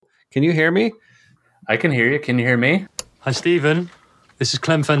Can you hear me? I can hear you. Can you hear me? Hi, Stephen. This is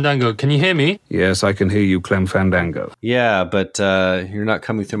Clem Fandango. Can you hear me? Yes, I can hear you, Clem Fandango. Yeah, but you're not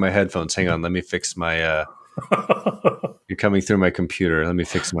coming through my headphones. Hang on, let me fix my... You're coming through my computer. Let me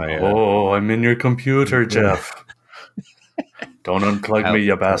fix my... Oh, I'm in your computer, Jeff. Don't unplug me,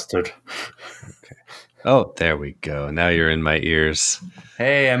 you bastard. Okay. Oh, there we go. Now you're in my ears.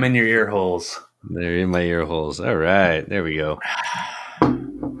 Hey, I'm in your ear holes. They're in my ear holes. All right, there we go.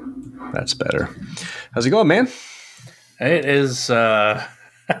 That's better. How's it going, man? It is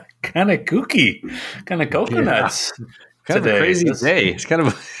kind of kooky, kind of coconuts. Yeah. Kind of a crazy day. It's kind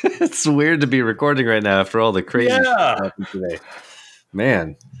of it's weird to be recording right now after all the crazy stuff happened today.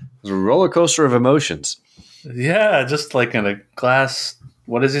 Man, it was a roller coaster of emotions. Yeah, just like in a glass.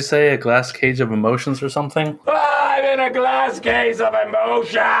 What does he say? A glass cage of emotions or something? I'm in a glass case of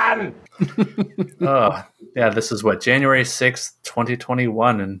emotion. Oh, yeah. This is what, January 6th,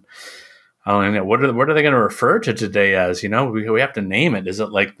 2021, and I don't know what are they going to refer to today as? You know, we have to name it. Is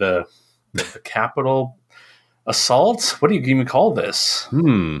it like the Capitol assault? What do you even call this? We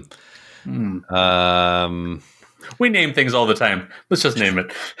name things all the time. Let's just name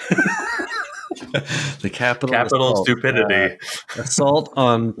it. The Capitol assault. Stupidity. Assault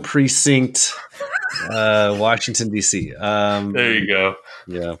on precinct Washington, D.C. There you go.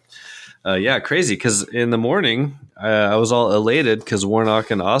 Yeah. Yeah, crazy, because in the morning I was all elated because Warnock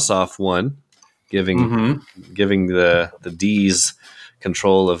and Ossoff won, giving the D's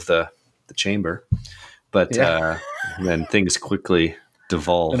control of the chamber. But then things quickly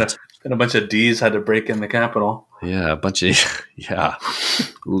devolved. And a bunch of D's had to break in the Capitol. Yeah, a bunch of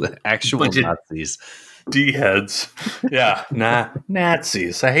actual Nazis. D heads. Yeah,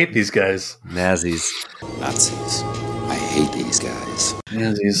 Nazis. I hate these guys. Nazis. I hate these guys.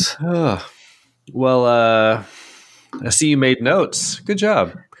 Nazis. Oh. Well, I see you made notes. Good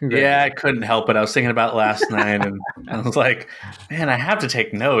job. Yeah, I couldn't help it. I was thinking about last night, and I was like, man, I have to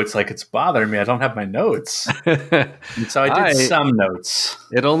take notes. Like, it's bothering me. I don't have my notes. And so I did some notes.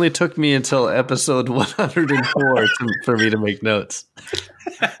 It only took me until episode 104 for me to make notes.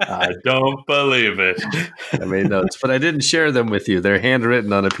 I don't believe it. I made notes, but I didn't share them with you. They're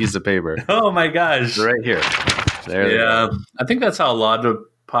handwritten on a piece of paper. Oh, my gosh. They're right here. Yeah, I think that's how a lot of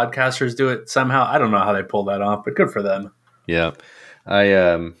podcasters do it somehow. I don't know how they pull that off, but good for them. Yeah.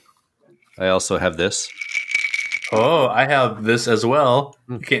 I also have this. Oh, I have this as well.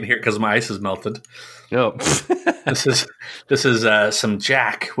 You can't hear it because my ice is melted. No. This is some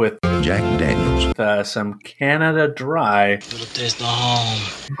Jack with Jack Daniels. Some Canada Dry. Little taste of home.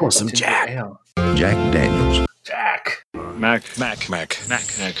 Oh, some Jack. Jack Daniels. Jack. Mac.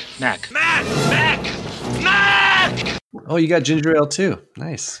 Oh, you got ginger ale too.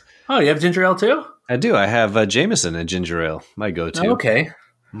 Nice. Oh, you have ginger ale too? I do. I have Jameson and ginger ale. My go-to. Oh, okay.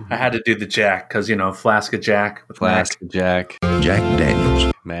 I had to do the Jack because, flask of Jack. With Flask of Jack. Jack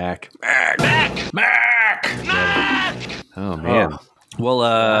Daniels. Mac. Oh, man. Oh.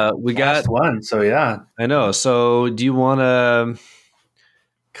 Well, we got Last one, so yeah. I know. So do you want to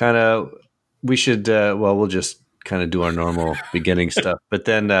kind of, we should, we'll just kind of do our normal beginning stuff, but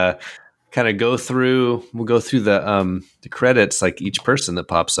then kind of we'll go through the credits, like each person that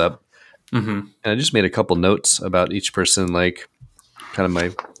pops up. Mm-hmm. And I just made a couple notes about each person, like kind of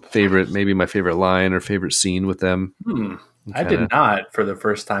my favorite line or favorite scene with them. I did not for the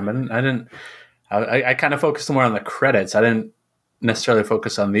first time. I kind of focused more on the credits. I didn't necessarily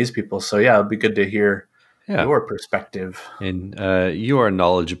focus on these people. So yeah, it'd be good to hear your perspective. And you are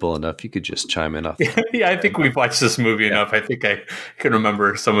knowledgeable enough. You could just chime in off. Yeah, I think we've watched this movie enough. I think I can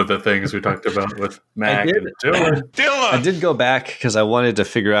remember some of the things we talked about with Mac and Dylan. I did go back because I wanted to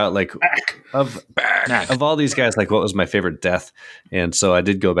figure out, like, of all these guys, like, what was my favorite death. And so I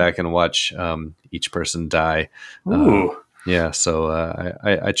did go back and watch each person die. Ooh. Yeah, so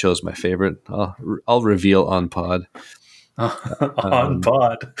I chose my favorite. I'll reveal on pod. On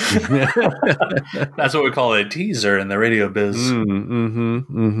pod. That's what we call a teaser in the radio biz.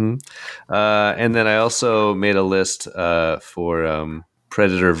 And then I also made a list for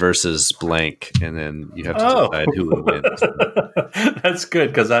Predator versus blank, and then you have to decide who would win. That's good,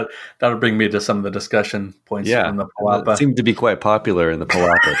 because that'll bring me to some of the discussion points from the Palapa. It seemed to be quite popular in the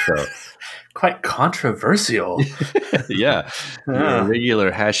Palapa, so quite controversial. Yeah.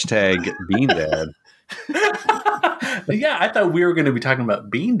 Regular hashtag Bean Dad. Yeah, I thought we were going to be talking about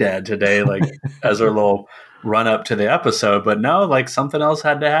Bean Dad today, like as our little run up to the episode, but no, like something else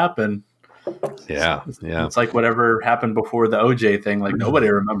had to happen. Yeah. It's like whatever happened before the OJ thing. Like nobody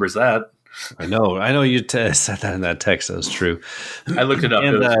remembers that. I know you said that in that text. That was true. I looked it up.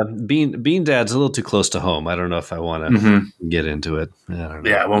 And Bean Dad's a little too close to home. I don't know if I want to get into it. I don't know.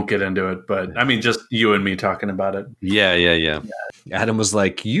 Yeah, I won't get into it, but I mean, just you and me talking about it. Yeah. Adam was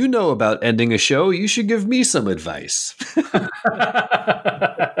like, "You know about ending a show. You should give me some advice."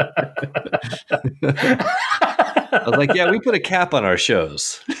 I was like, "Yeah, we put a cap on our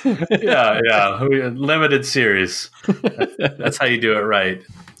shows." yeah. Limited series. That's how you do it right.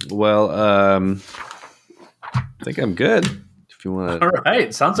 Well, I think I'm good. If you want to, all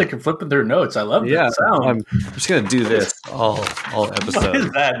right. Sounds like you're flipping through notes. I love that sound. I'm just gonna do this all episode. What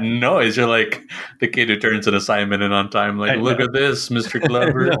is that noise? You're like the kid who turns an assignment in on time. Like, look at this, Mr.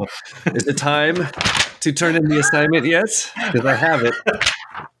 Glover. Is it time to turn in the assignment yet? Because I have it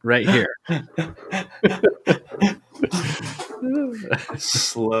right here.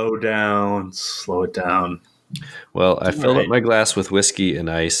 Slow it down. Well, I filled up my glass with whiskey and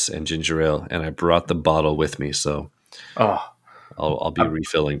ice and ginger ale, and I brought the bottle with me, so I'll be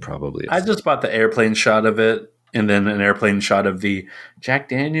refilling probably. I just bought the airplane shot of it, and then an airplane shot of the Jack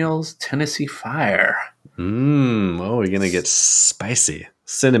Daniel's Tennessee Fire. Oh, we're gonna get spicy,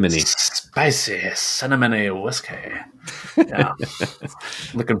 cinnamony whiskey. Yeah,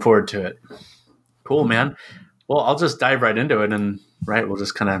 looking forward to it. Cool, man. Well, I'll just dive right into it, and we'll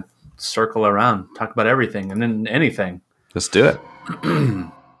just kind of circle around, talk about everything and then anything. Let's do it.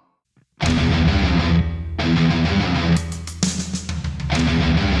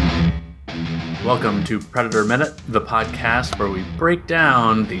 Welcome to Predator Minute, the podcast where we break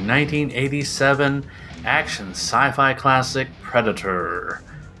down the 1987 action sci-fi classic Predator,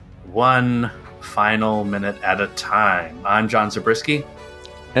 one final minute at a time. I'm John Zabriskie.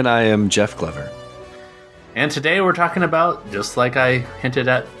 And I am Jeff Glover. And today we're talking about, just like I hinted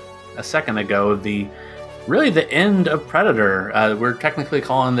at a second ago, the end of Predator. We're technically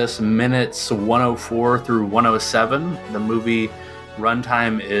calling this minutes 104 through 107. The movie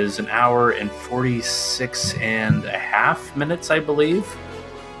runtime is an hour and 46 and a half minutes, I believe.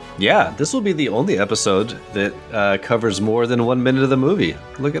 Yeah, this will be the only episode that covers more than 1 minute of the movie.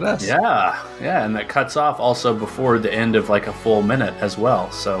 Look at us. Yeah, and that cuts off also before the end of like a full minute as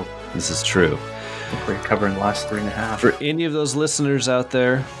well. So this is true. We're covering the last 3.5. For any of those listeners out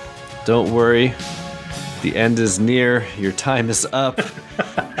there, don't worry. The end is near. Your time is up.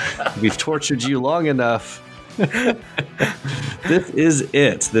 We've tortured you long enough. This is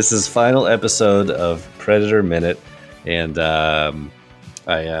it. This is final episode of Predator Minute, and I'm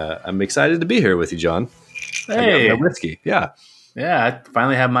excited to be here with you, John. Hey, I got my whiskey. Yeah. I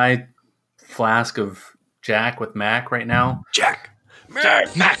finally have my flask of Jack with Mac right now. Mac.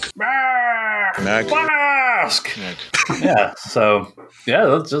 Flask. Yeah. So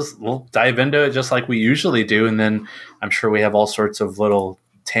we'll dive into it just like we usually do, and then I'm sure we have all sorts of little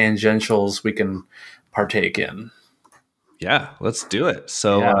tangentials we can partake in. Yeah, let's do it.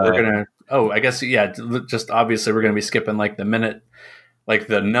 So we're gonna. I guess just obviously we're gonna be skipping like the minute, like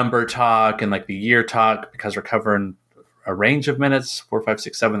the number talk and like the year talk, because we're covering a range of minutes, 4, 5,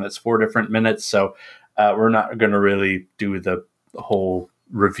 6, 7. That's 4 different minutes. So we're not gonna really do the whole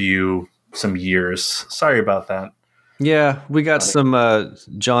review some years. Sorry about that. Yeah, we got some.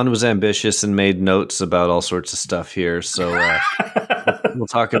 John was ambitious and made notes about all sorts of stuff here, so we'll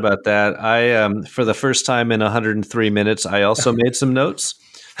talk about that. I, for the first time in 103 minutes, I also made some notes,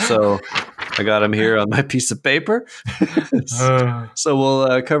 so I got them here on my piece of paper. So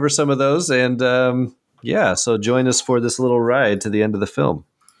we'll cover some of those, and so join us for this little ride to the end of the film.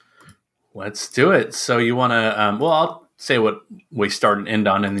 Let's do it. So you want to? I'll say what we start and end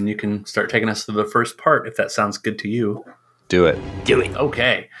on, and then you can start taking us to the first part, if that sounds good to you. Do it.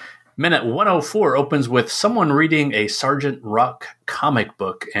 Okay. Minute 104 opens with someone reading a Sergeant Rock comic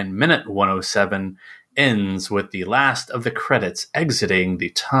book, and minute 107 ends with the last of the credits exiting the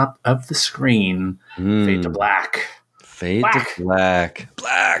top of the screen. Fade to black. Fade to black.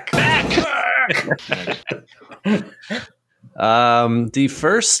 Black. The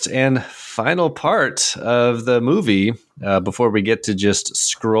first and final part of the movie, before we get to just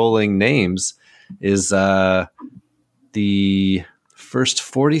scrolling names, is the first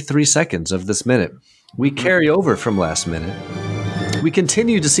 43 seconds of this minute. We carry over from last minute. We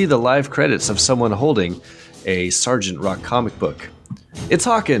continue to see the live credits of someone holding a Sergeant Rock comic book. It's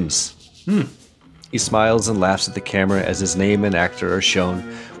Hawkins. He smiles and laughs at the camera as his name and actor are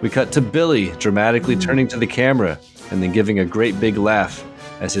shown. We cut to Billy dramatically turning to the camera and then giving a great big laugh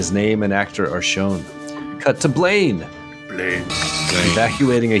as his name and actor are shown. Cut to Blaine.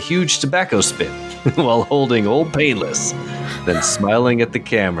 Evacuating a huge tobacco spit while holding Old Painless, then smiling at the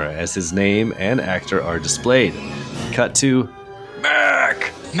camera as his name and actor are displayed. Cut to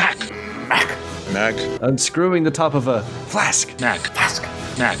Mac. Mac. unscrewing the top of a flask, Mac.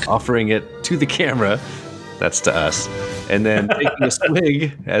 offering it to the camera. That's to us. And then taking a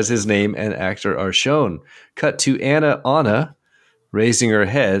swig as his name and actor are shown. Cut to Anna, raising her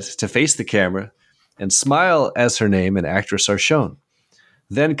head to face the camera and smile as her name and actress are shown.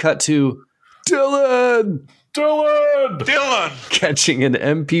 Then cut to Dylan catching an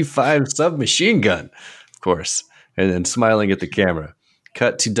MP5 submachine gun, of course, and then smiling at the camera.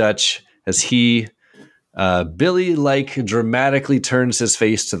 Cut to Dutch as he, Billy, dramatically turns his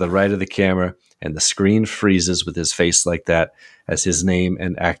face to the right of the camera, and the screen freezes with his face like that as his name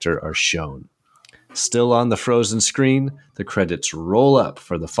and actor are shown. Still on the frozen screen, the credits roll up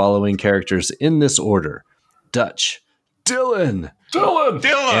for the following characters in this order: Dutch, Dylan,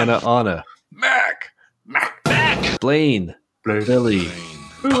 Anna, Mac. Blaine, Billy,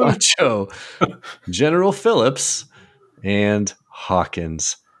 Poncho, General Phillips, and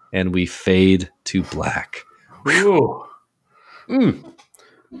Hawkins. And we fade to black. Ooh.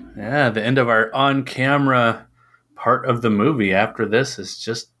 Yeah, the end of our on-camera part of the movie. After this is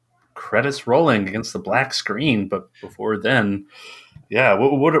just credits rolling against the black screen. But before then, yeah,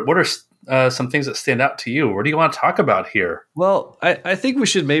 what are some things that stand out to you? What do you want to talk about here? Well, I think we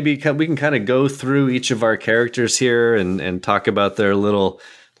should we can kind of go through each of our characters here and talk about their little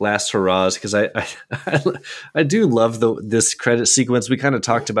last hurrahs, because I do love this credit sequence. We kind of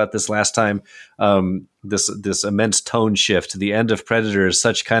talked about this last time. This immense tone shift. The end of Predator is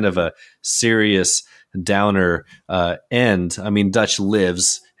such kind of a serious downer end. I mean, Dutch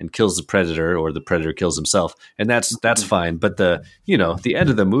lives and kills the Predator, or the Predator kills himself, and that's fine. But the end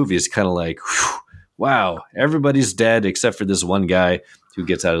of the movie is kind of like, whew, wow, everybody's dead except for this one guy who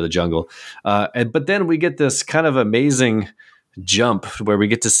gets out of the jungle. But then we get this kind of amazing jump where we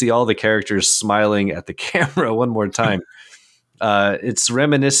get to see all the characters smiling at the camera one more time. It's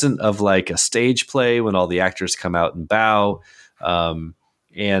reminiscent of like a stage play when all the actors come out and bow.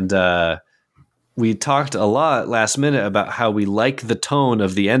 We talked a lot last minute about how we like the tone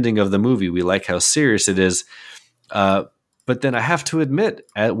of the ending of the movie. We like how serious it is. But then I have to admit,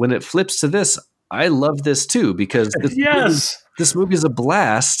 when it flips to this, I love this too, because this movie is a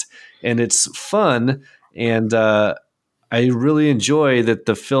blast and it's fun. And I really enjoy that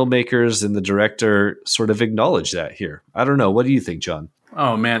the filmmakers and the director sort of acknowledge that here. I don't know. What do you think, John?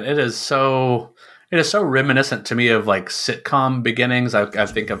 Oh man, it is so reminiscent to me of like sitcom beginnings. I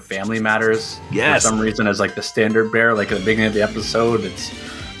think of Family Matters for some reason as like the standard bearer. Like at the beginning of the episode, it's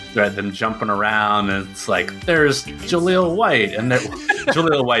them jumping around, and it's like there's Jaleel White, and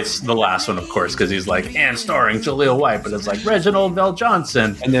Jaleel White's the last one, of course, because he's like, and starring Jaleel White, but it's like Reginald Del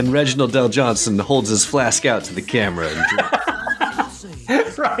Johnson, and then Reginald Del Johnson holds his flask out to the camera.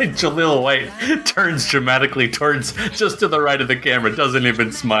 Right, Jaleel White turns dramatically towards just to the right of the camera, doesn't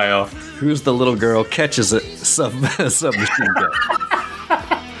even smile. Who's the little girl catches a submachine gun?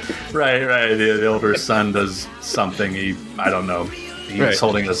 Right. The older son does something. I don't know. He's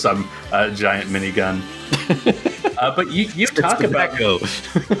holding some giant minigun. But you talk about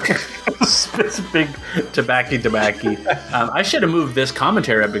it's big tobacco. I should have moved this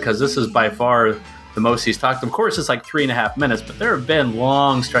commentary up because this is by far the most he's talked. Of course, it's like 3.5 minutes, but there have been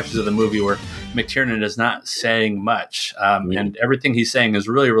long stretches of the movie where McTiernan is not saying much, and everything he's saying is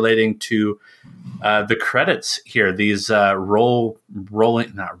really relating to the credits here. These to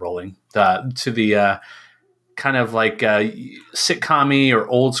the kind of like sitcom-y or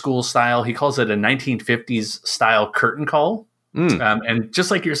old school style. He calls it a 1950s style curtain call. And just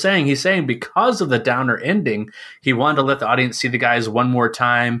like you're saying, he's saying because of the downer ending, he wanted to let the audience see the guys one more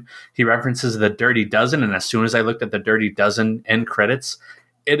time. He references the Dirty Dozen, and as soon as I looked at the Dirty Dozen end credits,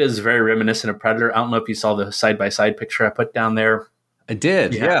 it is very reminiscent of Predator. I don't know if you saw the side-by-side picture I put down there. I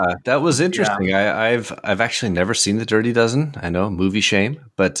did, yeah. That was interesting. Yeah. I've actually never seen the Dirty Dozen. I know, movie shame,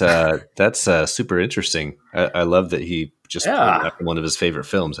 but that's super interesting. I love that he just put it after one of his favorite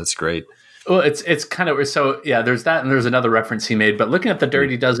films. That's great. Well, it's kind of so there's that, and there's another reference he made. But looking at the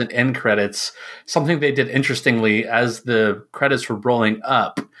Dirty Dozen end credits, something they did interestingly as the credits were rolling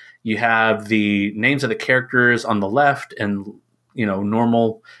up, you have the names of the characters on the left, and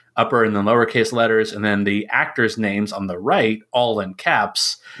normal upper and then lowercase letters, and then the actors' names on the right, all in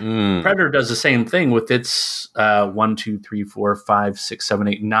caps. Predator does the same thing with its 1, 2, 3, 4, 5, 6, 7,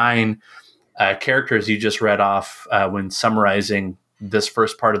 8, 9 characters you just read off when summarizing this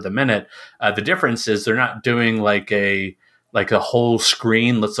first part of the minute. The difference is they're not doing like a whole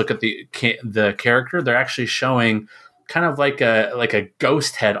screen. Let's look at the character. They're actually showing kind of like a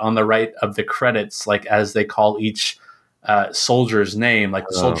ghost head on the right of the credits, like as they call each soldier's name. Like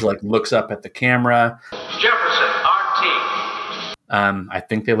the soldier looks up at the camera. Jefferson, RT. I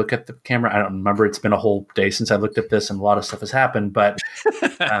think they look at the camera. I don't remember. It's been a whole day since I looked at this, and a lot of stuff has happened. But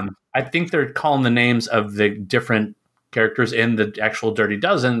I think they're calling the names of the different characters in the actual Dirty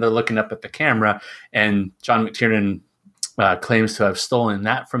Dozen. They're looking up at the camera, and John McTiernan claims to have stolen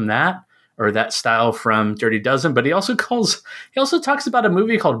that from that, or that style from Dirty Dozen. But he also talks about a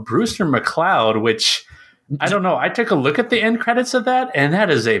movie called Brewster McCloud, which I don't know. I took a look at the end credits of that, and that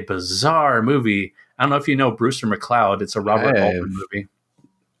is a bizarre movie. I don't know if you know Brewster McCloud. It's a Robert Altman movie.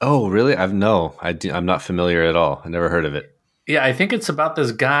 Oh, really? I'm not familiar at all. I never heard of it. Yeah, I think it's about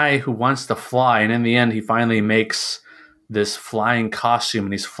this guy who wants to fly, and in the end, he finally makes this flying costume,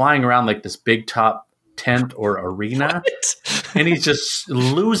 and he's flying around like this big top tent or arena, and he's just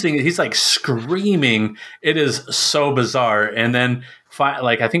losing it. He's like screaming. It is so bizarre. And then,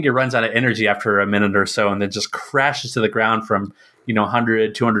 I think he runs out of energy after a minute or so, and then just crashes to the ground from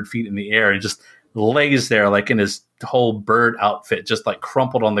 100, 200 feet in the air, and just lays there like in his whole bird outfit, just like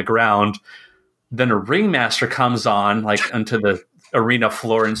crumpled on the ground. Then a ringmaster comes on like onto the arena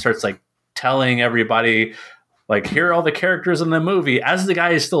floor and starts like telling everybody like, here are all the characters in the movie, as the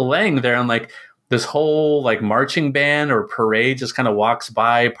guy is still laying there, and like this whole like marching band or parade just kind of walks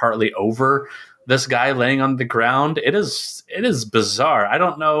by partly over this guy laying on the ground. It is bizarre. I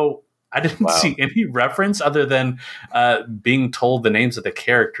don't know. I didn't see any reference other than being told the names of the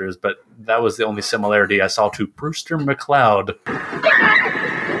characters, but that was the only similarity I saw to Brewster McCloud. The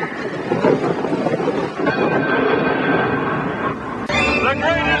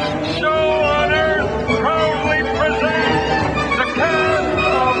greatest show on earth proudly presents the cast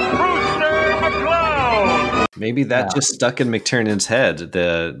of Brewster McCloud. Maybe that just stuck in McTiernan's head.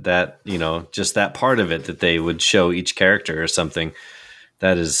 Just that part of it, that they would show each character or something.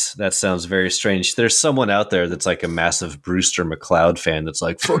 That sounds very strange. There's someone out there that's like a massive Brewster McCloud fan that's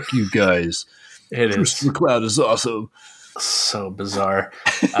like, fuck you guys. Brewster McCloud is awesome. So bizarre.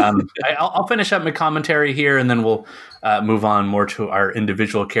 I'll finish up my commentary here, and then we'll move on more to our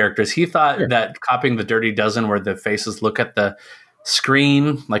individual characters. He thought that copying the Dirty Dozen, where the faces look at the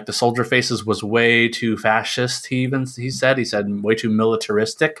screen, like the soldier faces, was way too fascist. He said way too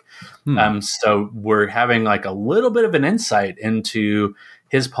militaristic. So we're having like a little bit of an insight into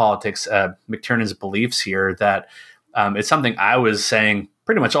his politics, McTiernan's beliefs here, that it's something I was saying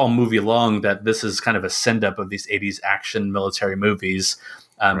pretty much all movie long, that this is kind of a send-up of these 80s action military movies.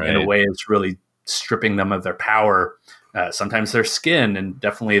 In a way, it's really stripping them of their power, sometimes their skin, and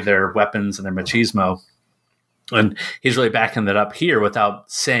definitely their weapons and their machismo. And he's really backing that up here without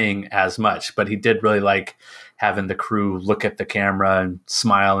saying as much, but he did really like having the crew look at the camera and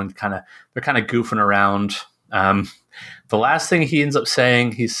smile, and they're kind of goofing around. The last thing he ends up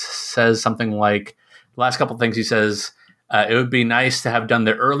saying, he says something like, the last couple of things he says, it would be nice to have done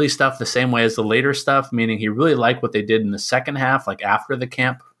the early stuff the same way as the later stuff, meaning he really liked what they did in the second half, like after the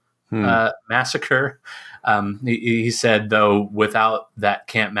camp massacre. He said, though, without that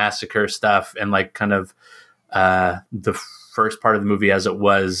camp massacre stuff and like kind of the first part of the movie as it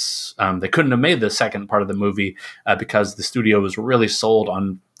was, they couldn't have made the second part of the movie because the studio was really sold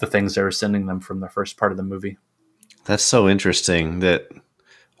on the things they were sending them from the first part of the movie. That's so interesting. That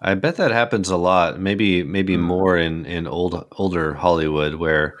I bet that happens a lot. Maybe more in older Hollywood,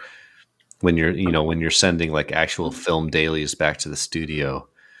 where when you're sending like actual film dailies back to the studio,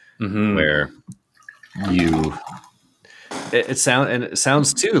 where it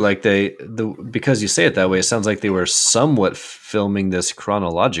sounds too like because you say it that way, it sounds like they were somewhat filming this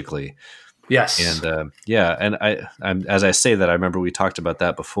chronologically. Yes. And I'm as I say that, I remember we talked about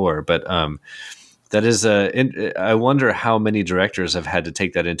that before, but that is I wonder how many directors have had to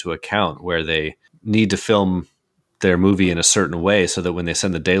take that into account, where they need to film their movie in a certain way so that when they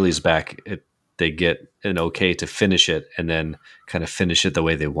send the dailies back, they get an okay to finish it, and then kind of finish it the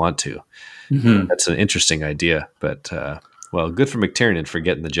way they want to. That's an interesting idea, but good for McTiernan for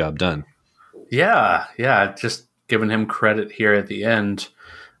getting the job done. Yeah. Just giving him credit here at the end.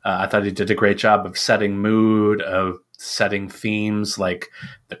 I thought he did a great job of setting mood, of setting themes like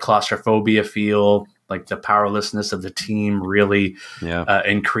the claustrophobia feel, like the powerlessness of the team really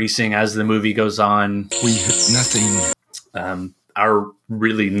increasing as the movie goes on. We have nothing. Our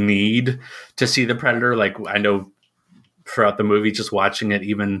really need to see the Predator. Like, I know throughout the movie, just watching it,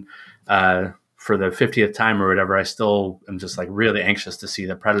 even for the 50th time or whatever, I still am just like really anxious to see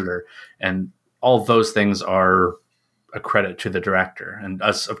the Predator. And all of those things are a credit to the director, and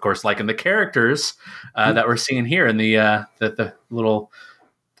us, of course, liking the characters that we're seeing here in the little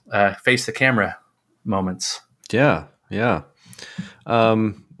face the camera moments. Yeah.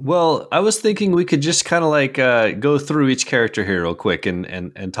 Well, I was thinking we could just kind of like go through each character here real quick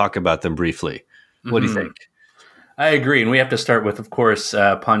and talk about them briefly. What do you think? I agree. And we have to start with, of course,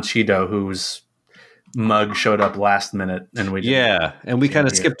 Panchito, whose mug showed up last minute. And we and we kind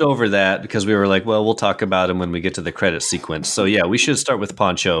of skipped over that because we were like, well, we'll talk about him when we get to the credit sequence. So yeah, we should start with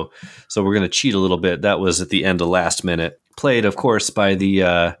Pancho. So we're going to cheat a little bit. That was at the end of last minute. Played, of course, by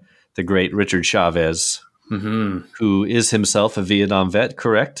the great Richard Chavez, who is himself a Vietnam vet,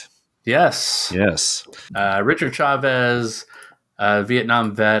 correct? Yes. Richard Chavez,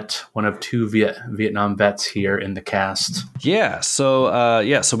 Vietnam vet, one of two Vietnam vets here in the cast.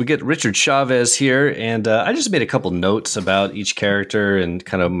 So we get Richard Chavez here, and I just made a couple notes about each character and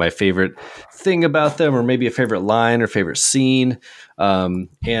kind of my favorite thing about them, or maybe a favorite line or favorite scene. I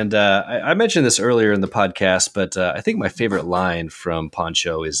mentioned this earlier in the podcast, but I think my favorite line from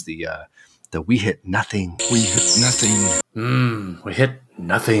Pancho is the "We hit nothing. We hit nothing. We hit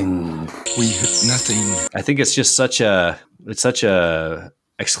nothing. We hit nothing." I think it's just such a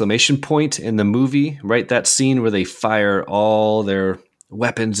exclamation point in the movie, right? That scene where they fire all their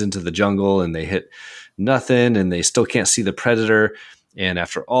weapons into the jungle and they hit nothing, and they still can't see the predator. And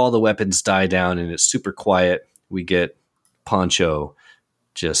after all the weapons die down and it's super quiet, we get Pancho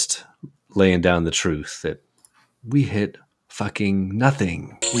just laying down the truth that we hit fucking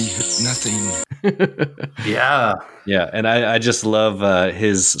nothing. We hit nothing. Yeah. And I just love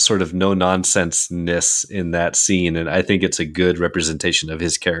his sort of no nonsense-ness in that scene, and I think it's a good representation of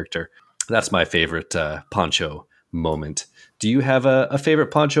his character. That's my favorite Pancho moment. Do you have a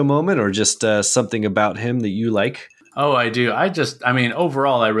favorite Pancho moment, or just something about him that you like? Oh, I do.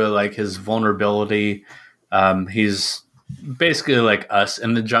 Overall, I really like his vulnerability. He's basically like us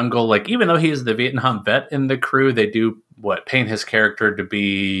in the jungle. Like, even though he's the Vietnam vet in the crew, they do paint his character to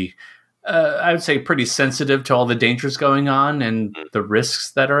be, I would say, pretty sensitive to all the dangers going on and the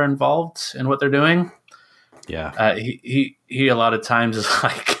risks that are involved in what they're doing. Yeah. He a lot of times is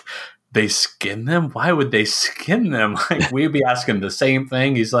like, they skin them? Why would they skin them? Like, we'd be asking the same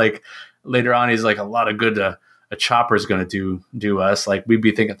thing. He's like, later on, he's like, a lot of good a chopper is going to do us. Like, we'd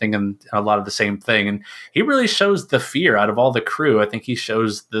be thinking a lot of the same thing. And he really shows the fear out of all the crew. I think he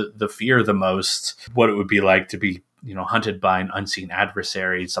shows the fear the most, what it would be like to be, hunted by an unseen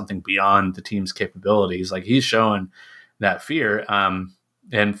adversary, something beyond the team's capabilities. Like, he's showing that fear.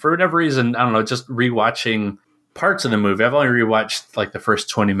 And for whatever reason, I don't know, just rewatching parts of the movie. I've only rewatched like the first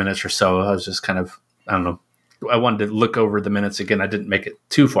 20 minutes or so. I was just kind of, I don't know, I wanted to look over the minutes again. I didn't make it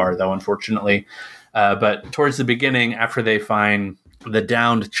too far though, unfortunately. But towards the beginning, after they find the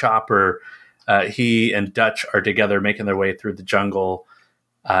downed chopper, he and Dutch are together making their way through the jungle,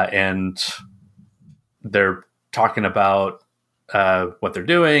 and they're talking about what they're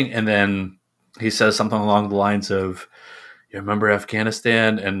doing. And then he says something along the lines of, "You remember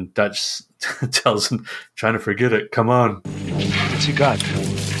Afghanistan?" And Dutch tells him, "Trying to forget it. Come on." What's he got?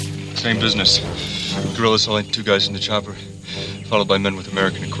 Same business. Guerrillas hauling 2 guys in the chopper, followed by men with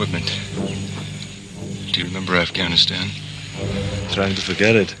American equipment. Do you remember Afghanistan? Trying to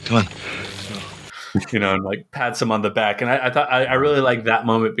forget it. Come on. And like pats him on the back. And I thought I really like that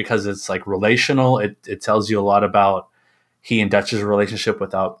moment because it's like relational. It tells you a lot about he and Dutch's relationship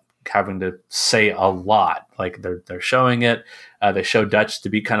without having to say a lot. Like they're showing it. They show Dutch to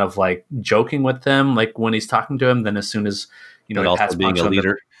be kind of like joking with them, like when he's talking to him. Then as soon as he pats being a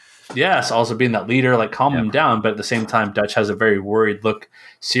leader. Yes, also being that leader, like calm him down. But at the same time, Dutch has a very worried look,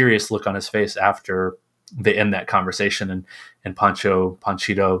 serious look on his face after they end that conversation, and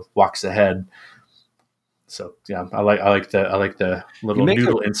Panchito walks ahead. So yeah, I like the little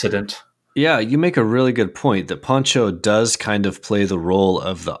noodle incident. Yeah, you make a really good point that Pancho does kind of play the role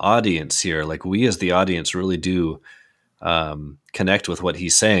of the audience here. Like, we as the audience really do connect with what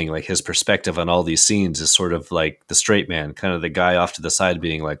he's saying. Like, his perspective on all these scenes is sort of like the straight man, kind of the guy off to the side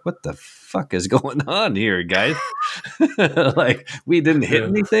being like, what the fuck is going on here, guys? Like, we didn't hit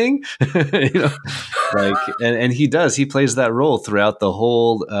anything. And he plays that role throughout the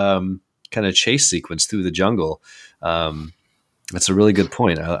whole kind of chase sequence through the jungle. That's a really good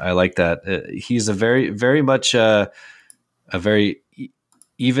point. I like that. He's a very, very much a very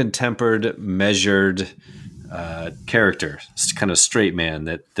even-tempered, measured character, kind of straight man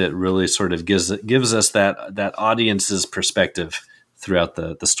that really sort of gives us that audience's perspective throughout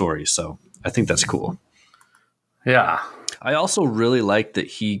the story. So I think that's cool. Yeah. I also really like that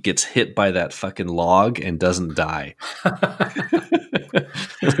he gets hit by that fucking log and doesn't die.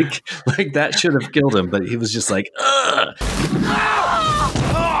 like that should have killed him, but he was just like, ugh!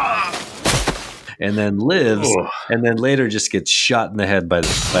 And then lives, and then later just gets shot in the head by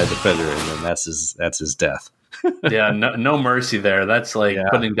the predator, and then that's his death. Yeah, no mercy there. That's like Yeah.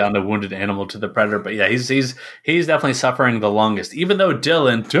 putting down the wounded animal to the predator. But yeah, he's definitely suffering the longest. Even though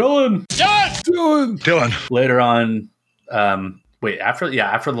Dylan Dylan. later on, after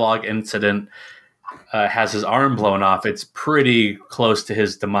the log incident, has his arm blown off. It's pretty close to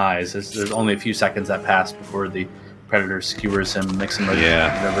his demise. There's only a few seconds that pass before the predator skewers him, makes him Puts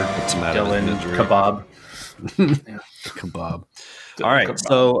him out of his Dylan misery. kebab. Kebab. All right,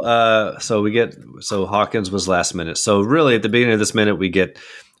 so Hawkins was last minute. So really, at the beginning of this minute, we get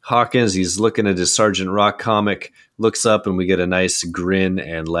Hawkins. He's looking at his Sergeant Rock comic, looks up, and we get a nice grin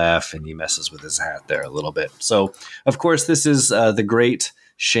and laugh, and he messes with his hat there a little bit. So, of course, this is the great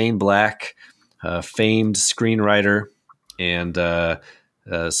Shane Black, famed screenwriter and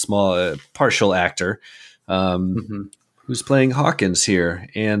small partial actor, who's playing Hawkins here,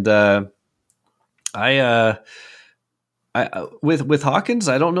 and I with Hawkins,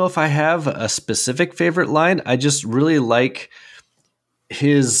 I don't know if I have a specific favorite line. I just really like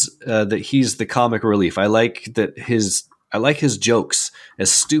his that he's the comic relief. I like his jokes, as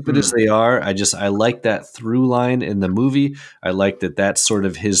stupid as they are. I like that through line in the movie. I like that that's sort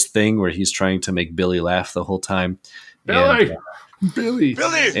of his thing where he's trying to make Billy laugh the whole time. Billy! Billy.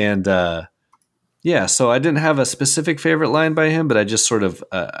 And yeah, so I didn't have a specific favorite line by him, but I just sort of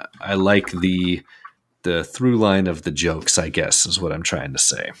I like the through line of the jokes, I guess, is what I'm trying to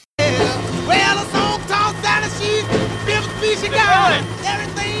say. Well, a song tossed down and she's big piece of God.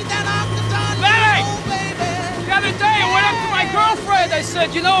 Everything that Uncle done, Hey! oh, baby. The other day I went up to my girlfriend. I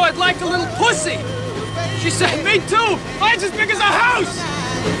said, you know, I'd like a little pussy. She said, me too. Mine's as big as a house.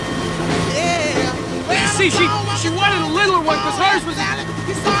 Yeah. Well, See, she wanted a littler one because hers was as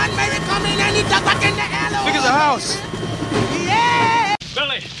He saw it, Mary coming and he ducked back in the alley. big as a house. Yeah.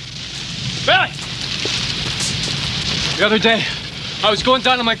 Billy! Billy! The other day, I was going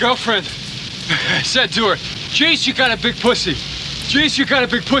down to my girlfriend. I said to her, "Jeez, you got a big pussy. Jeez, you got a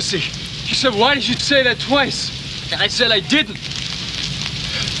big pussy." She said, "Why did you say that twice?" And I said, "I didn't."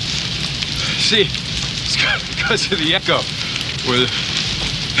 See, it's because of the echo. Where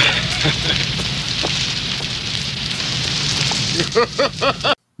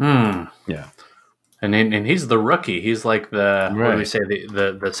Yeah. And he's the rookie. He's like the what do we Right. say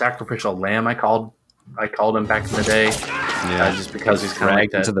the sacrificial lamb. I called him back in the day. Yeah. Just because he's kind of like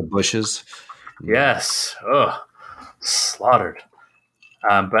Dragged that. into the bushes. Yes. Ugh. Slaughtered.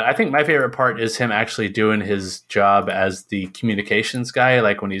 But I think my favorite part is him actually doing his job as the communications guy,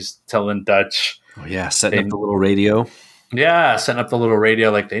 like when he's telling Dutch. Oh yeah, setting up the little radio. Yeah, setting up the little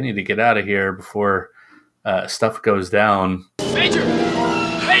radio, like they need to get out of here before stuff goes down. Major!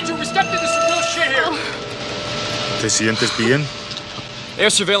 Major, we stepped into some real shit here. Te sientes bien? Air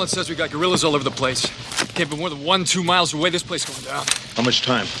surveillance says we got guerrillas all over the place. Can't be more than 1-2 miles away. This place going down. How much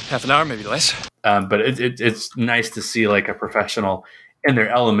time? Half an hour, maybe less. But it's nice to see like a professional in their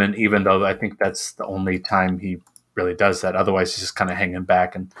element, even though I think that's the only time he really does that. Otherwise, he's just kind of hanging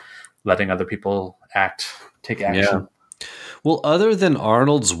back and letting other people take action. Well, other than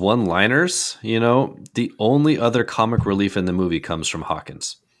Arnold's one-liners, the only other comic relief in the movie comes from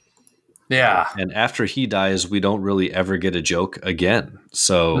Hawkins. Yeah. And after he dies, we don't really ever get a joke again.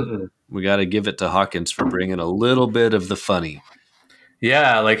 So we got to give it to Hawkins for bringing a little bit of the funny.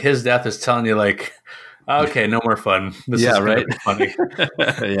 Yeah, like his death is telling you, like, okay, no more fun. This Yeah, is gonna right. be funny.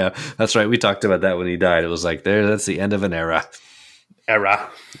 Yeah, that's right. We talked about that when he died. It was like, that's the end of an era. Era.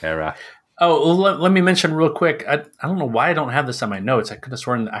 Oh, well, let me mention real quick. I don't know why I don't have this on my notes. I could have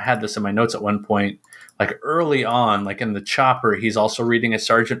sworn I had this in my notes at one point. Like early on, like in the chopper, he's also reading a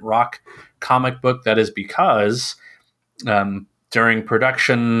Sergeant Rock comic book. That is because during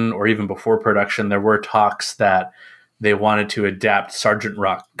production or even before production, there were talks that they wanted to adapt Sergeant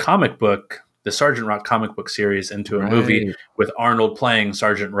Rock comic book, the Sergeant Rock comic book series, into a movie with Arnold playing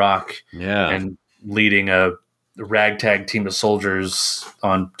Sergeant Rock and leading a ragtag team of soldiers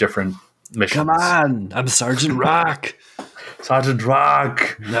on different missions. Come on, I'm Sergeant Rock. Sergeant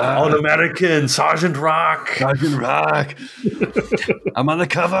Rock, All American, Sergeant Rock. Sergeant Rock. I'm on the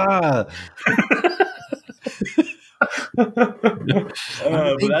cover.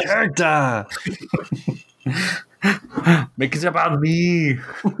 Big character. Make it about me.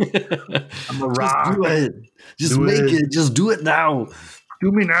 I'm a rock. Do it. Just make it. Just do it now.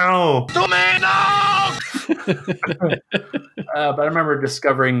 Do me now. Do me now. But I remember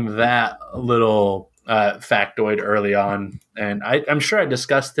discovering that little factoid early on, and I'm sure I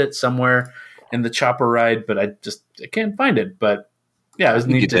discussed it somewhere in the chopper ride, but I can't find it. But yeah, it was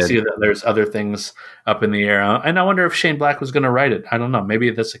neat to see that there's other things up in the air, and I wonder if Shane Black was going to write it. I don't know. Maybe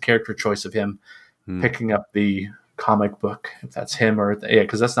that's a character choice of him picking up the comic book, if that's him or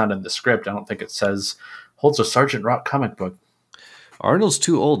because that's not in the script. I don't think it says holds a Sergeant Rock comic book. Arnold's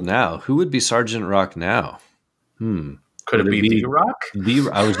too old now. Who would be Sergeant Rock now? Could it be The Rock?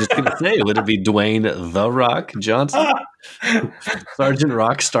 I was just going to say, would it be Dwayne The Rock Johnson? Sergeant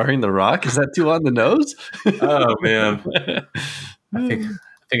Rock starring The Rock? Is that too on the nose? Oh man, I think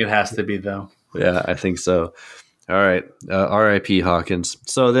it has to be though. Yeah, I think so. All right, R.I.P. Hawkins.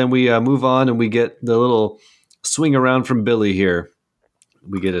 So then we move on and we get the little swing around from Billy here.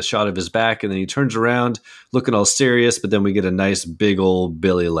 We get a shot of his back, and then he turns around, looking all serious. But then we get a nice big old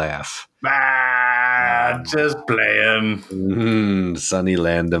Billy laugh. Just playing. Sonny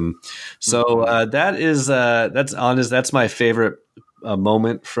Landham. So that's honest. That's my favorite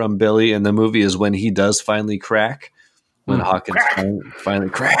moment from Billy in the movie is when he does finally crack. When Hawkins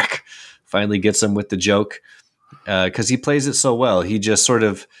finally gets him with the joke, because he plays it so well. He just sort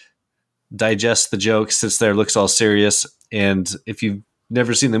of digests the joke, sits there, looks all serious, and if you've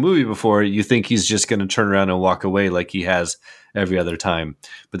never seen the movie before, you think he's just going to turn around and walk away like he has every other time.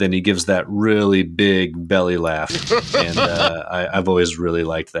 But then he gives that really big belly laugh, and I've always really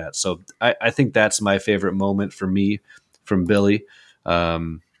liked that. So I think that's my favorite moment for me from Billy.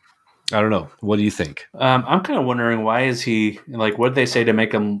 I don't know. What do you think? I'm kind of wondering, why is he like? What did they say to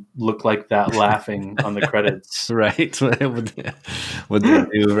make him look like that laughing on the credits? Right? What they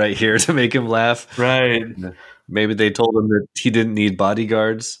do right here to make him laugh? Right. Maybe they told him that he didn't need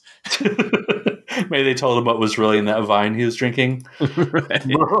bodyguards. Maybe they told him what was really in that Vine he was drinking. Right.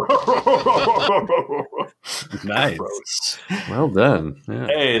 Nice. Gross. Well done. Yeah.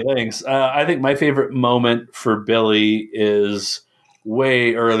 Hey, thanks. I think my favorite moment for Billy is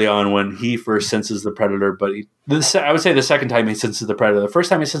way early on when he first senses the predator. But I would say the second time he senses the predator. The first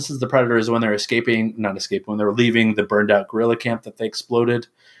time he senses the predator is when they're when they're leaving the burned out guerrilla camp that they exploded.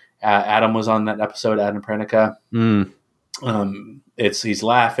 Adam was on that episode, Adam Pranica. He's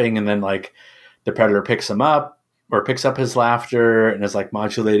laughing, and then like the predator picks up his laughter and is like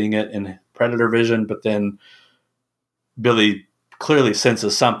modulating it in predator vision. But then Billy clearly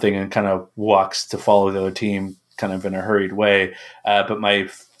senses something and kind of walks to follow the other team kind of in a hurried way. But I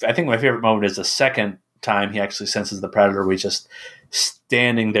think my favorite moment is the second time he actually senses the predator. We just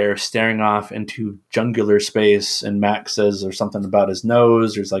standing there staring off into jungular space, and Max says there's something about his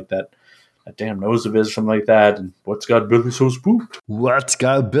nose. There's like that damn nose of his, or something like that. And what's got Billy so spooked? What's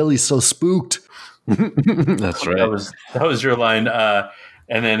got Billy so spooked? That's right. That was your line.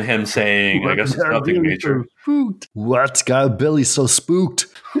 And then him saying, I guess it's nothing major. What's got Billy so spooked?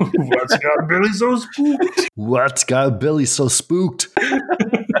 What's got Billy so spooked? What's got Billy so spooked?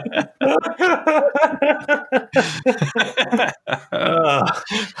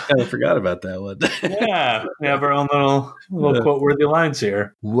 I forgot about that one. Yeah, we have our own little quote-worthy lines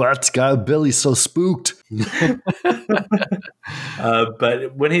here. What's got Billy so spooked?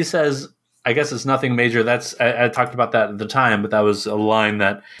 But when he says, I guess it's nothing major, I talked about that at the time, but that was a line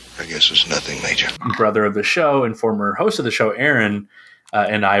that I guess it's nothing major. Brother of the show and former host of the show, Aaron,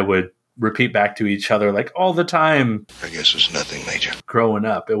 and I would repeat back to each other like all the time. I guess it's nothing major. Growing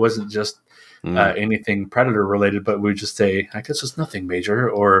up, it wasn't just anything Predator related, but we would just say, I guess it's nothing major,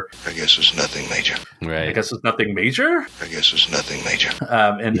 or I guess it's nothing major. Right. I guess it's nothing major. I guess it's nothing major.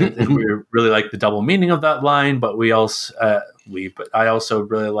 And we really like the double meaning of that line, but I also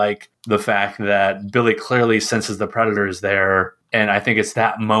really like the fact that Billy clearly senses the predator is there, and I think it's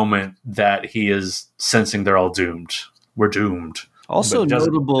that moment that he is sensing they're all doomed. We're doomed. Also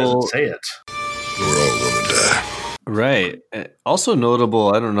notable. Doesn't say it. We're all going to die. Right. Also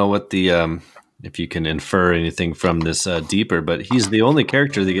notable. I don't know what the if you can infer anything from this deeper, but he's the only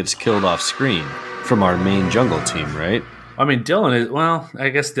character that gets killed off screen from our main jungle team, right? I mean, Dylan is, I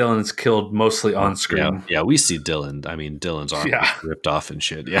guess Dylan is killed mostly on screen. Yeah, we see Dylan. I mean, Dylan's arm is ripped off and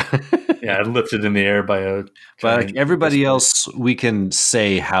shit. Yeah. Yeah, lifted in the air by a... But like everybody else, we can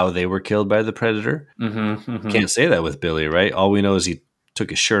say how they were killed by the predator. Can't say that with Billy, right? All we know is he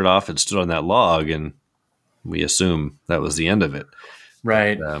took his shirt off and stood on that log, and we assume that was the end of it.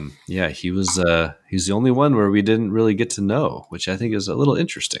 Right. But, he's the only one where we didn't really get to know, which I think is a little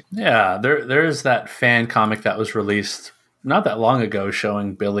interesting. Yeah, there's that fan comic that was released not that long ago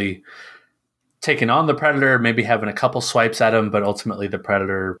showing Billy taking on the predator, maybe having a couple swipes at him, but ultimately the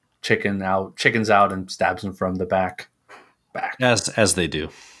predator chickens out and stabs him from the back. As they do.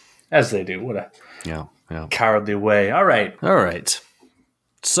 As they do. What a cowardly way. All right.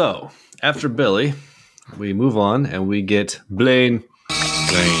 So, after Billy, we move on and we get Blaine.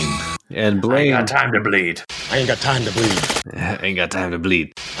 And Blaine... I ain't got time to bleed. Ain't got time to bleed.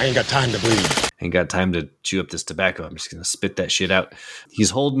 Ain't got time to chew up this tobacco. I'm just going to spit that shit out. He's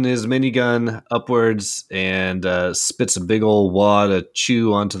holding his minigun upwards and spits a big old wad of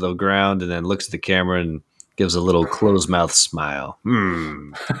chew onto the ground, and then looks at the camera and gives a little closed mouth smile. Blaine.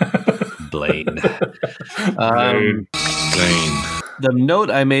 Blaine. The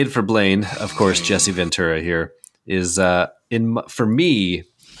note I made for Blaine, of course, Jesse Ventura here, is for me,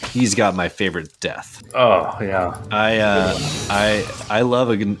 he's got my favorite death. Oh yeah, I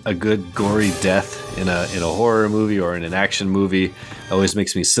love a good gory death in a horror movie or in an action movie. It always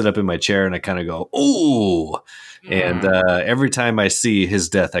makes me sit up in my chair and I kind of go ooh, and every time I see his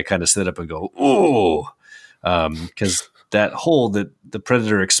death, I kind of sit up and go ooh, because that hole that the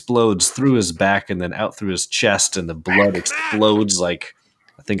predator explodes through his back and then out through his chest, and the blood explodes like,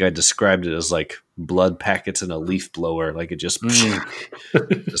 I think I described it as like blood packets in a leaf blower. Like it just,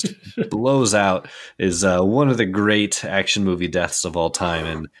 just blows out, is one of the great action movie deaths of all time.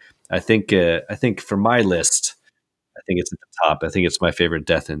 And I think for my list, I think it's at the top. I think it's my favorite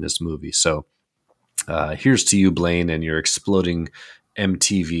death in this movie. So here's to you, Blaine, and your exploding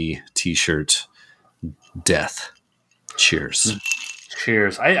MTV t-shirt death. Cheers.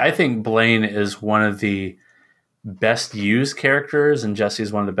 Cheers. I think Blaine is one of the best used characters, and Jesse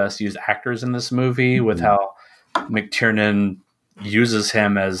is one of the best used actors in this movie, with how McTiernan uses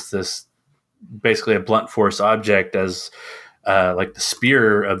him as this basically a blunt force object, as like the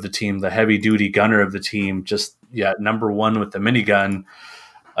spear of the team, the heavy duty gunner of the team, just number one with the minigun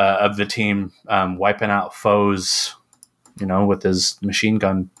of the team, wiping out foes, with his machine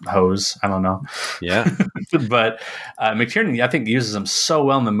gun hose. I don't know. Yeah. But McTiernan, I think, uses him so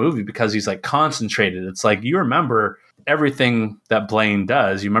well in the movie because he's like concentrated. It's like you remember everything that Blaine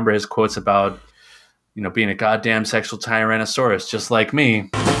does. You remember his quotes about, being a goddamn sexual tyrannosaurus, just like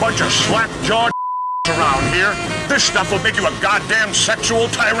me. Bunch of slap-jawed around here. This stuff will make you a goddamn sexual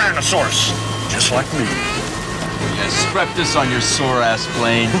tyrannosaurus, just like me. Yeah, strap this on your sore ass,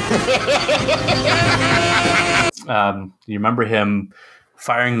 Blaine. You remember him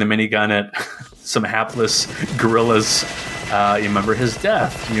firing the minigun at some hapless gorillas. You remember his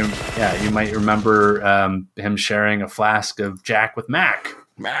death. You might remember him sharing a flask of Jack with Mac,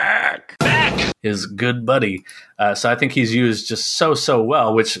 his good buddy. So I think he's used just so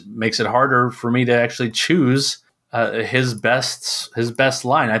well, which makes it harder for me to actually choose his best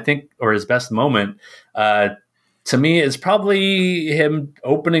line, I think, or his best moment. To me, it's probably him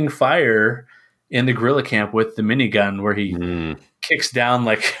opening fire in the gorilla camp with the minigun, where he kicks down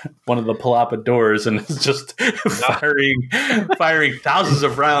like one of the palapa doors and is just firing thousands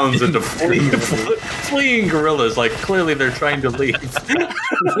of rounds into fleeing gorillas. Like clearly they're trying to leave.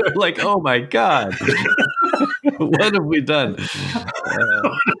 They're like, oh my God. What have we done?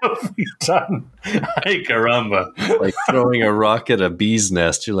 What have we done? Ay caramba. Like throwing a rock at a bee's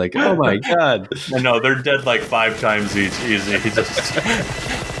nest. You're like, oh my God. No, they're dead like 5 times each. Easy. He just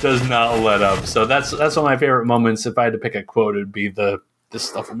does not let up. So that's one of my favorite moments. If I had to pick a quote, it'd be this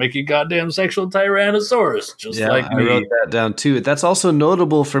stuff will make you goddamn sexual tyrannosaurus, just like me. I wrote that down too. That's also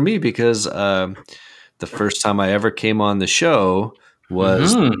notable for me because the first time I ever came on the show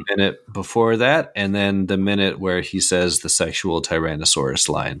was the minute before that, and then the minute where he says the sexual tyrannosaurus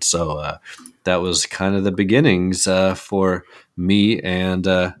line. So that was kind of the beginnings for me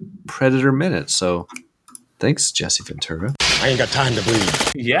and Predator Minute. So thanks, Jesse Ventura. I ain't got time to bleed.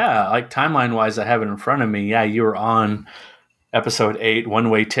 Yeah, like timeline-wise, I have it in front of me. Yeah, you were on episode 8, One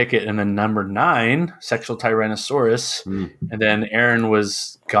Way Ticket, and then number 9, Sexual Tyrannosaurus. And then Aaron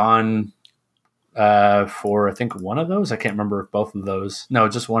was gone for, I think, one of those. I can't remember if both of those. No,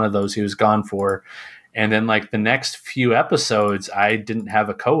 just one of those he was gone for. And then, like, the next few episodes, I didn't have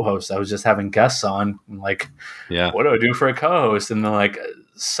a co-host. I was just having guests on. I'm like, what do I do for a co-host? And then, like,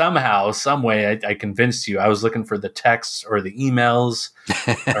 somehow, some way, I convinced you. I was looking for the texts or the emails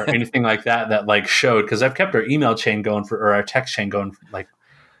or anything like that like showed, because I've kept our email chain going or our text chain going like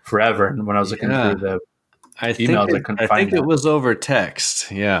forever. And when I was looking through the emails, I couldn't find it. I think it was over text.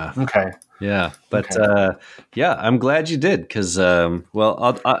 Yeah. Okay. Yeah, but I'm glad you did because, I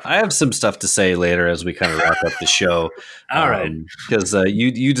have some stuff to say later as we kind of wrap up the show. All right, because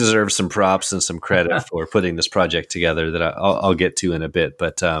you deserve some props and some credit for putting this project together that I'll get to in a bit.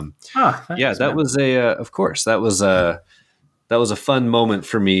 But thanks, that was that was a fun moment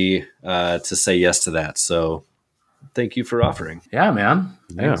for me to say yes to that. So thank you for offering. Yeah, man.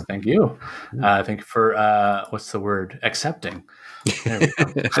 Thanks. Yeah. Thank you. Thank you for what's the word? Accepting. There we go.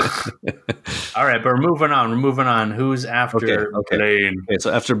 All right, but we're moving on. Who's after Blaine? Okay,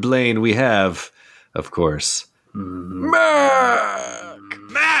 so after Blaine, we have, of course, Mac.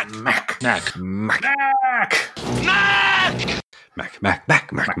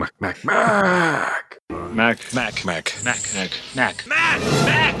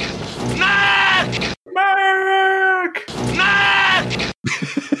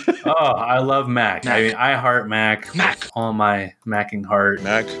 I love Mac. I mean, I heart Mac. Mac. All my Macking heart.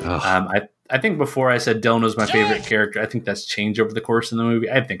 Mac. I think before I said Dylan was my favorite character. I think that's changed over the course of the movie.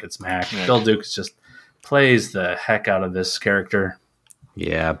 I think it's Mac. Bill Duke just plays the heck out of this character.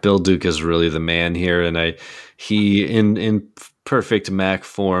 Yeah, Bill Duke is really the man here, and he in perfect Mac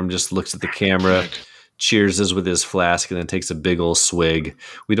form just looks at the camera, cheers with his flask, and then takes a big old swig.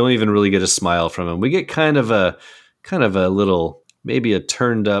 We don't even really get a smile from him. We get kind of a little, maybe a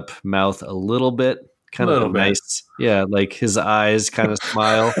turned up mouth a little bit, kind of a nice, yeah, like his eyes kind of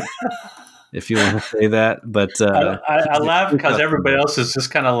smile. If you want to say that, but I laugh because everybody else is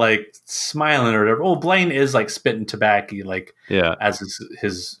just kind of like smiling or whatever. Oh, Blaine is like spitting tobacco, like as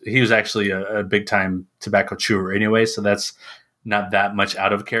he was actually a big time tobacco chewer anyway, so that's not that much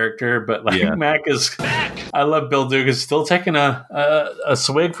out of character. But like Mac is, I love Bill Duke is still taking a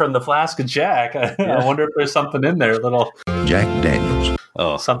swig from the flask of Jack. I wonder if there's something in there, a little Jack Daniels.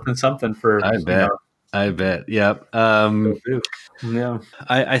 Oh, something for I bet. I bet. Yep. Yeah.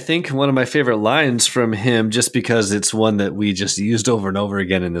 I think one of my favorite lines from him, just because it's one that we just used over and over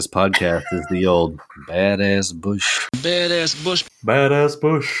again in this podcast, is the old "badass Bush, Badass Bush, badass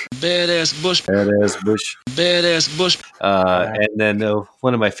Bush, badass Bush, badass Bush, badass Bush." And then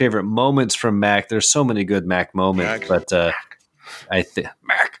one of my favorite moments from Mac. There's so many good Mac moments, but I think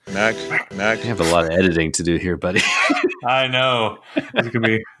Mac. I have a lot of editing to do here, buddy. I know it's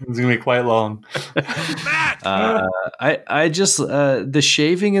gonna be quite long. I just the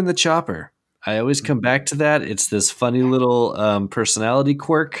shaving in the chopper. I always come back to that. It's this funny little personality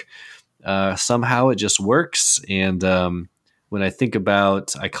quirk. Somehow it just works. And when I think about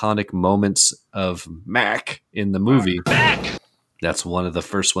iconic moments of Mac in the movie, that's one of the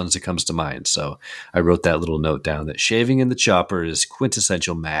first ones that comes to mind. So I wrote that little note down that shaving in the chopper is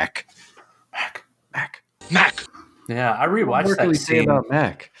quintessential Mac. Mac. Yeah, I rewatched that scene about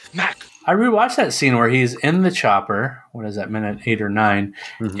Mac. I rewatched that scene where he's in the chopper. What is that, minute 8 or 9?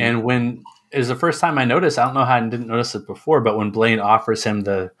 Mm-hmm. And when it was the first time I noticed, I don't know how I didn't notice it before, but when Blaine offers him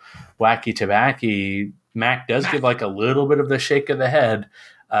the wacky tobacco, Mac does give like a little bit of the shake of the head.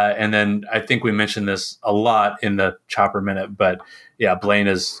 And then I think we mentioned this a lot in the chopper minute, but yeah, Blaine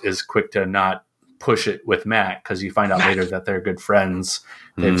is quick to not push it with Mac because you find out later that they're good friends.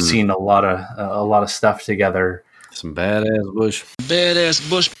 They've seen a lot of stuff together. Some badass Bush. Badass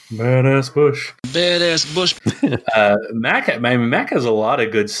Bush. Badass Bush. Badass Bush. Mac has a lot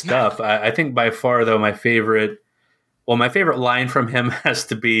of good stuff. I think by far, though, my favorite line from him has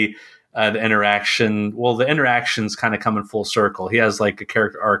to be the interaction. Well, the interactions kind of come in full circle. He has like a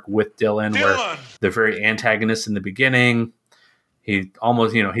character arc with Dylan. Where they're very antagonists in the beginning. He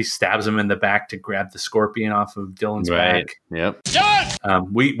almost, he stabs him in the back to grab the scorpion off of Dylan's back. Yep.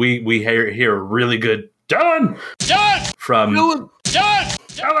 We hear a really good Dylan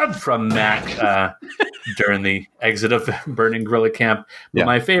from Mac during the exit of Burning Gorilla Camp. But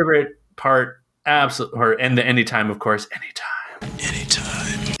my favorite part, and the anytime, of course, anytime.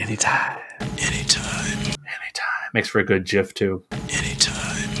 Makes for a good GIF too.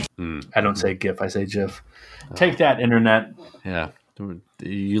 Anytime. I don't say GIF, I say GIF. Take that, internet. Yeah.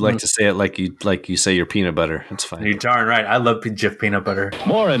 You like to say it like you say your peanut butter. It's fine. You're darn right. I love Jif peanut butter.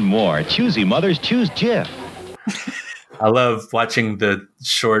 More and more choosy mothers choose Jif. I love watching the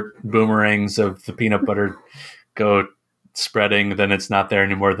short boomerangs of the peanut butter go spreading. Then it's not there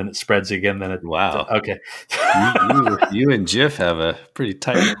anymore. Then it spreads again. Then it okay. you and Jif have a pretty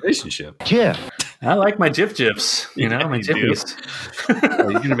tight relationship. Jif. I like my GIFs, my Jiffies.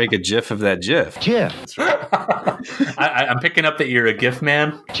 You're going to make a GIF of that GIF. GIF. I'm picking up that you're a GIF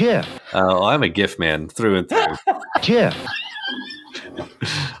man. GIF. I'm a GIF man through and through. GIF.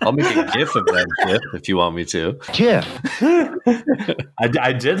 I'll make a GIF of that GIF if you want me to. GIF.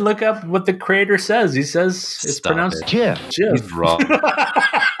 I did look up what the creator says. He says it's pronounced GIF. He's wrong.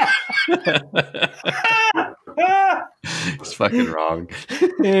 It's fucking wrong.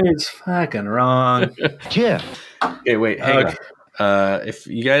 It's fucking wrong. GIF. Okay, wait, hang on. If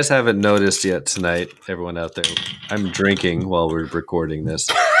you guys haven't noticed yet tonight, everyone out there, I'm drinking while we're recording this,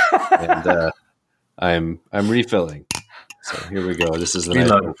 and I'm refilling. So here we go. This is the night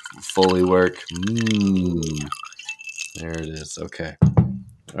of Foley work. There it is. Okay.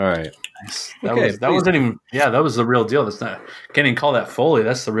 All right. Nice. That wasn't even. Yeah, that was the real deal. That's not. Can't even call that Foley.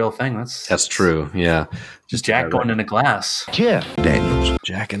 That's the real thing. That's true. Yeah. Just Jack going in a glass. Jack Daniels.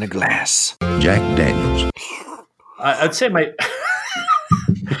 Jack in a glass. Jack Daniels. I'd say my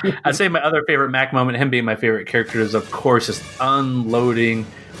other favorite Mac moment, him being my favorite character, is of course just unloading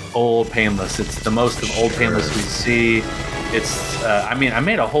Old Painless. It's the most of Old Painless we see. It's I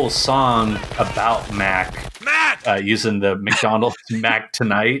made a whole song about Mac. using the McDonald's Mac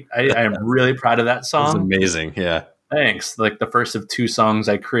Tonight. I am really proud of that song. It's amazing. Yeah. Thanks. Like the first of 2 songs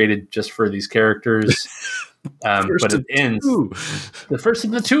I created just for these characters. But it ends the first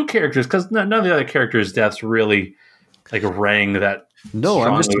of the 2 characters because none of the other characters' deaths really like rang that. No,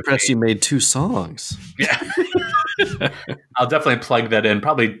 I'm just impressed you made 2 songs. Yeah. I'll definitely plug that in.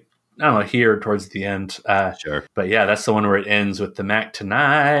 Probably, I don't know, here towards the end. Sure. But yeah, that's the one where it ends with the Mac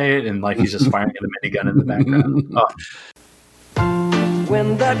Tonight and like he's just firing a minigun in the background. Oh.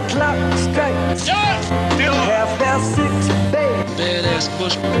 When the clock strikes 6:30, badass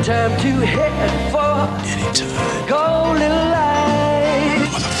push. Time to head for anytime. Golden light.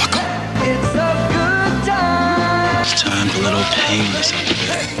 Motherfucker. It's a good time. It's time for a little painless.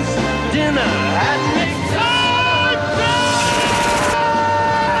 Dinner at McDonald's.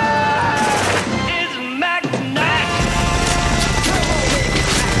 It's Mac Tonight.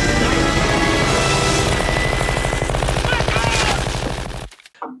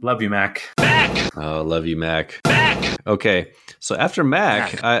 Love you, Mac. Oh, love you, Mac. Okay, so after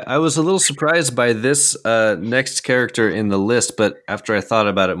Mac, I was a little surprised by this next character in the list, but after I thought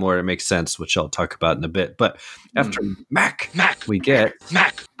about it more, it makes sense, which I'll talk about in a bit. But after Mac, we get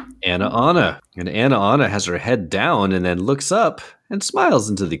Ana Ana. And Ana Ana has her head down and then looks up and smiles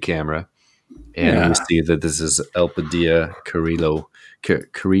into the camera. And we see that this is Elpidia Carrillo.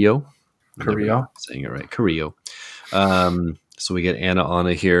 Carrillo? Saying it right. Carrillo. So we get Ana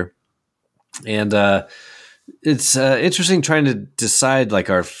Ana here. And it's interesting trying to decide like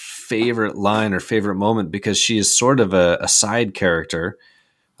our favorite line or favorite moment because she is sort of a side character,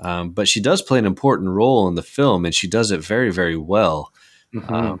 but she does play an important role in the film and she does it very, very well.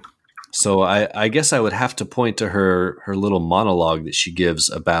 Mm-hmm. So I guess I would have to point to her little monologue that she gives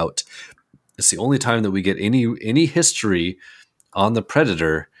about it's the only time that we get any history on the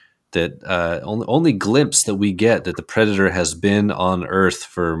Predator that only glimpse that we get that the Predator has been on Earth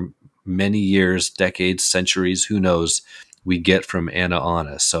for many years, decades, centuries, who knows, we get from Ana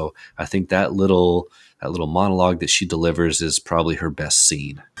Ana. So I think that little monologue that she delivers is probably her best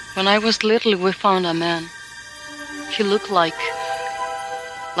scene. When I was little, we found a man. He looked like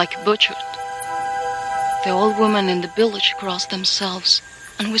butchered. The old women in the village crossed themselves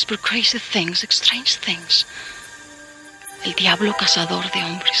and whispered crazy things, strange things. El diablo cazador de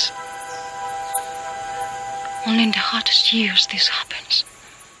hombres. Only in the hottest years this happens.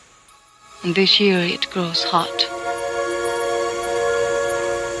 And this year it grows hot.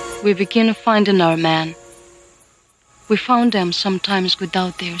 We begin finding our man. We found them sometimes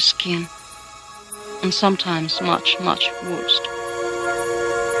without their skin, and sometimes much, much worse.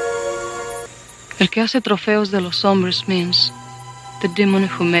 El que hace trofeos de los hombres means the demon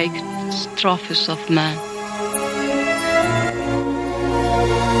who makes trophies of man.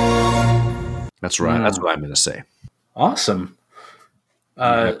 That's right. That's what I'm going to say. Awesome.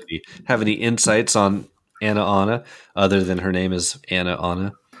 Have any insights on Ana Ana other than her name is Ana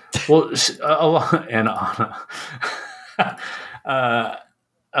Ana? Well, Ana Ana.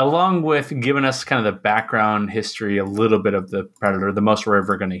 Along with giving us kind of the background history, a little bit of the Predator, the most we're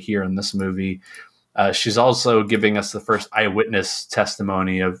ever going to hear in this movie, she's also giving us the first eyewitness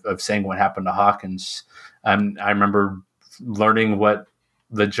testimony of saying what happened to Hawkins. I remember learning what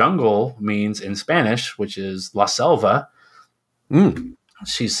the jungle means in Spanish, which is La Selva.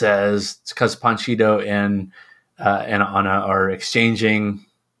 She says, because Panchito and Ana Ana are exchanging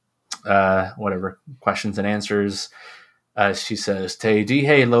questions and answers. She says, Te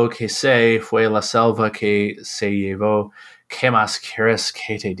dije lo que sé, fue la selva que se llevó. ¿Qué más quieres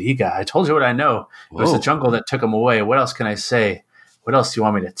que te diga? I told you what I know. It was the jungle that took him away. What else can I say? What else do you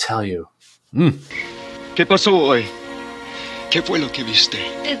want me to tell you? ¿Qué pasó hoy? ¿Qué fue lo que viste?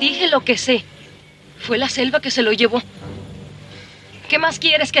 Te dije lo que sé. Fue la selva que se lo llevó. ¿Qué más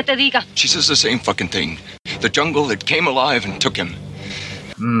quieres que te diga? She says the same fucking thing. The jungle that came alive and took him.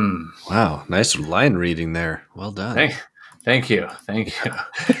 Wow, nice line reading there. Well done. Thank you.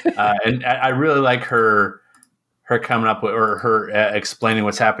 And I really like her coming up with, or her explaining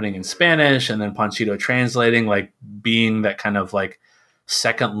what's happening in Spanish, and then Panchito translating, like being that kind of like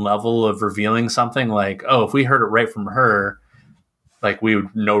second level of revealing something. Like, oh, if we heard it right from her, like we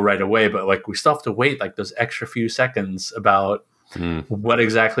would know right away, but like we still have to wait like those extra few seconds about what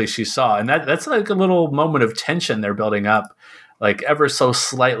exactly she saw. And that's like a little moment of tension they're building up, like ever so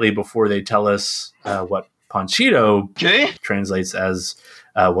slightly before they tell us what Panchito translates as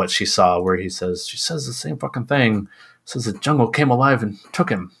what she saw, where she says the same fucking thing, says the jungle came alive and took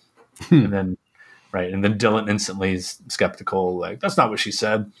him. And then Dylan instantly is skeptical, like that's not what she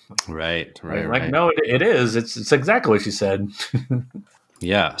said. Right. Like, no, it is. It's exactly what she said.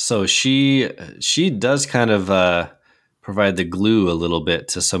 Yeah, so she does kind of provide the glue a little bit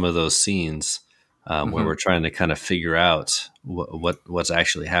to some of those scenes where we're trying to kind of figure out what's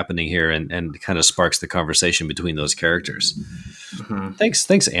actually happening here, and kind of sparks the conversation between those characters.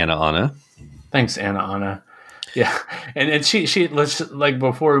 Thanks, Anna. Thanks, Anna. Yeah, and she let's like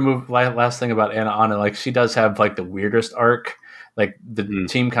before we move. Last thing about Anna, like she does have like the weirdest arc. Like the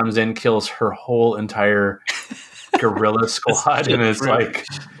team comes in, kills her whole entire guerrilla squad, and it's like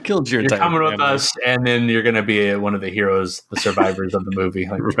killed your you're coming family. with us, and then you're going to be one of the heroes, the survivors of the movie.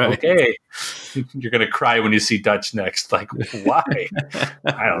 Like, okay, you're going to cry when you see Dutch next. Like, why?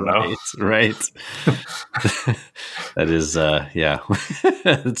 I don't know. Right. That is, yeah,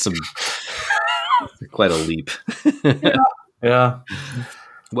 it's quite a leap. Yeah.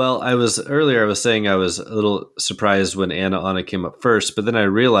 Well, I was saying I was a little surprised when Anna came up first, but then I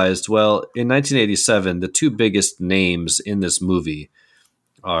realized, well, in 1987, the two biggest names in this movie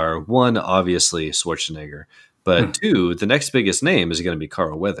are, one, obviously Schwarzenegger, but two, the next biggest name is going to be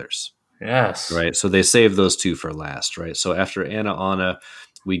Carl Weathers. Yes. Right. So they saved those two for last, right? So after Anna,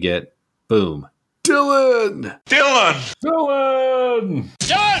 we get, boom, Dylan!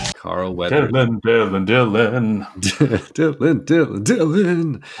 Carl Weathers.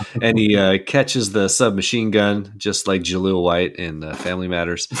 Dylan. And he catches the submachine gun just like Jaleel White in Family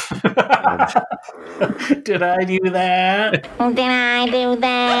Matters. Did I do that? Did I do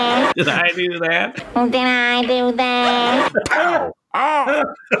that? Did I do that? Did I do that? Pow! Oh.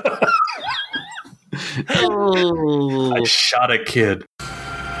 Oh. I shot a kid.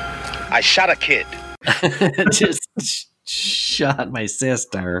 Just shot my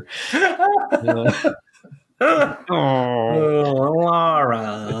sister.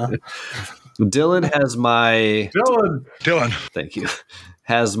 Laura. Dylan has my Dylan. Thank you.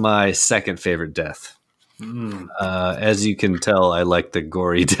 Has my second favorite death. As you can tell, I like the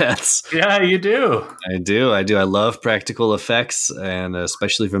gory deaths. Yeah, you do. I do. I love practical effects, and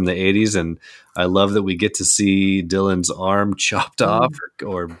especially from the 80s. And I love that we get to see Dylan's arm chopped off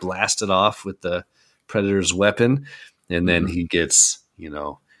or blasted off with the Predator's weapon. And then he gets,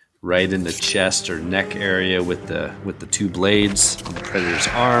 right in the chest or neck area with the two blades on the Predator's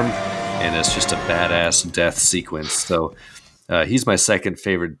arm. And it's just a badass death sequence. So he's my second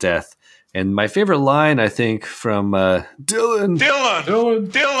favorite death. And my favorite line, I think, from Dylan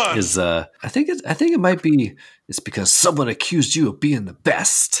is I think it might be, it's because someone accused you of being the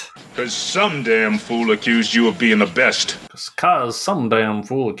best. Because some damn fool accused you of being the best. Because some damn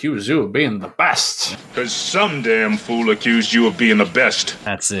fool accused you of being the best. Because some damn fool accused you of being the best.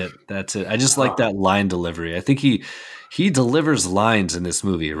 That's it. I just like that line delivery. I think he delivers lines in this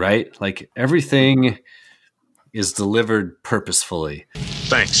movie, right? Like everything is delivered purposefully.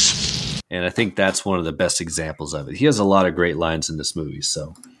 Thanks. And I think that's one of the best examples of it. He has a lot of great lines in this movie,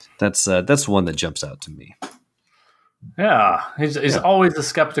 so that's one that jumps out to me. Yeah, he's always a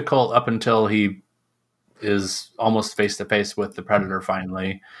skeptical up until he is almost face to face with the Predator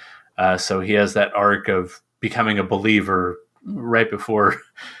finally. So he has that arc of becoming a believer right before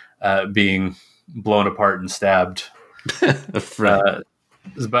being blown apart and stabbed. Right.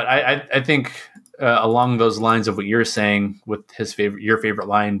 But I think along those lines of what you're saying, with your favorite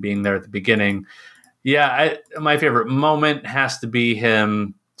line being there at the beginning, my favorite moment has to be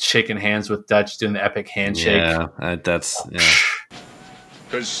him shaking hands with Dutch, doing the epic handshake. Yeah.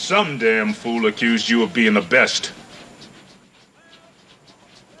 Because some damn fool accused you of being the best.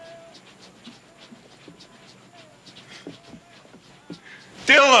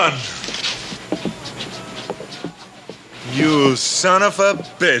 Dylan! You son of a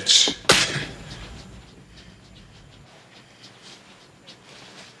bitch.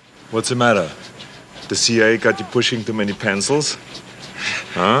 What's the matter? The CIA got you pushing too many pencils?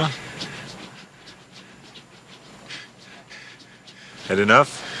 Huh? Had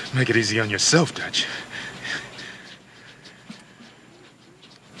enough? Make it easy on yourself, Dutch.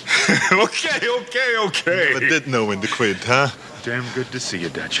 Okay. Never did know when to quit, huh? Damn good to see you,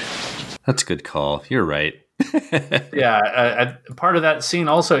 Dutch. That's a good call. You're right. Yeah, part of that scene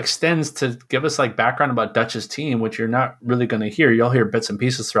also extends to give us like background about Dutch's team, which you're not really going to hear. You'll hear bits and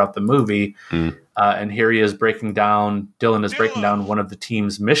pieces throughout the movie. And here he is breaking down one of the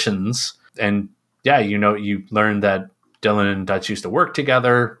team's missions. And yeah, you learn that Dylan and Dutch used to work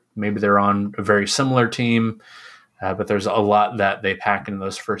together. Maybe they're on a very similar team. But there's a lot that they pack in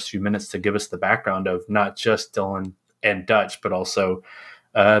those first few minutes to give us the background of not just Dylan and Dutch, but also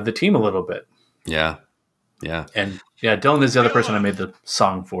the team a little bit. Yeah. Yeah. And Yeah, Dylan is the other person I made the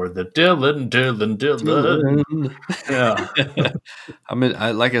song for. The Dylan. Yeah. I mean,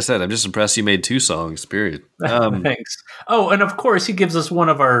 like I said, I'm just impressed you made 2 songs, period. Thanks. Oh, and of course, he gives us one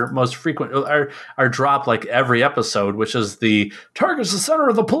of our most frequent, our drop like every episode, which is the targets the center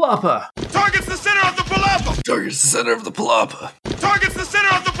of the palapa. Targets the center of the palapa. Targets the center of the palapa. Targets the center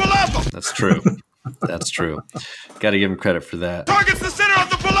of the palapa. That's true. That's true. Got to give him credit for that. Targets the center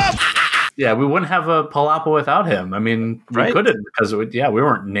of the palapa. Yeah, we wouldn't have a palapa without him. I mean, we couldn't because we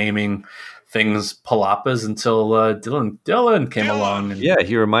weren't naming things palapas until Dylan came along. And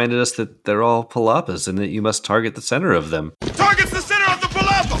he reminded us that they're all palapas and that you must target the center of them. Targets the center of the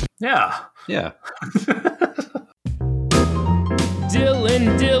palapa. Yeah. Yeah.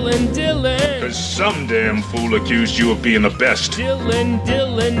 Dylan. Because some damn fool accused you of being the best. Dylan.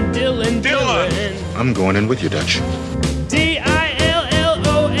 I'm going in with you, Dutch. Dillon.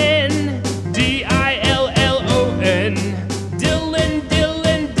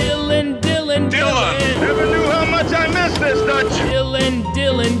 Dylan. Never knew how much I missed this, Dutch. Dylan.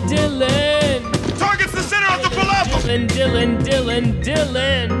 Targets the center of the palapa. Dylan.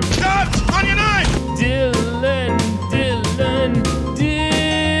 Dutch, on your 9. Dylan.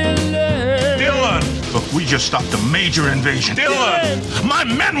 Look, we just stopped a major invasion. Dylan! My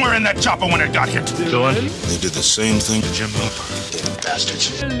men were in that chopper when it got hit. Dylan. They did the same thing to Jim Hopper. Damn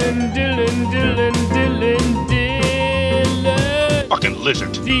bastards. Dylan. Fucking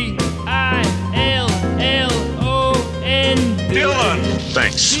lizard. Dillon. Dylan!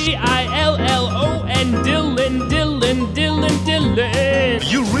 Thanks. Dylan.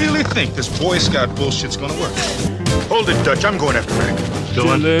 You really think this Boy Scout bullshit's gonna work? Hold it, Dutch. I'm going after Mac.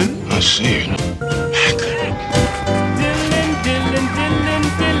 Dylan. I see.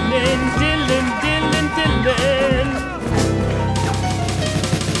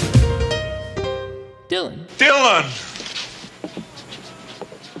 Dylan!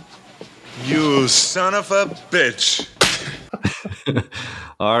 You son of a bitch.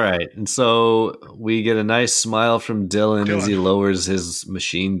 All right. And so we get a nice smile from Dylan as he lowers his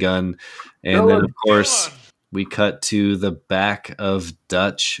machine gun. And then, of course, we cut to the back of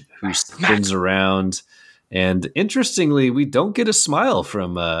Dutch, who spins around. And interestingly, we don't get a smile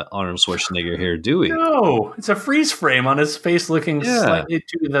from Arnold Schwarzenegger here, do we? No, it's a freeze frame on his face looking slightly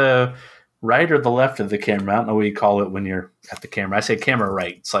to the right or the left of the camera. I don't know what you call it when you're at the camera. I say camera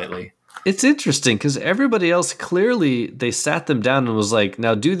right slightly. It's interesting because everybody else clearly they sat them down and was like,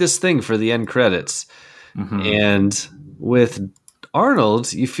 now do this thing for the end credits. Mm-hmm. And with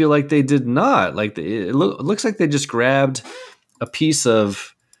Arnold, you feel like they did not. Like it looks like they just grabbed a piece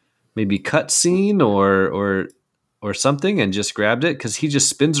of maybe cut scene or something and just grabbed it because he just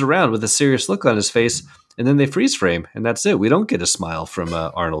spins around with a serious look on his face. And then they freeze frame, and that's it. We don't get a smile from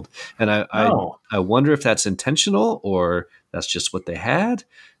Arnold. And I wonder if that's intentional or that's just what they had.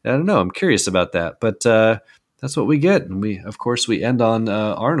 I don't know. I'm curious about that. But that's what we get. And we end on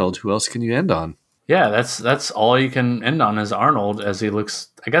Arnold. Who else can you end on? Yeah, that's all you can end on is Arnold as he looks.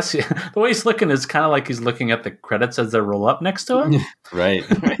 I guess the way he's looking is kind of like he's looking at the credits as they roll up next to him. Right.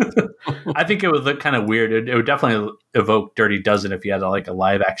 I think it would look kind of weird. It would definitely evoke Dirty Dozen if you had like a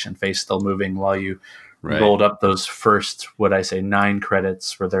live action face still moving while you rolled up those first, 9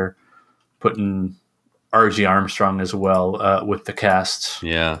 credits where they're putting R.G. Armstrong as well with the cast.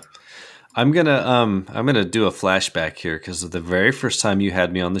 Yeah. I'm gonna do a flashback here because of the very first time you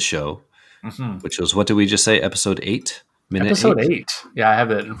had me on the show, which was, what did we just say? Episode 8? Episode 8. Yeah, I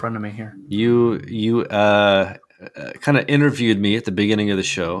have it in front of me here. You kind of interviewed me at the beginning of the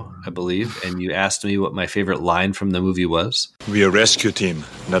show, I believe, and you asked me what my favorite line from the movie was. We're a rescue team,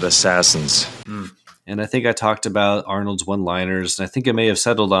 not assassins. And I think I talked about Arnold's one-liners, and I think I may have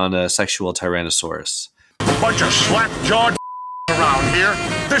settled on a sexual Tyrannosaurus. Bunch of slap-jawed around here.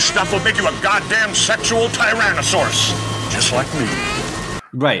 This stuff will make you a goddamn sexual Tyrannosaurus. Just like me.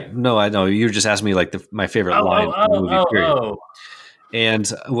 Right. No, I know. You were just asking me like my favorite line from the movie, period.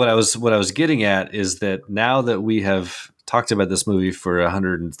 And what I was getting at is that now that we have talked about this movie for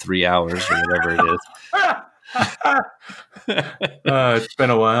 103 hours or whatever it is. It's been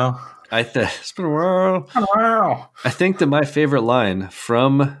a while. It's been a while. I think that my favorite line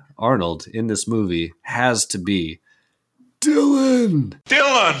from Arnold in this movie has to be Dylan.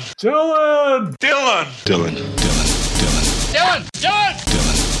 Dylan. Dylan. Dylan. Dylan. Dylan. Dylan.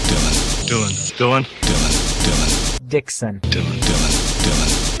 Dylan. Dylan. Dylan. Dixon. Dylan.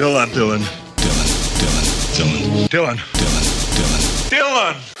 Dylan. Dylan. Dylan. Dylan.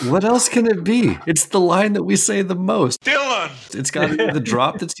 Dylan. What else can it be? It's the line that we say the most. Dylan. It's got to be the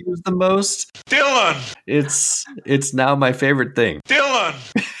drop that's used the most. Dylan. It's now my favorite thing. Dylan.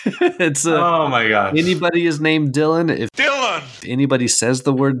 It's oh my gosh. Anybody is named Dylan. If Dylan! anybody says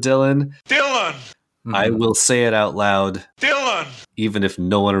the word Dylan, Dylan! I will say it out loud. Dylan! Even if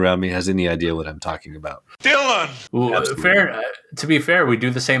no one around me has any idea what I'm talking about. Dylan! Ooh, fair. To be fair, we do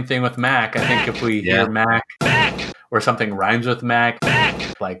the same thing with Mac. I think if we hear Mac or something rhymes with Mac,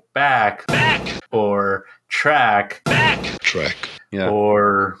 like back or track,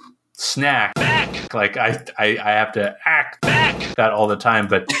 or snack, like I have to act that all the time.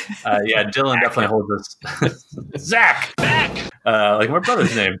 But Dylan definitely holds us. Zach, like my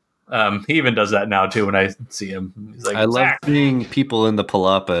brother's name. He even does that now too when I see him. He's like, I love Zach. seeing people in the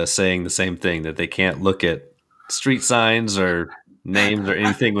Palapa saying the same thing, that they can't look at street signs or names or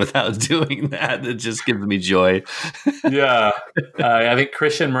anything without doing that. It just gives me joy. Yeah. I think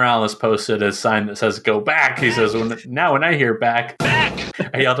Christian Morales posted a sign that says "Go back." He says, when I hear back,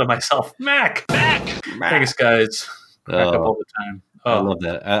 I yell to myself, Mac. Thanks, guys. Crack up all the time. I love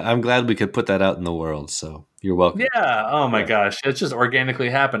that. I'm glad we could put that out in the world. So you're welcome. Yeah. Oh my gosh, it just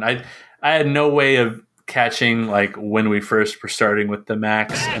organically happened. I had no way of catching like when we first were starting with the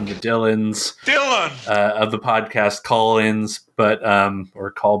Macs and the Dylans of the podcast call-ins, but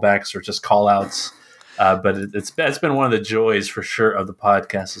or callbacks or just call-outs. But it's been one of the joys for sure of the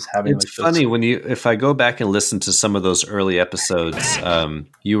podcast is having. It's like funny when if I go back and listen to some of those early episodes,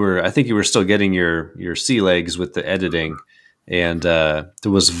 I think you were still getting your sea legs with the editing. And there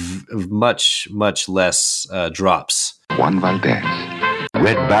was much less drops. Juan Valdez,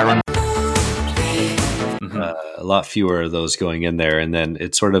 Red Baron. A lot fewer of those going in there, and then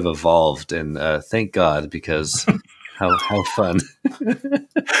it sort of evolved. And thank God, because how fun!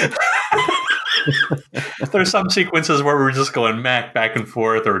 There's some sequences where we're just going Mac back and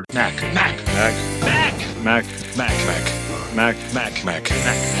forth, or Mac.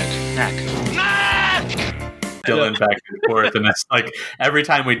 Dylan back and forth, and it's like every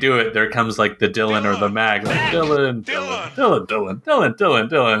time we do it, there comes like the Dylan or the Mac, like Dylan,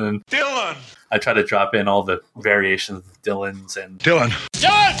 and I try to drop in all the variations of Dylans and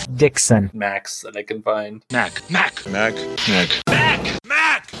Dixon, Macs that I can find. Mac.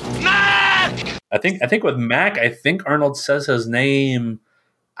 I think with Mac, I think Arnold says his name.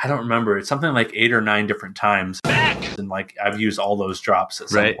 I don't remember. It's something like 8 or 9 different times. And like I've used all those drops at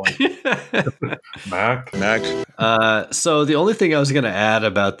some point. Mac. So the only thing I was going to add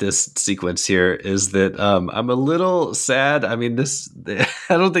about this sequence here is that I'm a little sad. I mean, I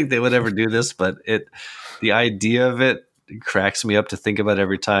don't think they would ever do this, but the idea of it cracks me up to think about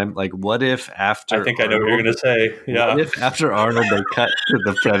every time. Like, what if after? I think Arnold, I know what you're going to say. Yeah. What if after Arnold they cut to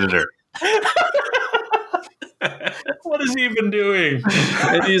the Predator? What is he even doing?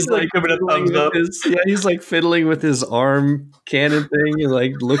 And he's like giving a thumbs up. He's like fiddling with his arm cannon thing and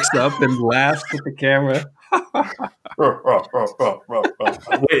like looks up and laughs at the camera.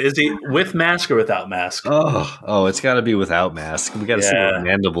 Wait, is he with mask or without mask? Oh, it's got to be without mask. We got to see where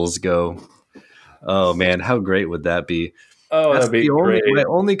mandibles go. Oh man, how great would that be? Oh, that'd be great. My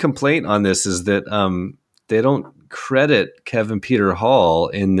only complaint on this is that they don't credit Kevin Peter Hall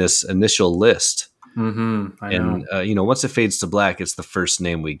in this initial list. Mm-hmm, I know. And once it fades to black, it's the first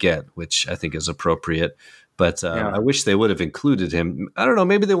name we get, which I think is appropriate. But I wish they would have included him. I don't know.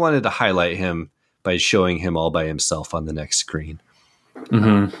 Maybe they wanted to highlight him by showing him all by himself on the next screen.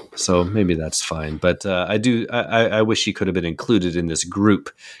 Mm-hmm. So maybe that's fine. But I wish he could have been included in this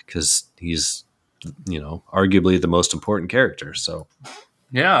group because he's, arguably the most important character. So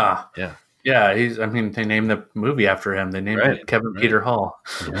yeah. He's. I mean, they named the movie after him. They named it Kevin Peter Hall.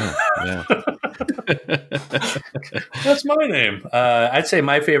 Yeah. That's my name. I'd say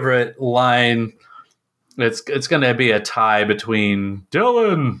my favorite line. It's going to be a tie between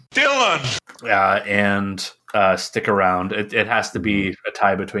Dylan, and Stick Around. It has to be a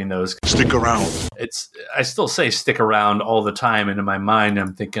tie between those. Stick around. I still say stick around all the time, and in my mind,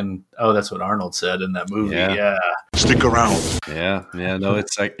 I'm thinking, oh, that's what Arnold said in that movie. Yeah. Stick around. Yeah. No,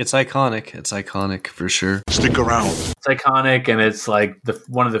 it's iconic. It's iconic for sure. Stick around. It's iconic, and it's like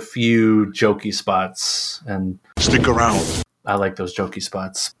one of the few jokey spots. And stick around. I like those jokey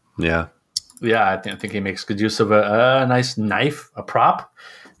spots. Yeah. Yeah, I think he makes good use of a nice knife, a prop,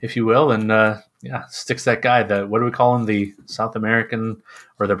 if you will, and sticks that guy. What do we call him? The South American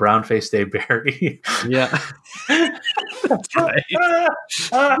or the brown-faced Dave Barry? Yeah, that's right.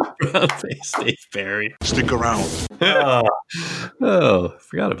 Brown-faced Dave Barry. Stick around.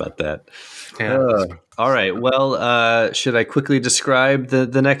 Forgot about that. Yeah. All right. Well, should I quickly describe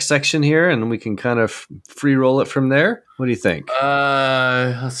the next section here, and we can kind of free roll it from there? What do you think?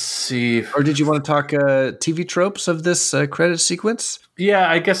 Let's see. Or did you want to talk TV tropes of this credit sequence? Yeah,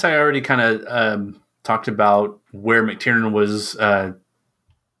 I guess I already kind of talked about where McTiernan was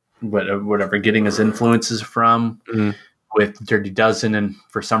whatever getting his influences from with Dirty Dozen and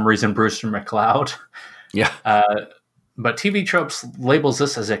for some reason Brewster McCloud. Yeah. But TV Tropes labels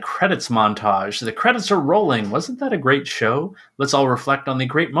this as a credits montage. The credits are rolling. Wasn't that a great show? Let's all reflect on the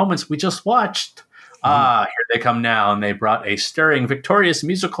great moments we just watched. Here they come now, and they brought a stirring, victorious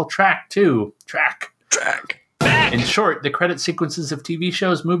musical track too. Track. In short, the credit sequences of TV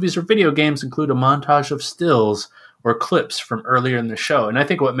shows, movies, or video games include a montage of stills or clips from earlier in the show. And I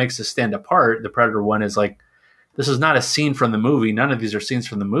think what makes this stand apart, the Predator one, is like, this is not a scene from the movie. None of these are scenes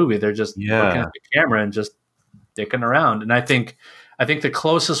from the movie. They're just looking at the camera and just dicking around. And I think the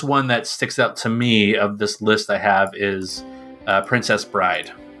closest one that sticks out to me of this list I have is Princess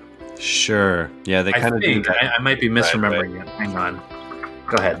Bride. Sure. Yeah, they kind of do that. I might be misremembering it. Hang on.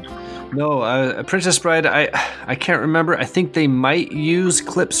 Go ahead. No, Princess Bride, I can't remember. I think they might use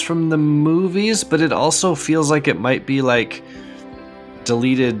clips from the movies, but it also feels like it might be like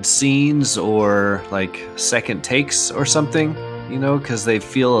deleted scenes or like second takes or something, because they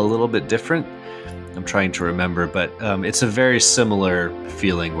feel a little bit different. I'm trying to remember, but it's a very similar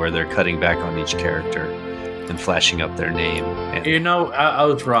feeling where they're cutting back on each character and flashing up their name. And, I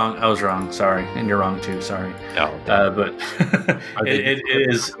was wrong. Sorry, and you're wrong too. Sorry. Oh, but it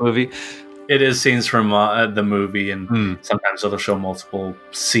is movie. It is scenes from the movie, and sometimes it'll show multiple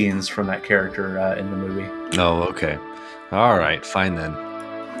scenes from that character in the movie. Oh, okay. All right, fine then.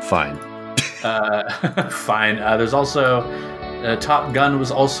 Fine. Fine. There's also Top Gun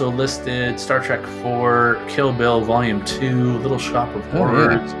was also listed. Star Trek 4, Kill Bill Volume 2, Little Shop of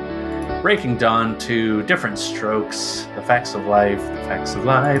Horrors. Breaking Dawn 2, Different Strokes, The Facts of Life,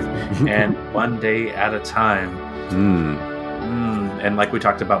 and One Day at a Time. And like we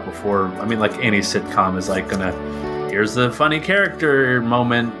talked about before, I mean, like any sitcom is like here's the funny character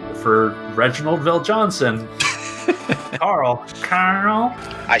moment for Reginald VelJohnson. Carl.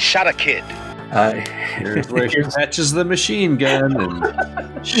 I shot a kid. Here's where he catches the machine gun and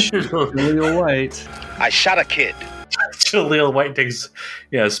Jaleel White. I shot a kid. Jaleel White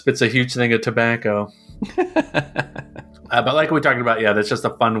spits a huge thing of tobacco. But like we talked about, that's just a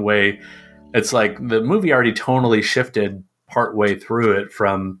fun way. It's like the movie already tonally shifted partway through it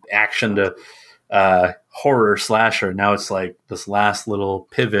from action to horror slasher. Now it's like this last little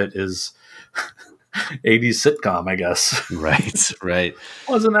pivot is 80s sitcom, I guess. Right.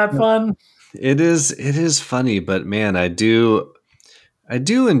 Wasn't that fun? It is funny, but man, I do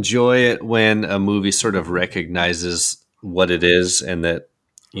enjoy it when a movie sort of recognizes what it is and that,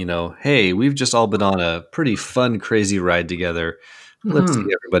 hey, we've just all been on a pretty fun, crazy ride together. Let's see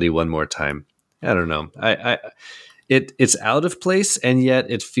everybody one more time. I don't know. It's out of place, and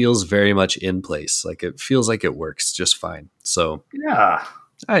yet it feels very much in place. Like it feels like it works just fine. So yeah,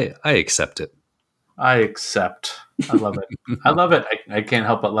 I accept it. I love it. I love it. I can't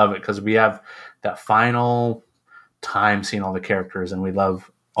help but love it because we have that final time seeing all the characters, and we love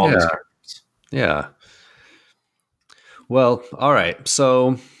all these characters. Yeah. Well, all right.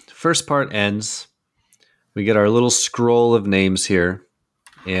 So first part ends. We get our little scroll of names here,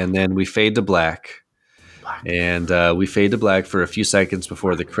 and then we fade to black. And we fade to black for a few seconds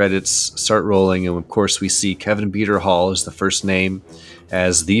before the credits start rolling. And of course, we see Kevin Peter Hall as the first name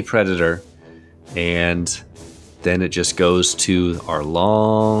as the Predator. And then it just goes to our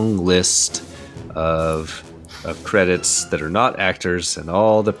long list of credits that are not actors and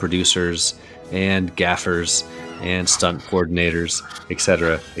all the producers and gaffers and stunt coordinators,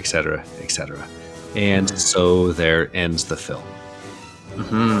 etc., etc., etc. And so there ends the film.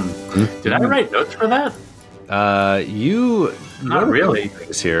 Did I write notes for that? You not really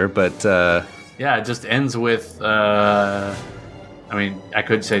things here, but it just ends with. I mean, I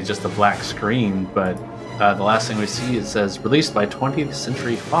could say just a black screen, but the last thing we see, it says released by 20th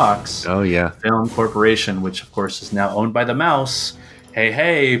Century Fox. Oh yeah, Film Corporation, which of course is now owned by the mouse.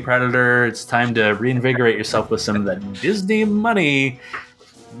 Hey, Predator! It's time to reinvigorate yourself with some of that Disney money.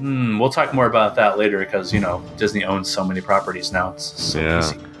 We'll talk more about that later because Disney owns so many properties now. It's so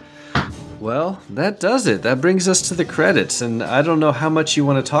easy. Well, that does it. That brings us to the credits, and I don't know how much you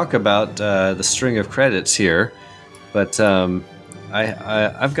want to talk about the string of credits here, but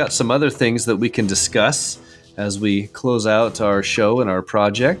I've got some other things that we can discuss as we close out our show and our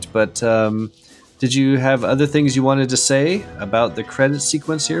project. But did you have other things you wanted to say about the credit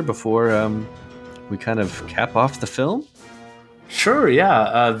sequence here before we kind of cap off the film? Sure,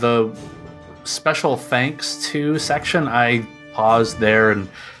 yeah. The special thanks to section, I paused there and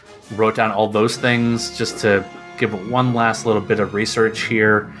wrote down all those things just to give one last little bit of research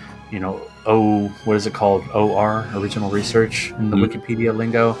here. What is it called? OR, original research in the Wikipedia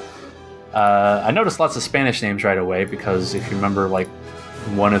lingo. I noticed lots of Spanish names right away because if you remember, like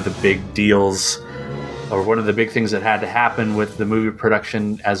one of the big deals, or one of the big things that had to happen with the movie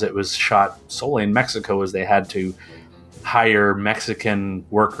production as it was shot solely in Mexico was they had to hire Mexican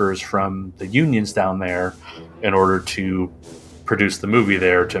workers from the unions down there in order to produce the movie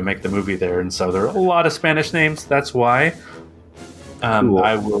there, to make the movie there. And so there are a lot of Spanish names. That's why. Cool.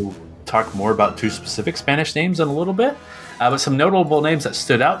 I will talk more about 2 specific Spanish names in a little bit. But some notable names that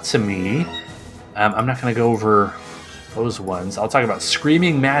stood out to me. I'm not going to go over those ones. I'll talk about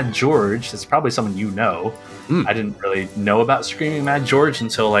Screaming Mad George. It's probably someone you know. I didn't really know about Screaming Mad George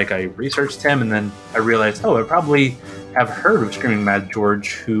until I researched him, and then I realized, I probably have heard of Screaming Mad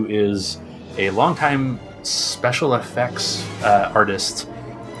George, who is a longtime special effects artist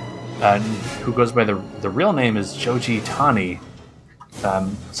who goes by the real name is Joji Tani,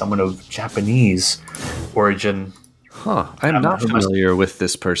 someone of Japanese origin. I'm not familiar with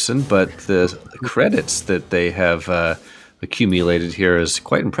this person, but the credits that they have accumulated here is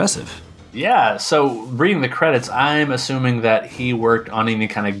quite impressive. Yeah, so reading the credits, I'm assuming that he worked on any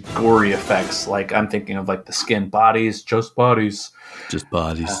kind of gory effects. Like, I'm thinking of the skin bodies, just bodies. Just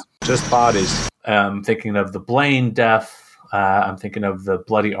bodies. Just bodies. I'm thinking of the Blaine death. I'm thinking of the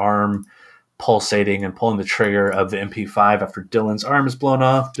bloody arm pulsating and pulling the trigger of the MP5 after Dylan's arm is blown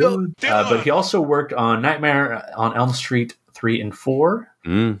off. But he also worked on Nightmare on Elm Street 3 and 4.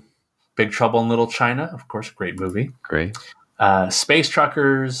 Big Trouble in Little China, of course, great movie. Great. Space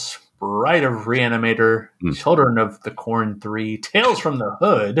Truckers, Bride of Reanimator, Children of the Corn 3, Tales from the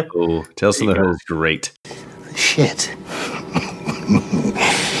Hood. Oh, Tales from the Hood is great. Shit.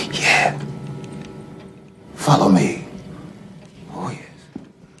 Yeah. Follow me. Oh, yes.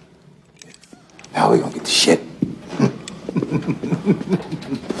 Now we're gonna get the shit.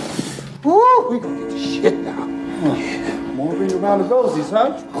 Woo, we're gonna get the shit now. Yeah. More ring around the rosies,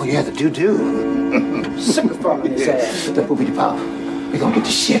 huh? Oh, yeah, the doo-doo. Sick of fucking his ass. Put that boopity pop. We're gonna get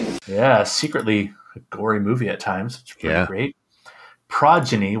the shit. Yeah, secretly a gory movie at times. It's pretty great.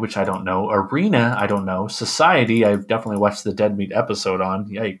 Progeny, which I don't know. Arena, I don't know. Society, I've definitely watched the Dead Meat episode on.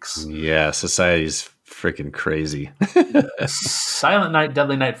 Yikes. Yeah, Society's freaking crazy. Silent Night,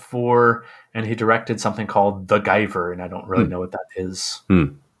 Deadly Night 4, and he directed something called The Guyver, and I don't really know what that is.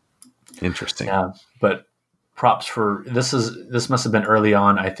 Interesting. Yeah, but props for this must have been early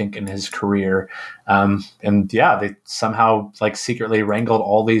on, I think, in his career. And yeah, they somehow secretly wrangled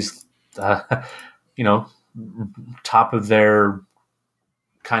all these, top of their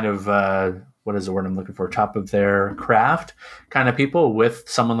kind of, what is the word I'm looking for? Top of their craft kind of people with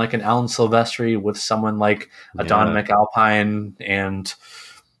someone like an Alan Silvestri, with someone like a Don McAlpine, and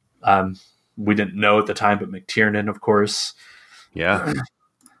we didn't know at the time, but McTiernan, of course. Yeah.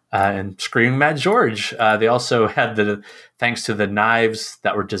 And Screaming Mad George. They also had thanks to the knives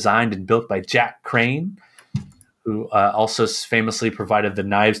that were designed and built by Jack Crane, who also famously provided the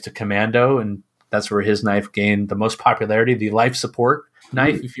knives to Commando, and that's where his knife gained the most popularity, the life support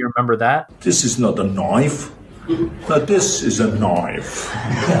knife, if you remember that. This is not a knife. Now this is a knife.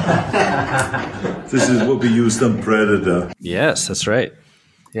 This is what we used on Predator. Yes, that's right.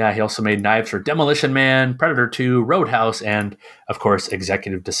 Yeah, he also made knives for Demolition Man, Predator 2, Roadhouse, and, of course,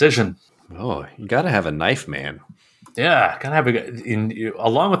 Executive Decision. Oh, you got to have a knife man. Yeah, gotta have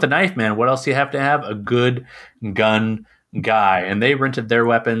along with the knife man, what else do you have to have? A good gun guy. And they rented their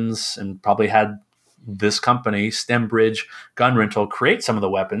weapons and probably had this company, Stembridge Gun Rental, create some of the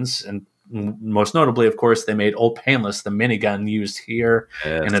weapons. And most notably, of course, they made Old Painless, the minigun used here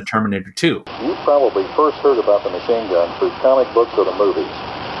in a Terminator 2. You probably first heard about the machine gun through comic books or the movies.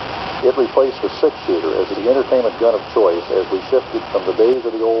 It replaced the six-shooter as the entertainment gun of choice as we shifted from the days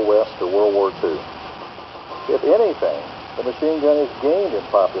of the Old West to World War II. If anything, the machine gun has gained in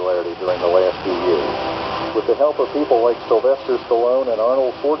popularity during the last few years, with the help of people like Sylvester Stallone and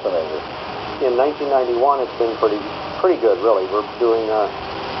Arnold Schwarzenegger. In 1991, it's been pretty good, really. We're doing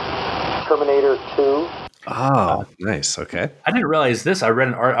Terminator 2. Oh, nice. Okay. I didn't realize this. I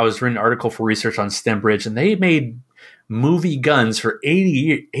was reading an article for research on Stembridge, and they made movie guns for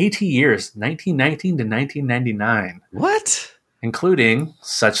 80 years, 1919 to 1999. What? Including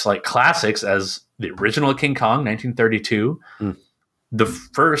such classics as the original King Kong, 1932, the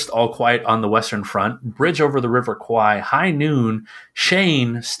first All Quiet on the Western Front, Bridge over the River Kwai, High Noon,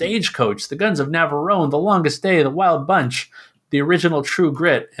 Shane, Stagecoach, The Guns of Navarone, The Longest Day, The Wild Bunch, the original True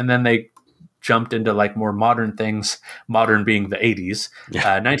Grit, and then they jumped into more modern things, modern being the 80s.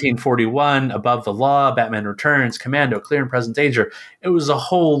 1941, Above the Law, Batman Returns, Commando, Clear and Present Danger. It was a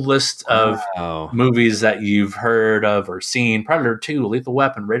whole list of movies that you've heard of or seen. Predator 2, Lethal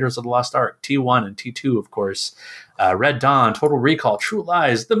Weapon, Raiders of the Lost Ark, T1 and T2, of course. Red Dawn, Total Recall, True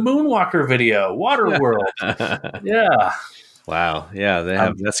Lies, the Moonwalker video, Waterworld. Yeah. Wow. Yeah, they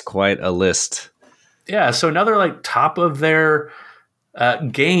have. That's quite a list. Yeah, so another like top of their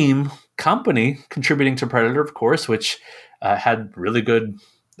game company contributing to Predator, of course, which had really good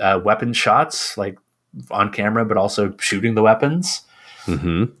weapon shots, like on camera, but also shooting the weapons.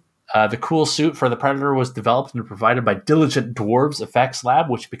 Mm-hmm. The cool suit for the Predator was developed and provided by Diligent Dwarves Effects Lab,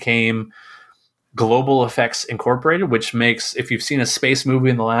 which became Global Effects Incorporated, which makes, if you've seen a space movie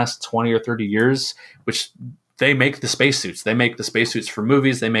in the last 20 or 30 years, which they make the spacesuits. They make the spacesuits for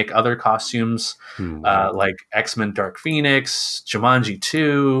movies. They make other costumes like X-Men Dark Phoenix, Jumanji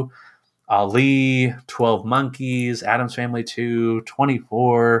 2, Ali, 12 Monkeys, Addams Family 2,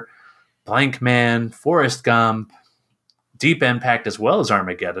 24, Blank Man, Forrest Gump, Deep Impact, as well as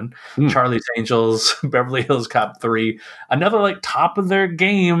Armageddon, Charlie's Angels, Beverly Hills Cop 3, another like top of their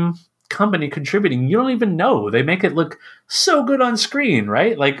game company contributing. You don't even know. They make it look so good on screen,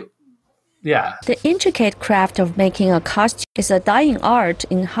 right? Like, yeah. The intricate craft of making a costume is a dying art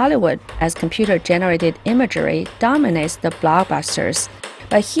in Hollywood as computer-generated imagery dominates the blockbusters.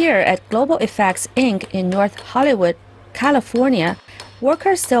 But here at Global Effects Inc. in North Hollywood, California,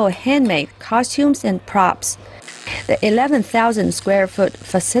 workers sell handmade costumes and props. The 11,000 square foot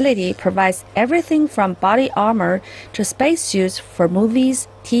facility provides everything from body armor to spacesuits for movies,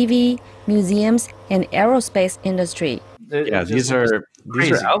 TV, museums, and aerospace industry. Yeah, these are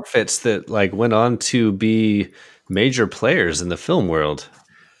outfits that like went on to be major players in the film world.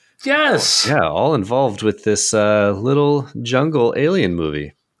 Yes. Yeah, all involved with this little jungle alien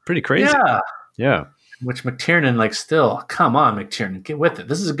movie. Pretty crazy. Yeah. Which McTiernan, like, still, come on, McTiernan, get with it.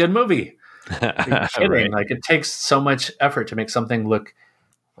 This is a good movie. Are you kidding? Right. Like, it takes so much effort to make something look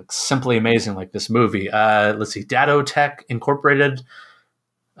like simply amazing like this movie. Let's see, Datotech Incorporated,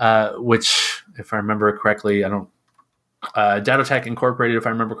 which, if I remember correctly, Datotech Incorporated, if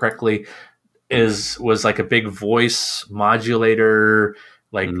I remember correctly, was like a big voice modulator,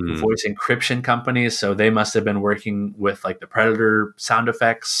 like voice encryption company. So they must have been working with like the Predator sound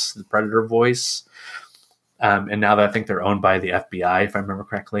effects, the Predator voice. And now that I think they're owned by the FBI, if I remember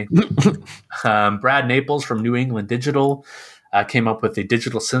correctly. Brad Naples from New England Digital came up with a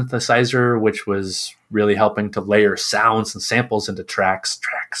digital synthesizer, which was really helping to layer sounds and samples into tracks.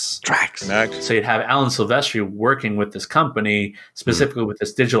 So you'd have Alan Silvestri working with this company, specifically with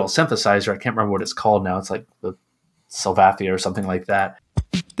this digital synthesizer. I can't remember what it's called now. It's like the Salvathia or something like that.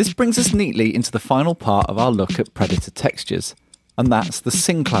 This brings us neatly into the final part of our look at Predator textures, and that's the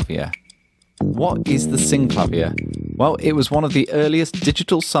synclavier. What is the synclavier? Well, it was one of the earliest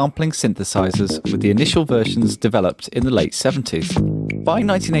digital sampling synthesizers, with the initial versions developed in the late 70s. By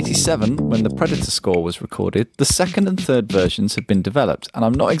 1987, when the Predator score was recorded, the second and third versions had been developed, and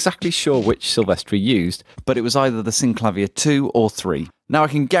I'm not exactly sure which Silvestri used, but it was either the synclavier 2 or 3. Now, I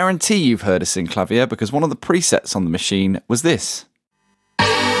can guarantee you've heard of synclavier because one of the presets on the machine was this.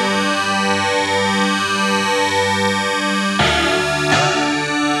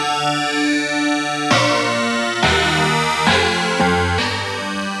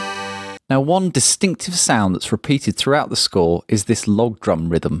 Now, one distinctive sound that's repeated throughout the score is this log drum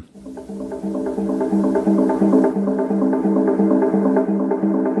rhythm.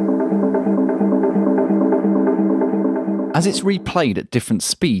 As it's replayed at different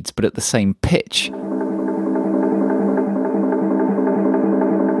speeds but at the same pitch,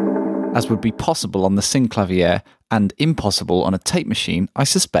 as would be possible on the synclavier and impossible on a tape machine, I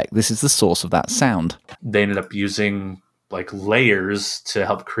suspect this is the source of that sound. They ended up using like layers to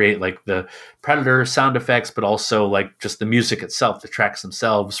help create like the Predator sound effects, but also like just the music itself, the tracks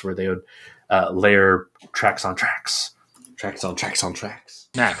themselves, where they would layer tracks on tracks. Tracks on tracks on tracks.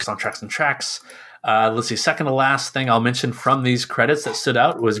 Tracks on tracks on tracks. Let's see, second to last thing I'll mention from these credits that stood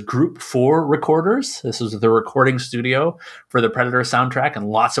out was Group 4 Recorders. This was the recording studio for the Predator soundtrack and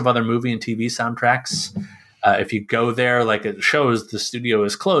lots of other movie and TV soundtracks. If you go there, like it shows, the studio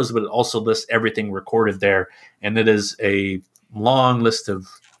is closed, but it also lists everything recorded there. And it is a long list of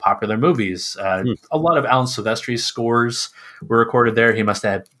popular movies. A lot of Alan Silvestri's scores were recorded there. He must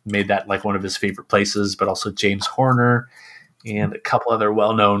have made that like one of his favorite places, but also James Horner and a couple other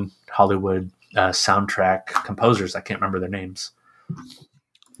well-known Hollywood soundtrack composers. I can't remember their names.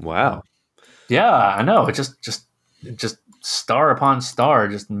 Wow. Yeah, I know. It just star upon star,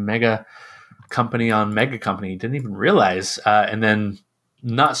 just mega company on mega company. Didn't even realize. And then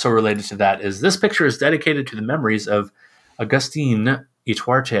not so related to that is this picture is dedicated to the memories of Agustin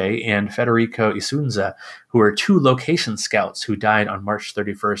Ituarte and Federico Isunza, who were two location scouts who died on March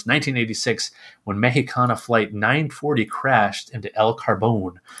 31st, 1986, when Mexicana Flight 940 crashed into El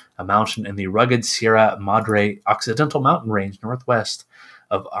Carbon, a mountain in the rugged Sierra Madre Occidental mountain range northwest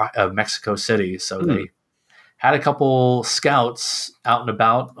of Mexico City. So they had a couple scouts out and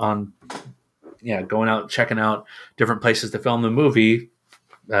about on, going out, checking out different places to film the movie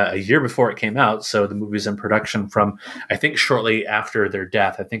a year before it came out. So the movie's in production from, I think, shortly after their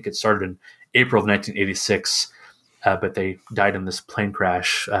death. I think it started in April of 1986, but they died in this plane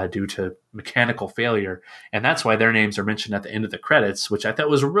crash due to mechanical failure. And that's why their names are mentioned at the end of the credits, which I thought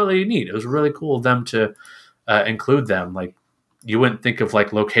was really neat. It was really cool of them to include them. Like, you wouldn't think of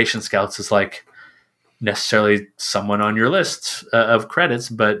like location scouts as like necessarily someone on your list of credits,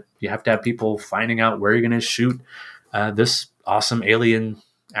 but you have to have people finding out where you're going to shoot this awesome alien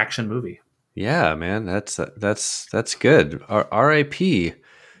action movie. Yeah, man, that's good. R.I.P.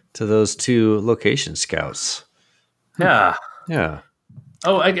 to those two location scouts. Yeah.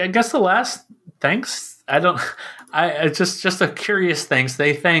 Oh, I guess the last thanks. I just a curious thanks.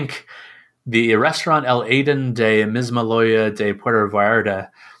 They thank the restaurant El Aden de Mismaloya de Puerto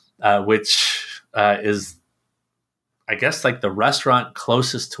Vallarta, which is, I guess, like the restaurant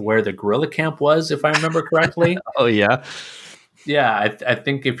closest to where the guerrilla camp was, if I remember correctly. Oh, yeah. Yeah, I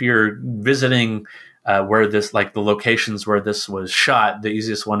think if you're visiting where this, like the locations where this was shot, the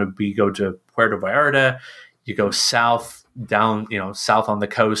easiest one would be go to Puerto Vallarta. You go south down, south on the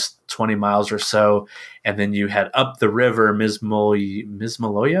coast, 20 miles or so, and then you head up the river,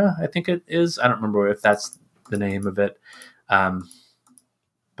 Mismaloya, I think it is. I don't remember if that's the name of it.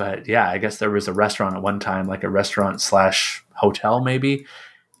 But yeah, I guess there was a restaurant at one time, like a restaurant / hotel maybe.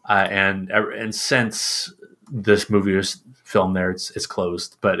 And since this movie was filmed there, it's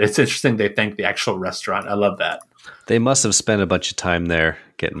closed. But it's interesting they thank the actual restaurant. I love that. They must have spent a bunch of time there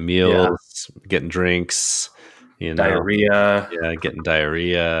getting meals, getting drinks, diarrhea. Yeah, getting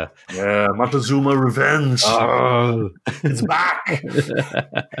diarrhea. Yeah, Montezuma revenge. Oh, it's back.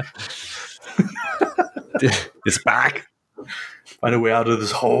 It's back. Find a way out of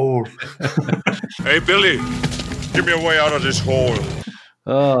this hole. Hey, Billy, give me a way out of this hole.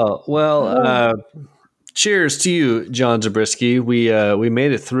 Oh, well, cheers to you, John Zabriskie. We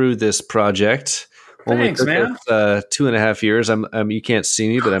made it through this project. Thanks, man. 2.5 years. You can't see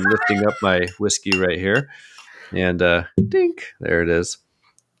me, but I'm lifting up my whiskey right here. And dink, there it is.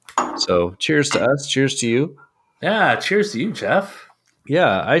 So cheers to us. Cheers to you. Yeah, cheers to you, Jeff.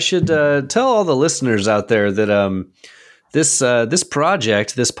 Yeah, I should tell all the listeners out there that this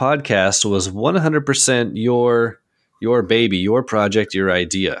project, this podcast, was 100% your baby, your project, your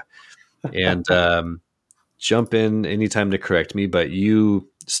idea. And jump in anytime to correct me, but you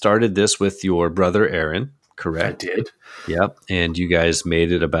started this with your brother Aaron, correct? I did. Yep. And you guys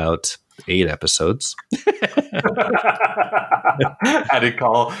made it about 8 episodes. I did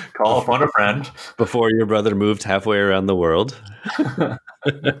call upon a friend before your brother moved halfway around the world.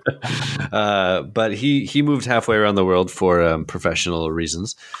 But he moved halfway around the world for professional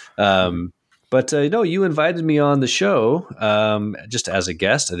reasons. But no, you invited me on the show just as a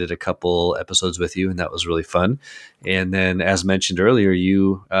guest. I did a couple episodes with you, and that was really fun. And then, as mentioned earlier,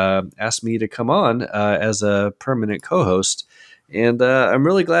 you asked me to come on as a permanent co-host. And I'm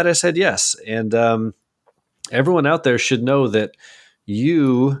really glad I said yes. And everyone out there should know that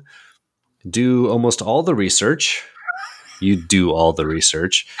you do almost all the research. You do all the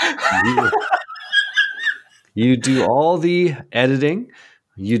research. You do all the editing.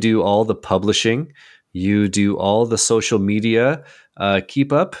 You do all the publishing. You do all the social media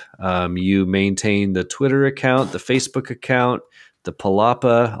keep up. You maintain the Twitter account, the Facebook account, the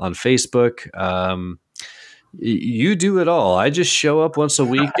Palapa on Facebook. You do it all. I just show up once a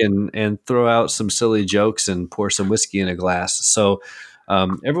week and throw out some silly jokes and pour some whiskey in a glass. So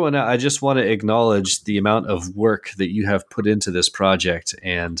everyone, I just want to acknowledge the amount of work that you have put into this project,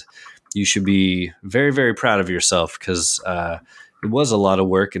 and you should be very, very proud of yourself because it was a lot of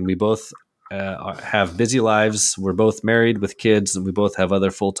work, and we both have busy lives. We're both married with kids, and we both have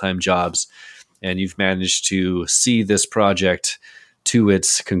other full-time jobs, and you've managed to see this project to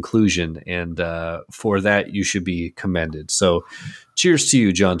its conclusion, and for that you should be commended. So cheers to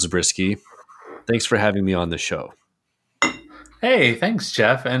you, John Zabriskie. Thanks for having me on the show. Hey, thanks,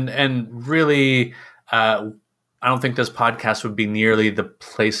 Jeff. And really, I don't think this podcast would be nearly the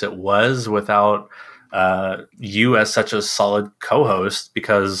place it was without you as such a solid co-host,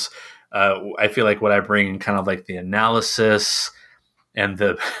 because I feel like what I bring, kind of like the analysis and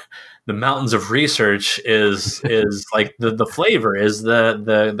the mountains of research is like the flavor, is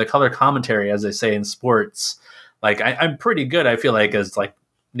the color commentary, as they say in sports. Like I'm pretty good, I feel like, as like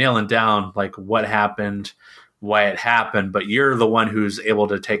nailing down like what happened, why it happened, but you're the one who's able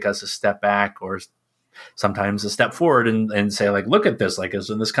to take us a step back, or sometimes a step forward, and say like, look at this, like,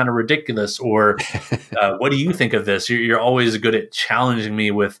 isn't this kind of ridiculous? Or what do you think of this? You're always good at challenging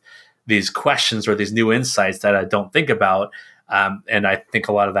me with these questions or these new insights that I don't think about. And I think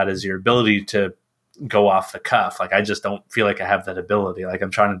a lot of that is your ability to go off the cuff. Like, I just don't feel like I have that ability. Like,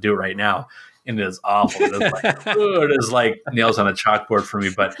 I'm trying to do it right now, and it is awful. It is like, it is like nails on a chalkboard for me.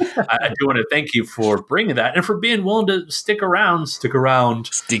 But I do want to thank you for bringing that and for being willing to stick around,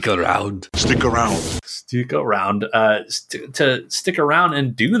 to stick around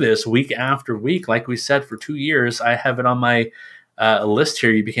and do this week after week. Like we said, for 2 years, I have it on my list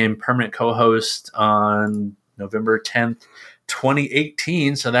here. You became permanent co-host on November 10th,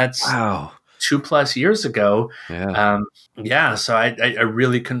 2018. So that's 2+ years ago. So I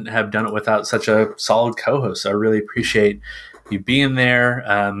really couldn't have done it without such a solid co-host. So I really appreciate you being there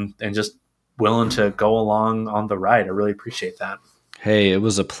and just willing to go along on the ride. I really appreciate that. Hey, it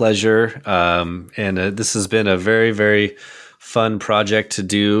was a pleasure. And this has been a very, very fun project to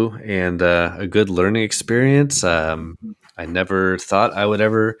do and a good learning experience. I never thought I would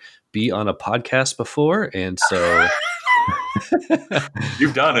ever be on a podcast before. And so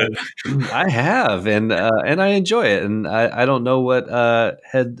you've done it. I have, and I enjoy it. And I don't know what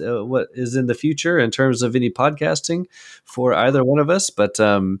what is in the future in terms of any podcasting for either one of us, but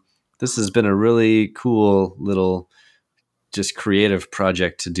this has been a really cool little just creative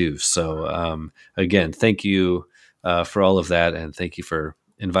project to do. So again, thank you for all of that, and thank you for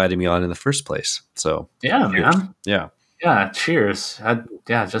inviting me on in the first place. So cheers. Man. Yeah, cheers.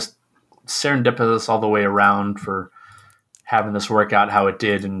 Just serendipitous all the way around for having this work out how it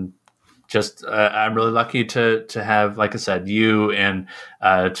did. And just I'm really lucky to have, like I said, you, and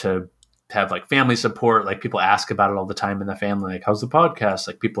to have like family support. Like, people ask about it all the time in the family, like, how's the podcast?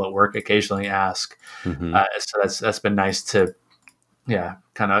 Like, people at work occasionally ask. So that's been nice to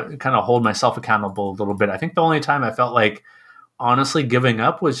kind of hold myself accountable a little bit. I think the only time I felt like honestly giving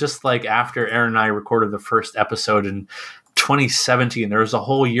up was just like after Aaron and I recorded the first episode in 2017. There was a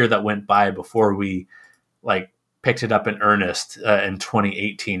whole year that went by before we like picked it up in earnest in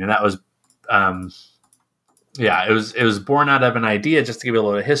 2018, and that was it was born out of an idea. Just to give you a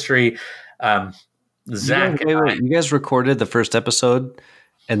little history, Zach, you guys recorded the first episode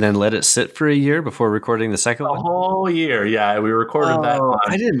and then let it sit for a year before recording the second one? A whole year, yeah. We recorded that.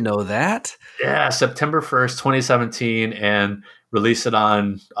 I didn't know that. Yeah, September 1st, 2017, and released it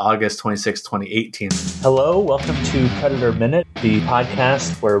on August 26, 2018. Hello, welcome to Predator Minute, the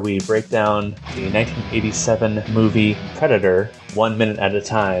podcast where we break down the 1987 movie Predator 1 minute at a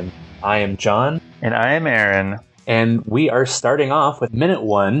time. I am John. And I am Aaron. And we are starting off with minute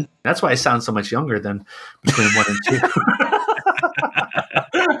 1. That's why I sound so much younger than between 1 and 2.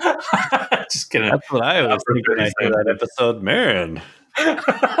 Just kidding. That's what I was thinking when I heard that episode. Man,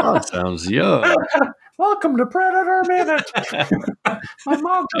 that sounds young. Welcome to Predator Minute. My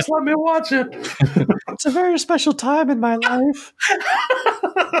mom just let me watch it. It's a very special time in my life.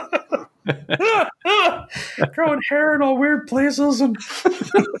 Growing hair in all weird places and found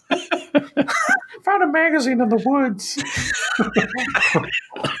a magazine in the woods.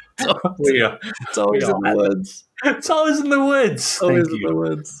 It's always in the woods. It's always in the woods. Always in the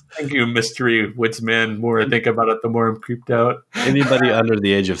woods. Thank you, mystery woodsman. The more I think about it, the more I'm creeped out. Anybody under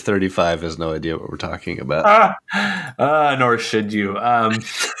the age of 35 has no idea what we're talking about. Nor should you.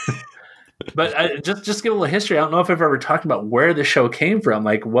 But just give a little history. I don't know if I've ever talked about where the show came from.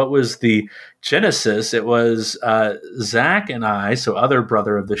 Like, what was the genesis? It was Zach and I, so other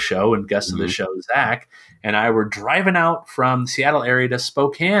brother of the show and guest of the show, Zach, and I were driving out from the Seattle area to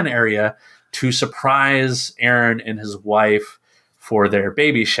Spokane area to surprise Aaron and his wife for their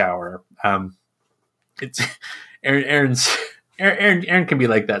baby shower. It's Aaron can be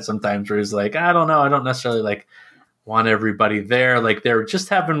like that sometimes, where he's like, I don't know, I don't necessarily like want everybody there. Like, they're just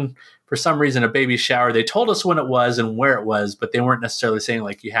having, for some reason, a baby shower. They told us when it was and where it was, but they weren't necessarily saying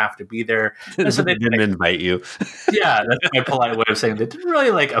like you have to be there. So they didn't invite you. Yeah, that's my polite way of saying they didn't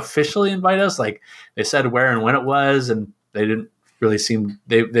really like officially invite us. Like, they said where and when it was, and they didn't really seem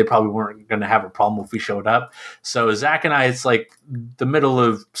they probably weren't going to have a problem if we showed up. So Zach and I, it's like the middle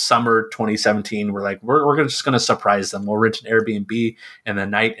of summer 2017. We're like, we're just going to surprise them. We'll rent an Airbnb and the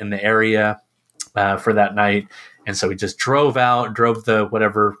night in the area for that night. And so we just drove the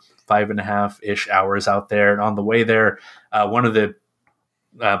whatever 5.5-ish hours out there. And on the way there, one of the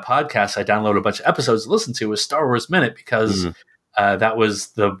podcasts I downloaded a bunch of episodes to listen to was Star Wars Minute, because that was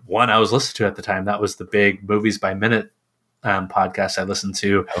the one I was listening to at the time. That was the big Movies by Minute podcast I listened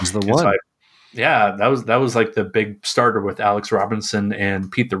to. That was the one. So that was like the big starter with Alex Robinson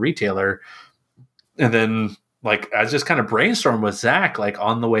and Pete the Retailer. And then like I just kind of brainstormed with Zach like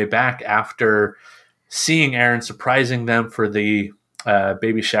on the way back after seeing Aaron surprising them for the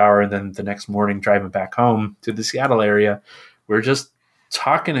baby shower, and then the next morning driving back home to the Seattle area. We're just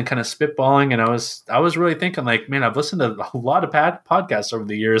talking and kind of spitballing, and I was really thinking like, man, I've listened to a lot of podcasts over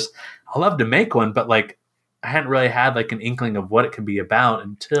the years. I love to make one, but like I hadn't really had like an inkling of what it could be about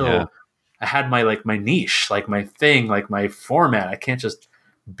until I had my niche, like my thing, like my format. I can't just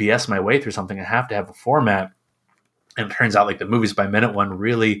BS my way through something. I have to have a format. And it turns out like the Movies by Minute one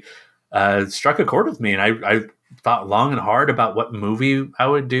really struck a chord with me. And I thought long and hard about what movie I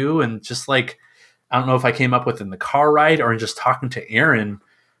would do. And just like, I don't know if I came up with in the car ride or in just talking to Aaron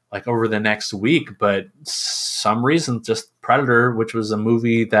like over the next week, but some reason just Predator, which was a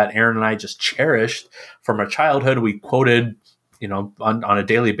movie that Aaron and I just cherished from our childhood. We quoted, on a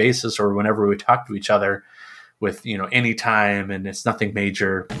daily basis or whenever we talked to each other with, anytime and it's nothing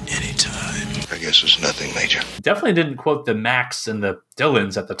major. Anytime. I guess it's nothing major. Definitely didn't quote the Macs and the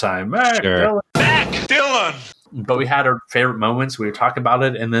Dylans at the time. Dylan. Mac Dylan. But we had our favorite moments. We were talking about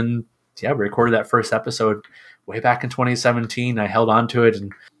it. And then, we recorded that first episode way back in 2017. I held on to it.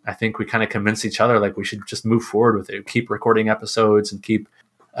 And I think we kind of convinced each other like we should just move forward with it, keep recording episodes and keep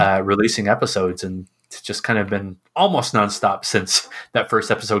releasing episodes. And it's just kind of been almost nonstop since that first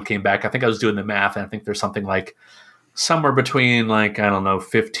episode came back. I think I was doing the math, and I think there's something like somewhere between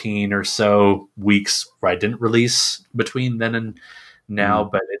 15 or so weeks where I didn't release between then and now.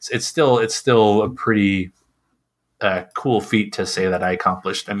 But it's still a pretty cool feat to say that I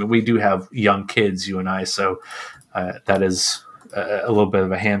accomplished. I mean, we do have young kids, you and I, so that is a little bit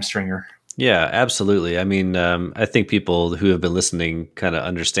of a hamstringer. Yeah, absolutely. I mean, I think people who have been listening kind of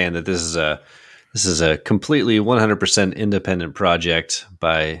understand that this is a completely 100% independent project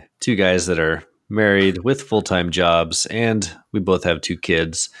by two guys that are married with full-time jobs, and we both have two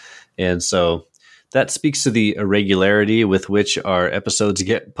kids. And so that speaks to the irregularity with which our episodes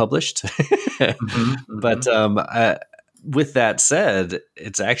get published. But with that said,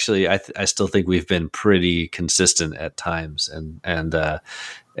 it's actually I still think we've been pretty consistent at times, and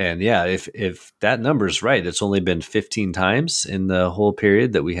yeah, if that number's right, it's only been 15 times in the whole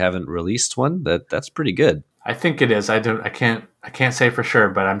period that we haven't released one. That's pretty good. I think it is. I can't say for sure,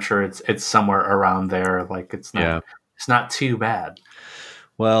 but I'm sure it's somewhere around there. Like it's not too bad.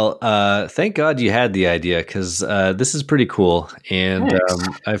 Well, thank God you had the idea, because this is pretty cool, and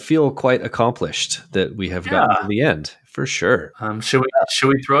I feel quite accomplished that we have gotten to the end for sure. Should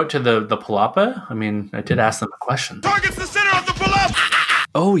we throw it to the Palapa? I mean, I did ask them a question. Target's the center of the Palapa.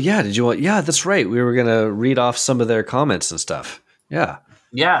 Oh yeah, did you want? Yeah, that's right. We were gonna read off some of their comments and stuff. Yeah.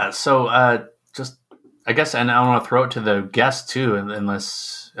 So just I guess, and I want to throw it to the guests too,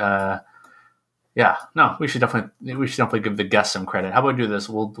 unless. We should definitely give the guests some credit. How about we do this?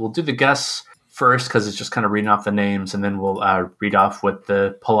 We'll do the guests first because it's just kind of reading off the names, and then we'll read off what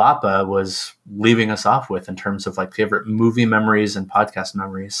the Palapa was leaving us off with in terms of like favorite movie memories and podcast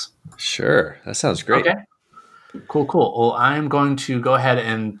memories. Sure, that sounds great. Okay, cool. Well, I'm going to go ahead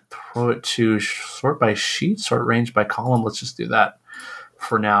and throw it to sort by sheet, sort range by column. Let's just do that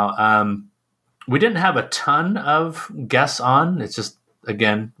for now. We didn't have a ton of guests on. It's just,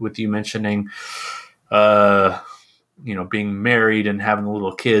 again, with you mentioning, being married and having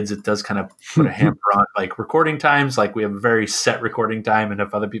little kids, it does kind of put a hamper on like recording times. Like we have a very set recording time, and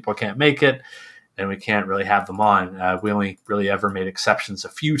if other people can't make it, then we can't really have them on. We only really ever made exceptions a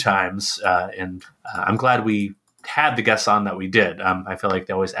few times, and I'm glad we had the guests on that we did. I feel like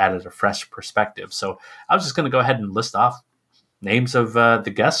they always added a fresh perspective. So I was just going to go ahead and list off names of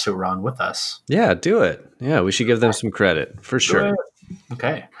the guests who were on with us. Yeah, do it. Yeah, we should give them some credit for sure.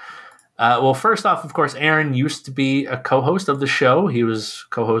 Okay. Well, first off, of course, Aaron used to be a co-host of the show. He was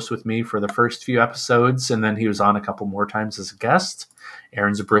co-host with me for the first few episodes, and then he was on a couple more times as a guest.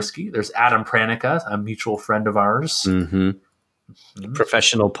 Aaron Zabriskie. There's Adam Pranica, a mutual friend of ours.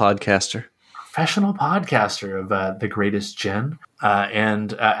 Professional podcaster of The Greatest Gen.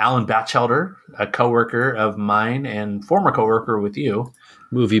 And Alan Batchelder, a coworker of mine and former coworker with you.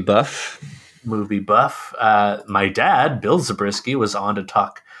 Movie buff. My dad, Bill Zabriskie, was on to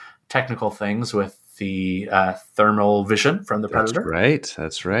talk technical things with the thermal vision from the Predator.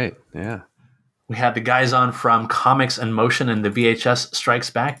 That's right. Yeah. We had the guys on from Comics in Motion and the VHS Strikes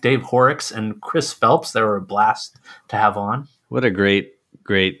Back, Dave Horrocks and Chris Phelps. They were a blast to have on. What a great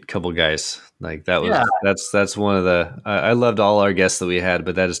couple guys. Like that was, that's one of the, I loved all our guests that we had,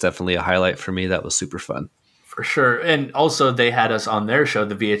 but that is definitely a highlight for me. That was super fun. For sure. And also they had us on their show,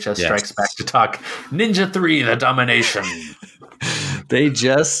 the VHS Strikes Back, to talk Ninja 3, The Domination. They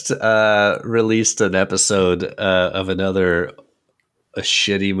just released an episode of another a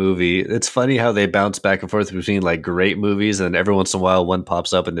shitty movie. It's funny how they bounce back and forth between like great movies, and every once in a while one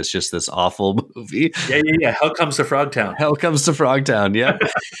pops up and it's just this awful movie. Yeah. Hell Comes to Frogtown. Hell Comes to Frogtown. Yeah.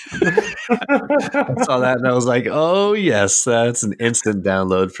 I saw that and I was like, oh yes, that's an instant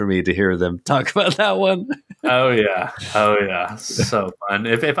download for me to hear them talk about that one. Oh yeah. So fun.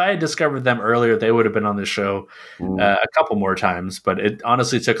 If I had discovered them earlier, they would have been on the show a couple more times, but it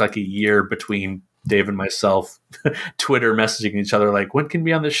honestly took like a year between Dave and myself Twitter messaging each other like, when can we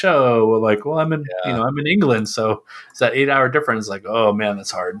be on the show? We're like, well, I'm in England, so it's that 8-hour difference. Like, oh man,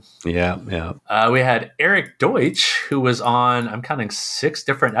 that's hard. Yeah. We had Eric Deutsch, who was on, I'm counting 6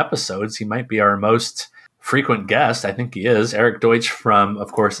 different episodes. He might be our most frequent guest. I think he is. Eric Deutsch from,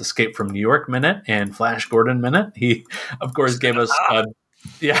 of course, Escape from New York Minute and Flash Gordon Minute. He, of course, gave us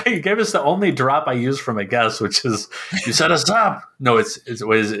he gave us the only drop I used from a guest, which is, you set us up. No, it's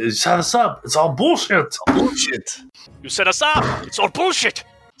set us up. It's all bullshit. It's all bullshit. You set us up. It's all bullshit.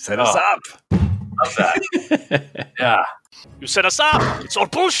 Set us up. Love that. Yeah. You set us up. It's all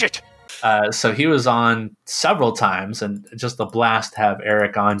bullshit. So he was on several times, and just a blast to have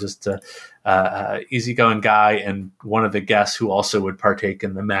Eric on, just a easygoing guy, and one of the guests who also would partake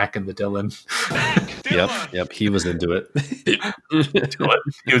in the Mac and the Dylan. Yep. He was into it.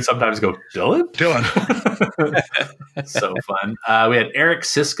 He would sometimes go, Dylan? So fun. We had Eric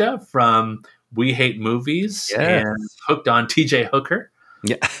Siska from We Hate Movies and Hooked on TJ Hooker.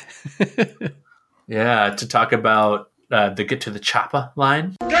 Yeah. Yeah, to talk about the Get to the Choppa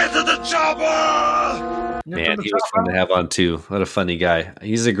line. Get to the chopper! Man, he was fun to have on too. What a funny guy.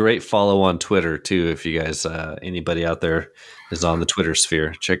 He's a great follow on Twitter too. If you guys, anybody out there is on the Twitter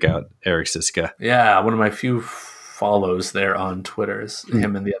sphere, check out Eric Siska. Yeah, one of my few follows there on Twitter is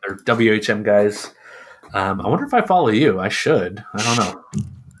him and the other WHM guys. I wonder if I follow you. I should. I don't know.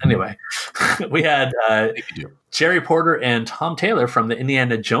 Anyway, we had Jerry Porter and Tom Taylor from the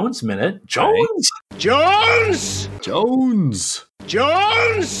Indiana Jones Minute. Jones!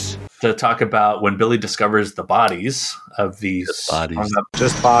 To talk about when Billy discovers the bodies of these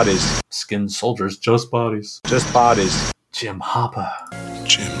Just bodies. skinned soldiers. Just bodies. Just bodies. Jim Hopper.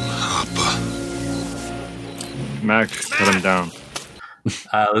 Mac, put him down.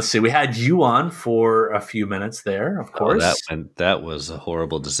 Let's see. We had you on for a few minutes there, of course. That was a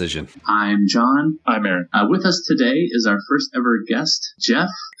horrible decision. I'm John. I'm Aaron. With us today is our first ever guest, Jeff.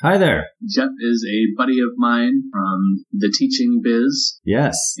 Hi there. Jeff is a buddy of mine from the teaching biz.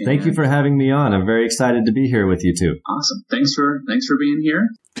 Yes. Thank you for having me on. I'm very excited to be here with you two. Awesome. Thanks for being here.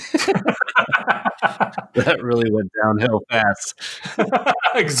 That really went downhill fast.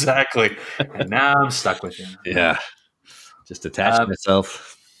 Exactly. And now I'm stuck with you. Yeah. Just attached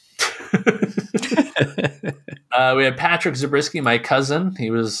myself. We had Patrick Zabriskie, my cousin.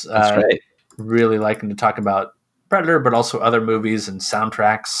 He was right. really liking to talk about Predator, but also other movies and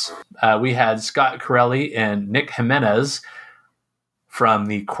soundtracks. We had Scott Corelli and Nick Jimenez from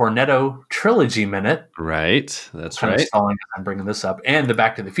the Cornetto Trilogy Minute. Right, that's kind right. Of stalling as I'm bringing this up, and the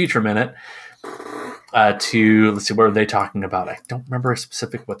Back to the Future Minute. Let's see, what were they talking about? I don't remember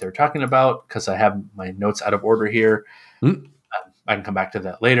specific what they were talking about because I have my notes out of order here. I can come back to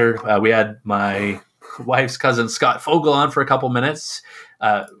that later. We had my wife's cousin Scott Fogel on for a couple minutes,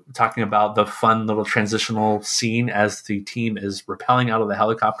 talking about the fun little transitional scene as the team is rappelling out of the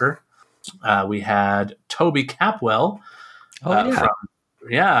helicopter. We had Toby Capwell.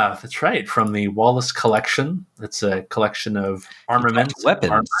 That's right. From the Wallace Collection. It's a collection of armaments.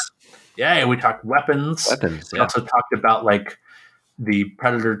 Weapons. Yeah, we talked weapons. We also talked about like the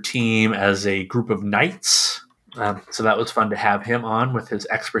Predator team as a group of knights. So that was fun to have him on with his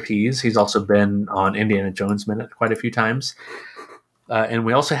expertise. He's also been on Indiana Jones Minute quite a few times. And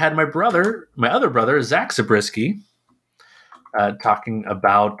we also had my other brother, Zach Zabriskie, talking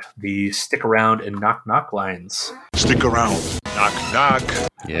about the stick around and knock knock lines. Stick around. Knock knock.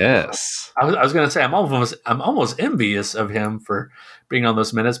 Yes. I was going to say I'm almost envious of him for being on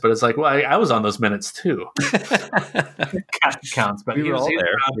those minutes, but it's like, well, I was on those minutes too. Counts, but we were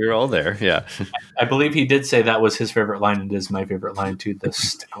all there. Yeah. I believe he did say that was his favorite line, and it is my favorite line too. The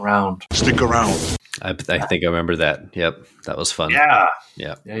stick around. Stick around. I think I remember that. Yep, that was fun. Yeah.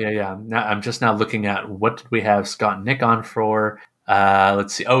 Yeah. Now I'm just now looking at what did we have Scott and Nick on for.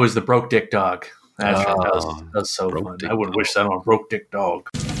 Let's see. Oh, it was the Broke Dick Dog. That's right. That was so fun. I wouldn't wish that on a Broke Dick Dog.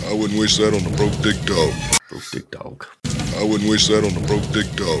 I wouldn't wish that on a Broke Dick Dog. Broke Dick Dog. I wouldn't wish that on a Broke Dick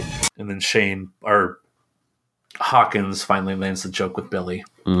Dog. And then Hawkins finally lands the joke with Billy.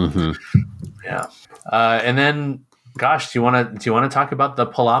 Mm-hmm. Yeah. And then, gosh, do you want to talk about the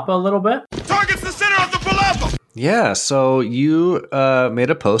Palapa a little bit? Target's the center of the Palapa! Yeah, so you made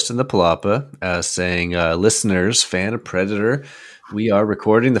a post in the Palapa saying, listeners, fan of Predator, we are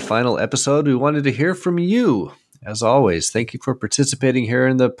recording the final episode. We wanted to hear from you. As always, thank you for participating here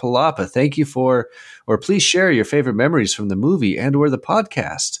in the Palapa. Thank you please share your favorite memories from the movie and or the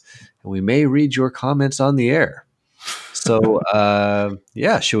podcast. And we may read your comments on the air. So,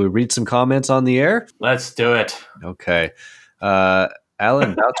 should we read some comments on the air? Let's do it. Okay.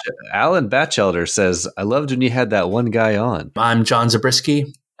 Alan Batchelder says, I loved when you had that one guy on. I'm John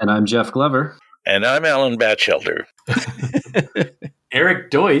Zabriskie. And I'm Jeff Glover. And I'm Alan Batchelder.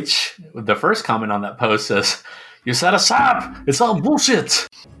 Eric Deutsch, the first comment on that post says, you set us up. It's all bullshit.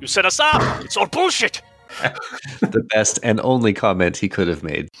 You set us up. It's all bullshit. The best and only comment he could have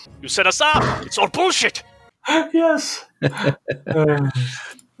made. You set us up. It's all bullshit. Yes.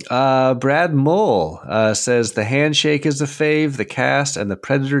 Brad Mole says, the handshake is a fave, the cast, and the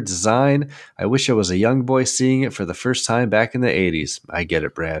Predator design. I wish I was a young boy seeing it for the first time back in the 80s. I get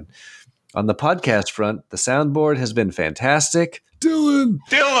it, Brad. On the podcast front, the soundboard has been fantastic. Dylan!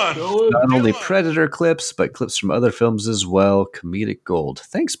 Not only Predator clips, but clips from other films as well. Comedic gold.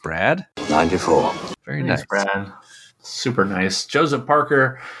 Thanks, Brad. 94. Very Thanks, nice. Brad. Super nice. Joseph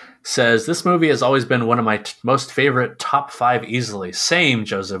Parker says, this movie has always been one of my most favorite top 5 easily. Same,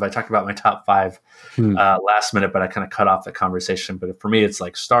 Joseph. I talked about my top 5 last minute, but I kind of cut off the conversation. But for me, it's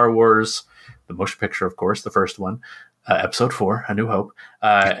like Star Wars, the motion picture, of course, the first one, Episode 4, A New Hope.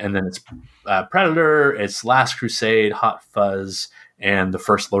 And then it's Predator, it's Last Crusade, Hot Fuzz, and the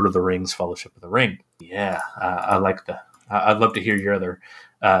first Lord of the Rings, Fellowship of the Ring. Yeah, I'd love to hear your other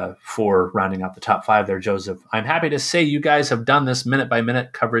 4 rounding out the top 5 there, Joseph. I'm happy to say you guys have done this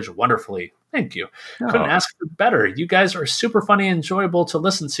minute-by-minute coverage wonderfully. Thank you. Couldn't ask for better. You guys are super funny and enjoyable to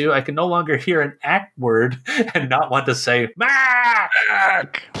listen to. I can no longer hear an act word and not want to say, Mac!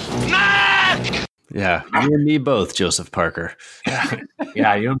 Mac! Yeah, you and me both, Joseph Parker.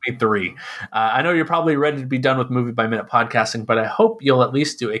 Yeah, you and me 3. I know you're probably ready to be done with movie by minute podcasting, but I hope you'll at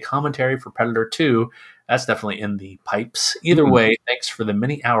least do a commentary for Predator 2. That's definitely in the pipes. Either way, thanks for the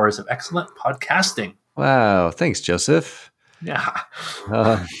many hours of excellent podcasting. Wow, thanks, Joseph. Yeah.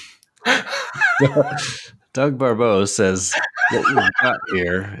 Doug Barbeau says, what we've got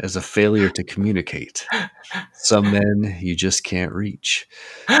here is a failure to communicate. Some men you just can't reach.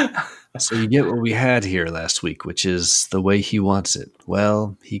 So you get what we had here last week, which is the way he wants it.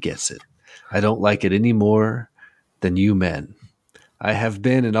 Well, he gets it. I don't like it any more than you men. I have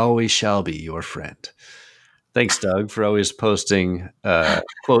been and always shall be your friend. Thanks, Doug, for always posting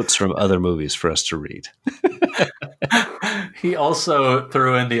quotes from other movies for us to read. He also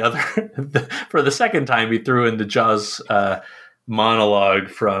threw in for the second time, he threw in the Jaws monologue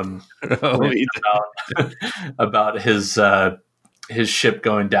from about his ship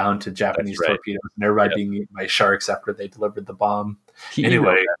going down to Japanese torpedoes and everybody being eaten by sharks after they delivered the bomb.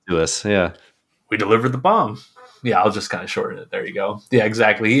 Anyway, to us, yeah. We delivered the bomb. Yeah, I'll just kind of shorten it. There you go. Yeah,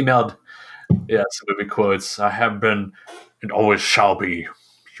 exactly. He emailed, some movie quotes. I have been and always shall be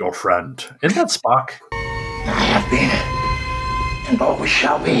your friend. Isn't that Spock? I have been and always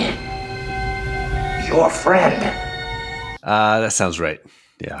shall be your friend. That sounds right.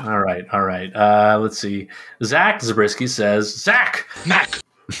 Yeah. All right. Let's see. Zach Zabriskie says, Zach! Mac!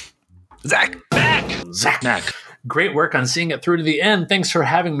 Zach! Mac! Great work on seeing it through to the end. Thanks for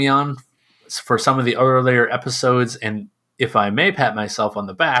having me on for some of the earlier episodes. And if I may pat myself on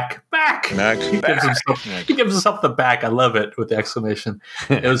the back, he gives himself the back. I love it with the exclamation.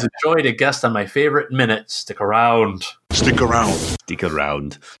 It was a joy to guest on my favorite minute. Stick around.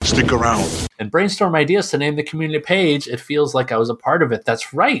 And brainstorm ideas to name the community page. It feels like I was a part of it.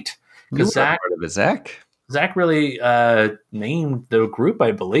 That's right. Because Zach really named the group,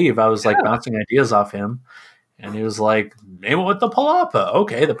 I believe. I was bouncing ideas off him. And he was like, name it with the Palapa.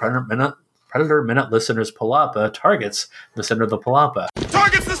 Okay, the Predator Minute listeners Palapa targets the center of the Palapa.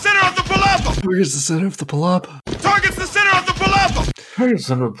 Targets the center of the Palapa! Where's the center of the Palapa? Targets the center of the Palapa! Targets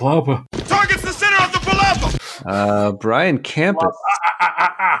the center of the Palapa. Targets the center of the Palapa! Brian Campus.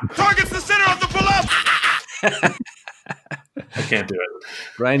 Targets the center of the Palapa! I can't do it.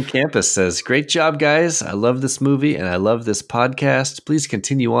 Brian Campus says, great job, guys. I love this movie and I love this podcast. Please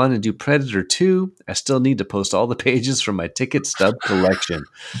continue on and do Predator 2. I still need to post all the pages from my ticket stub collection.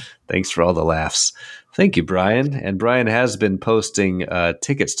 Thanks for all the laughs. Thank you, Brian. And Brian has been posting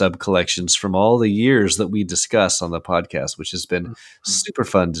ticket stub collections from all the years that we discuss on the podcast, which has been super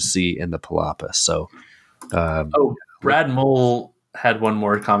fun to see in the Palapa. So, Brad Mole had one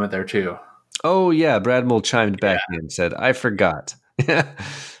more comment there too. Oh, yeah. Brad Mole chimed back in and said, I forgot.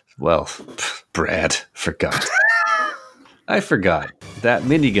 Well, Brad forgot. I forgot. That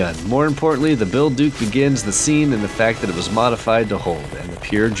minigun. More importantly, the Bill Duke begins the scene and the fact that it was modified to hold, and the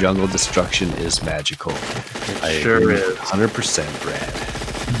pure jungle destruction is magical. Sure is. 100%, Brad.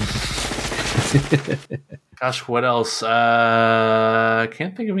 Gosh, what else? I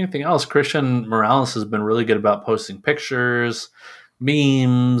can't think of anything else. Christian Morales has been really good about posting pictures,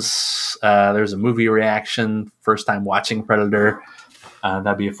 memes. There's a movie reaction, first time watching Predator.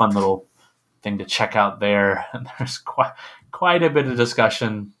 That'd be a fun little thing to check out there. And there's quite a bit of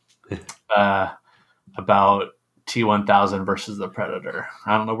discussion about T-1000 versus the Predator.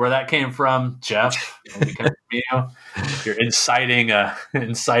 I don't know where that came from, Jeff. You're inciting a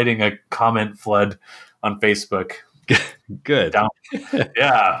comment flood on Facebook. Good.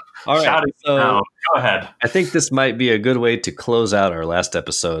 Yeah. All right. So go ahead. I think this might be a good way to close out our last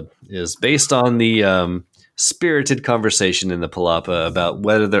episode. Is based on the spirited conversation in the Palapa about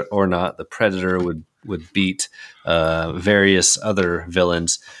whether or not the Predator would beat various other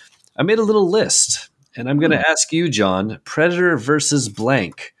villains. I made a little list, and I'm going to ask you, John, Predator versus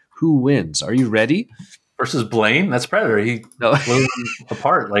blank. Who wins? Are you ready? Versus Blaine? That's Predator. He blew him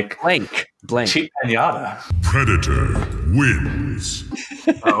apart like blank. Cheap Pinata. Predator wins.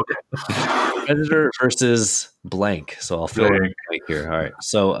 Oh, okay. Predator versus blank. So I'll fill in blank here. All right.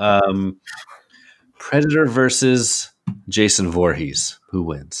 So Predator versus Jason Voorhees. Who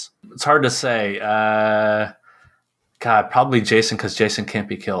wins? It's hard to say. Probably Jason, because Jason can't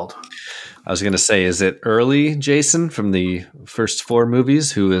be killed. I was going to say, is it early Jason from the first 4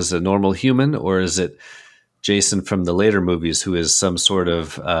 movies who is a normal human, or is it Jason from the later movies who is some sort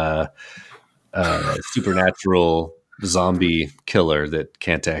of supernatural zombie killer that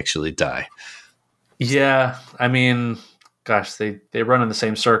can't actually die? Yeah, I mean, gosh, they run in the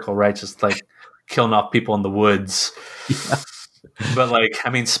same circle, right? Just like killing off people in the woods. Yeah. But like,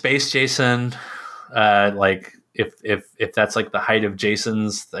 I mean, Space Jason, like if that's like the height of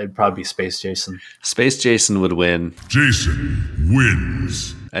Jason's, it'd probably be Space Jason. Space Jason would win. Jason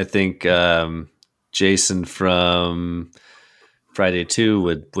wins. I think Jason from Friday 2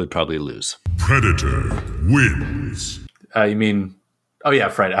 would probably lose. Predator wins. You mean? Oh yeah,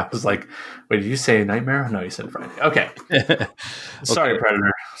 Friday. I was like, wait, did you say Nightmare? No, you said Friday. Okay. Sorry,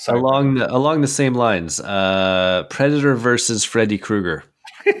 Predator. Sorry. Along the same lines, Predator versus Freddy Krueger.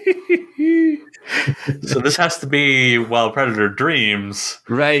 So this has to be while Predator dreams.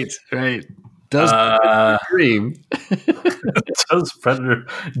 Right. Does Predator dream? Does Predator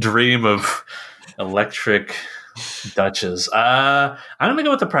dream of electric Dutches? I'm going to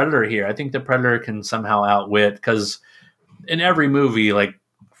go with the Predator here. I think the Predator can somehow outwit, because in every movie, like,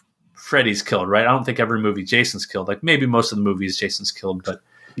 Freddy's killed, right? I don't think every movie Jason's killed. Like, maybe most of the movies Jason's killed, but...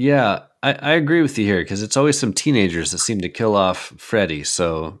 Yeah, I agree with you here, because it's always some teenagers that seem to kill off Freddy,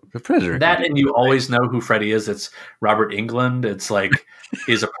 so the Predator... That, and you always know who Freddy is. It's Robert Englund. It's like,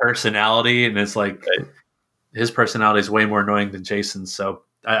 he's a personality, and it's like, his personality is way more annoying than Jason's, so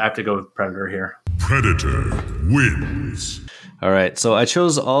I have to go with Predator here. Predator wins. All right, so I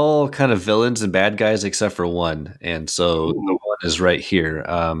chose all kind of villains and bad guys except for one, and so the one is right here.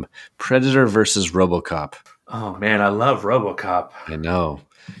 Predator versus RoboCop. Oh, man, I love RoboCop. I know.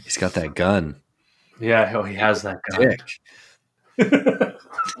 He's got that gun. Yeah, he has that gun.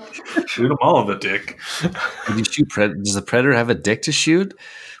 Shoot him all in the dick. Would you shoot Does the Predator have a dick to shoot?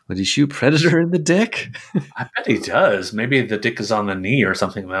 Would he shoot Predator in the dick? I bet he does. Maybe the dick is on the knee or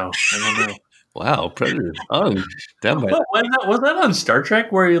something, though. I don't know. Wow, Predator's hung down by was that on Star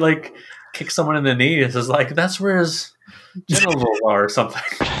Trek where he like kicks someone in the knee? It's just like, that's where his genitals are or something.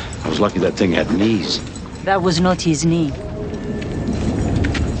 I was lucky that thing had knees. That was not his knee.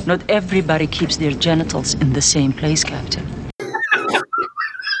 Not everybody keeps their genitals in the same place, Captain.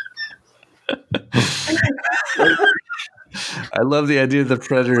 I love the idea that the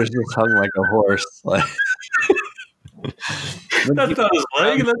Predator is just hung like a horse. Like, that's not his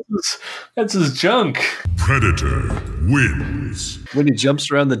leg. That's his junk. Predator wins. When he jumps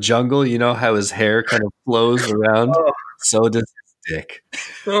around the jungle, you know how his hair kind of flows around? So does his dick.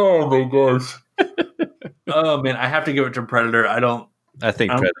 Oh, my gosh. Oh, man. I have to give it to Predator. I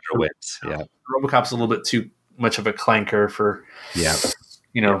think Predator wins. Yeah. RoboCop's a little bit too much of a clanker for,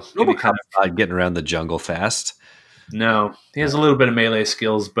 RoboCop's not getting around the jungle fast. No, he has a little bit of melee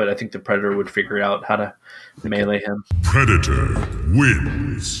skills, but I think the Predator would figure out how to melee him. Predator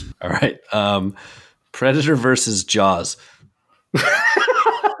wins. All right. Predator versus Jaws.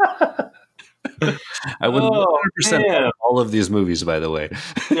 I would 100% love all of these movies, by the way.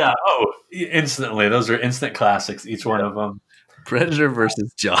 Yeah. Oh, instantly. Those are instant classics, each one of them. Predator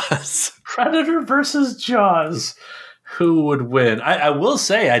versus Jaws. Predator versus Jaws. Who would win? I will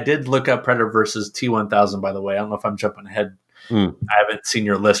say I did look up Predator versus T-1000, by the way. I don't know if I'm jumping ahead. I haven't seen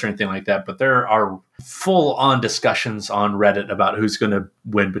your list or anything like that, but there are full-on discussions on Reddit about who's going to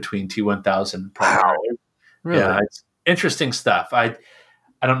win between T-1000 and Predator. Really? Yeah, it's interesting stuff. I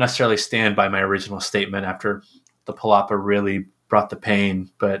don't necessarily stand by my original statement after the Palapa really brought the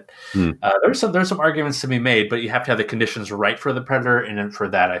pain, but there's some arguments to be made. But you have to have the conditions right for the predator, and then for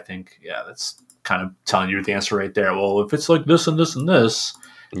that, I think, that's kind of telling you the answer right there. Well, if it's like this and this and this,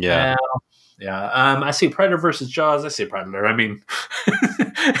 I see Predator versus Jaws. I see Predator. I mean,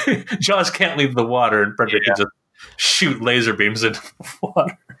 Jaws can't leave the water, and Predator can just shoot laser beams into the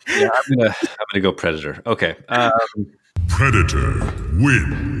water. Yeah, I'm gonna go Predator. Okay. Predator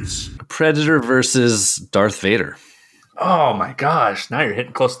wins. Predator versus Darth Vader. Oh my gosh! Now you're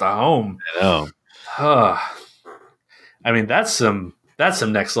hitting close to home. I know. I mean, that's some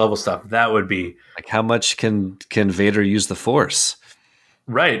next level stuff. That would be like, how much can Vader use the Force?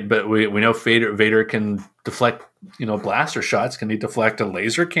 Right, but we know Vader can deflect, blaster shots. Can he deflect a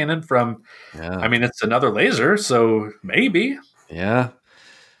laser cannon from? Yeah. I mean, it's another laser, so maybe. Yeah.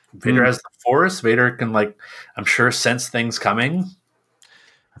 Vader has the Force. Vader can, I'm sure, sense things coming.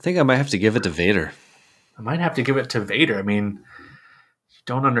 I think I might have to give it to Vader. I might have to give it to Vader. I mean, you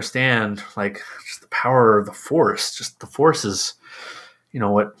don't understand, just the power of the Force. Just the Force is,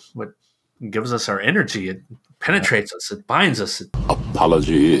 what gives us our energy. It penetrates us. It binds us.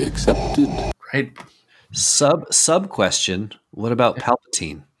 Apology accepted. Right. Sub question. What about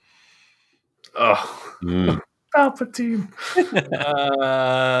Palpatine? Oh, Palpatine.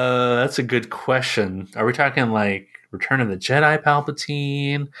 That's a good question. Are we talking Return of the Jedi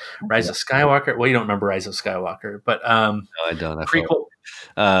Palpatine, Rise of Skywalker? Well, you don't remember Rise of Skywalker, but no, I don't. Prequel.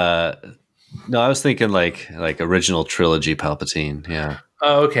 No, I was thinking like original trilogy Palpatine. Yeah.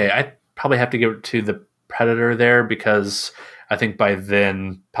 Oh, okay. I probably have to give it to the Predator there, because I think by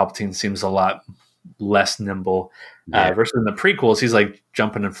then Palpatine seems a lot less nimble. Versus in the prequels, he's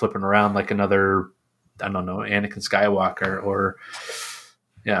jumping and flipping around like another, I don't know, Anakin Skywalker or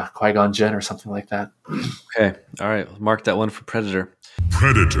Qui-Gon Jinn or something like that. Okay. All right. Mark that one for Predator.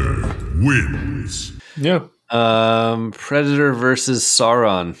 Predator wins. Yeah. Predator versus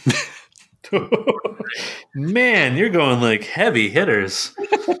Sauron. Man, you're going heavy hitters.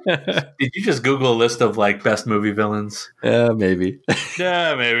 Did you just Google a list of best movie villains? Yeah, maybe.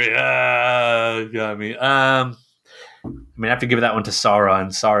 Yeah, maybe. Got me. I have to give that one to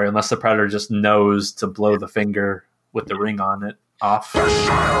Sauron. Sorry, unless the Predator just knows to blow the finger with the ring on it off.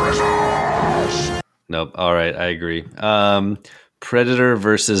 Nope. All right, I agree. Predator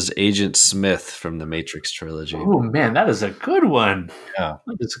versus Agent Smith from the Matrix trilogy. Oh man, that is a good one. Yeah,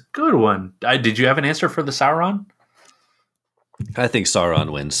 that is a good one. Did you have an answer for the Sauron? I think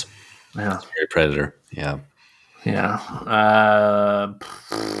Sauron wins. Yeah, Predator. Yeah.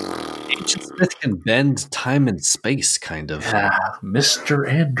 Agent Smith can bend time and space, kind of. Yeah, Mr.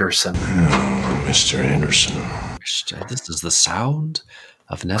 Anderson. Mr. Anderson. This is the sound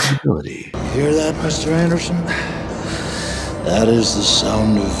of inevitability. Hear that, Mr. Anderson? That is the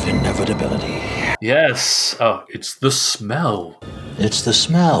sound of inevitability. Yes. Oh, it's the smell. It's the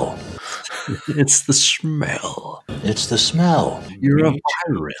smell. It's the smell. It's the smell. You're a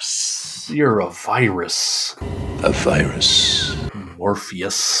virus. You're a virus. A virus.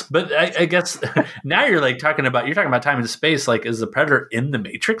 Morpheus. But I guess now you're talking about time and space. Is the Predator in the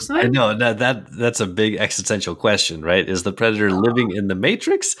Matrix then? I know that's a big existential question, right? Is the Predator living in the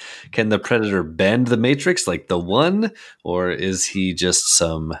Matrix? Can the Predator bend the Matrix like the One, or is he just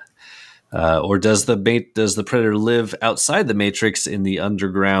some? Or does the Predator live outside the Matrix in the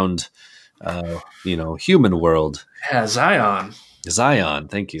underground, human world? Yeah, Zion.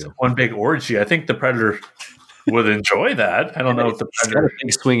 Thank you. It's one big orgy. I think the Predator would enjoy that. I don't know if the Predator... He's got a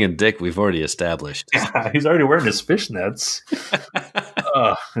big swinging dick, we've already established. Yeah, he's already wearing his fishnets.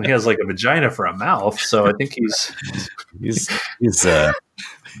 And he has a vagina for a mouth, so I think he's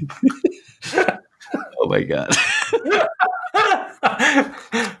oh my God.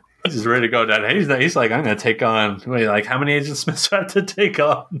 He's just ready to go down. He's like, I'm going to take on... Wait, how many Agent Smiths do I have to take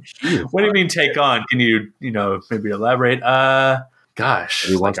on? What do you mean take on? Can you, maybe elaborate? Gosh,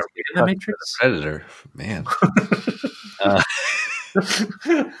 he wants to be in the Matrix? The Predator, man.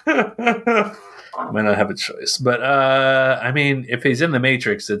 Might not have a choice, but if he's in the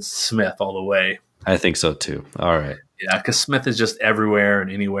Matrix, it's Smith all the way. I think so too. All right, yeah, because Smith is just everywhere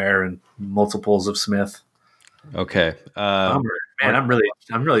and anywhere, and multiples of Smith. Okay, man, I'm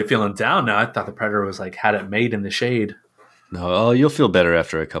really feeling down now. I thought the Predator was had it made in the shade. No, you'll feel better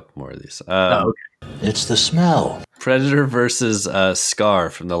after a couple more of these. Okay. It's the smell. Predator versus Scar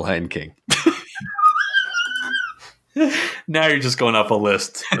from The Lion King. Now you're just going up a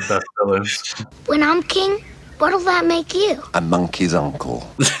list of best villains. When I'm king, what'll that make you? A monkey's uncle.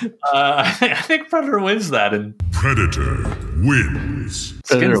 I think Predator wins that. And Predator wins.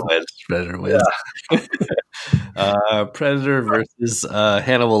 Predator wins. Yeah. Predator versus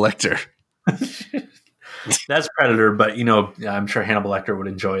Hannibal Lecter. That's Predator, but I'm sure Hannibal Lecter would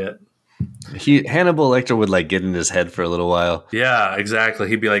enjoy it. Hannibal Lecter would like get in his head for a little while. Yeah, exactly.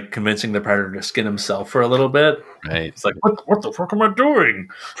 He'd be like convincing the Predator to skin himself for a little bit. Right. It's like, what the fuck am I doing?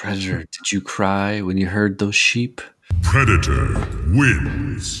 Predator, did you cry when you heard those sheep? Predator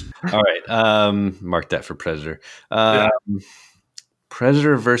wins. All right. Mark that for Predator.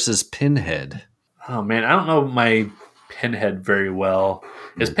 Predator versus Pinhead. Oh man, I don't know my Pinhead very well.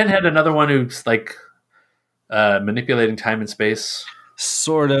 Is Pinhead another one who's like manipulating time and space?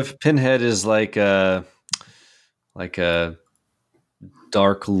 Sort of. Pinhead is like a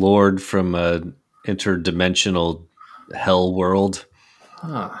dark lord from a interdimensional hell world.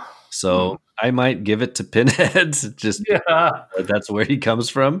 Huh. So I might give it to Pinhead. Just that's where he comes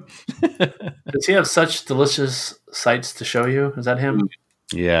from. Does he have such delicious sights to show you? Is that him?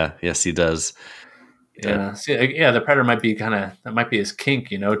 Yeah. Yes, he does. Yeah. See, the Predator might be that might be his kink,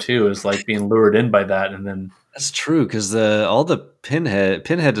 too, is like being lured in by that, and then. That's true, because all the Pinhead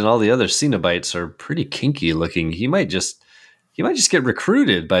and all the other Cenobites are pretty kinky looking. He might just get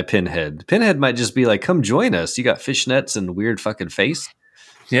recruited by Pinhead. Pinhead might just be like, "Come join us. You got fishnets and weird fucking face."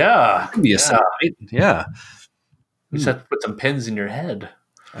 Yeah, could be a Cenobite. Yeah, you just have to put some pins in your head.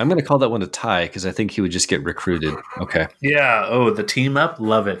 I'm going to call that one a tie because I think he would just get recruited. Okay. Yeah. Oh, the team up,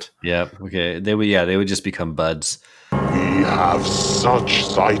 love it. Yeah. Okay. They would just become buds. We have such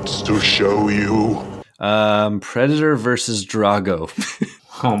sights to show you. Predator versus Drago.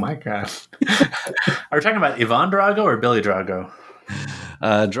 Oh my god. Are we talking about Ivan Drago or Billy Drago?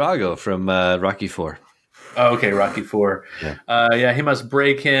 Drago from Rocky IV. Oh, okay, Rocky IV. Yeah. He must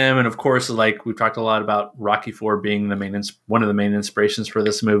break him, and of course, like we've talked a lot about Rocky IV being one of the main inspirations for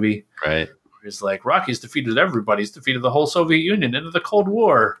this movie. Right. He's like, Rocky's defeated everybody. He's defeated the whole Soviet Union into the Cold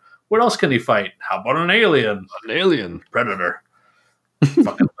War. What else can he fight? How about an alien? An alien. Predator.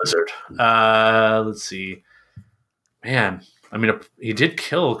 Fucking lizard. Let's see. Man, I mean, he did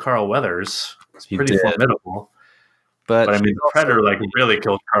kill Carl Weathers. It's pretty formidable. But I mean, Predator really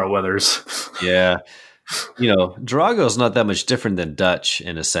killed Carl Weathers. Yeah. Drago's not that much different than Dutch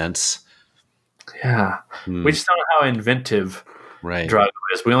in a sense. Yeah. We just don't know how inventive Drago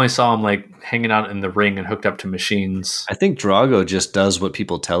is. We only saw him hanging out in the ring and hooked up to machines. I think Drago just does what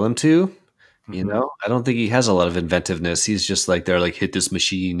people tell him to. I don't think he has a lot of inventiveness. He's just they're like, hit this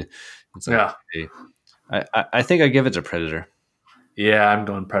machine. It's okay. I think I give it to Predator. Yeah, I'm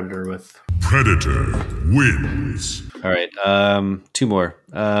going Predator with. Predator wins. All right. 2 more.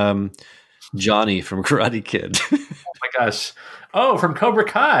 Johnny from Karate Kid. Oh my gosh. Oh, from Cobra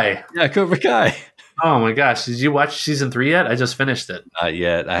Kai. Yeah, Cobra Kai. Oh my gosh. Did you watch season 3 yet? I just finished it. Not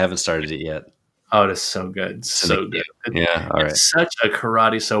yet. I haven't started it yet. Oh, it is so good. So good. Yeah, all right. It's such a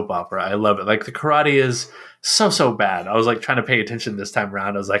karate soap opera. I love it. The karate is so bad. I was trying to pay attention this time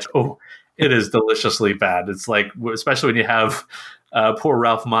around. I was like, oh, it is deliciously bad. It's especially when you have poor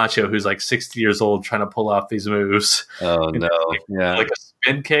Ralph Macchio, who's 60 years old, trying to pull off these moves. Oh, no. Yeah. Like a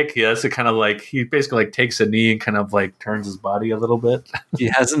spin kick. He has to kind of he basically takes a knee and kind of turns his body a little bit. He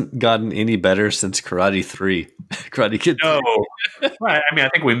hasn't gotten any better since Karate 3. Karate Kid 3. No. Right. I mean, I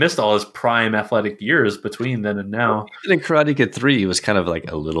think we missed all his prime athletic years between then and now. Even in Karate Kid 3, he was kind of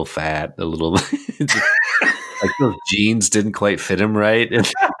a little fat, a little... those jeans didn't quite fit him right.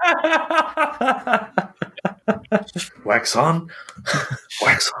 Wax on.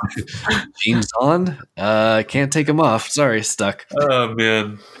 Wax on. Jeans on. Can't take them off. Sorry, stuck. Oh,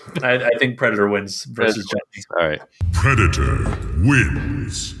 man. I think Predator wins versus Johnny. All right. Predator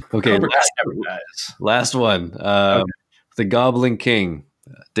wins. Okay, last one. The Goblin King,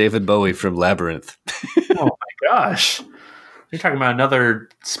 David Bowie from Labyrinth. Oh, my gosh. You're talking about another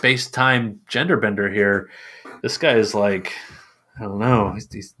space-time gender bender here. This guy is I don't know.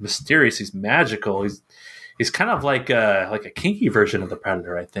 He's mysterious. He's magical. He's kind of like a kinky version of the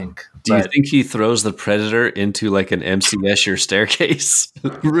Predator, I think. Do you think he throws the Predator into an MC Escher staircase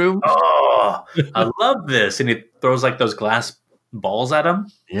room? Oh, I love this. And he throws those glass balls at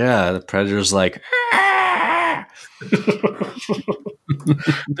him. Yeah, the Predator's like,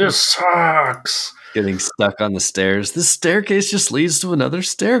 this sucks. Getting stuck on the stairs. This staircase just leads to another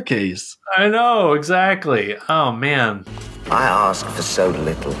staircase. I know, exactly. Oh, man. I ask for so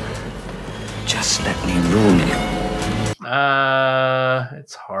little. Just let me rule you.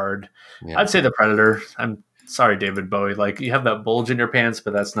 It's hard. Yeah. I'd say the Predator. I'm sorry, David Bowie. You have that bulge in your pants,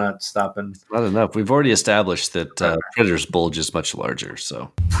 but that's not stopping. Not enough. We've already established that Predator's bulge is much larger.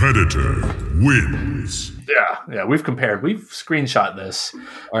 So Predator wins. Yeah. We've compared. We've screenshot this.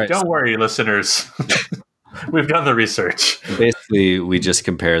 All right, Don't worry, listeners. We've done the research. Basically, we just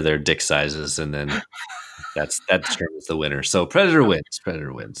compare their dick sizes and then that determines the winner. So Predator wins.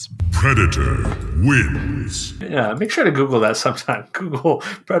 Predator wins. Predator wins. Yeah, make sure to Google that sometime. Google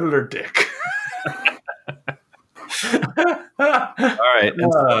Predator dick. All right.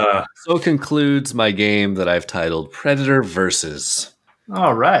 So concludes my game that I've titled Predator Versus.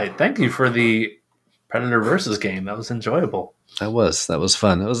 All right. Thank you for the Predator Versus game. That was enjoyable. That was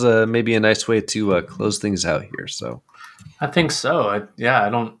fun. That was maybe a nice way to close things out here. So I think so.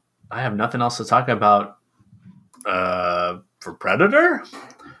 I have nothing else to talk about for Predator.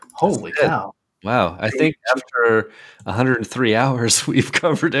 Holy cow. Wow. I think after 103 hours, we've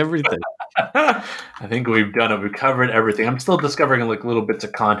covered everything. I think we've done it. We've covered everything. I'm still discovering like little bits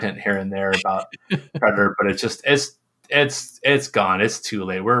of content here and there about Predator, but it's gone. It's too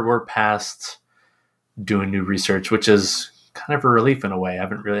late. We're past doing new research, which is kind of a relief in a way.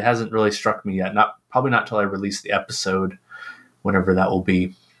 Hasn't really struck me yet. Probably not till I release the episode, whenever that will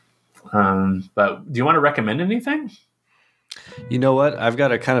be. But do you want to recommend anything? You know what? I've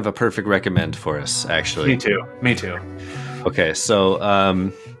got a kind of a perfect recommend for us, actually. Me too. Okay,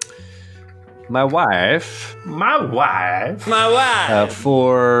 so my wife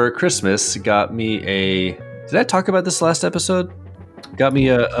for Christmas got me a. Did I talk about this last episode? Got me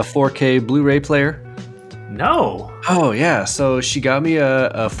a 4K Blu-ray player. No. Oh yeah. So she got me a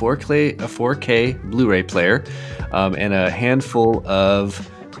 4K Blu-ray player, and a handful of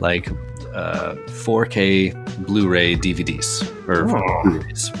like 4K Blu-ray DVDs or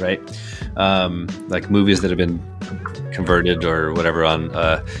Blu-rays, right? Like movies that have been converted or whatever on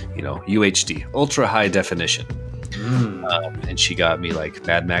UHD, ultra high definition. And she got me like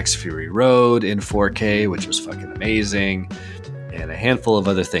Mad Max Fury Road in 4K, which was fucking amazing, and a handful of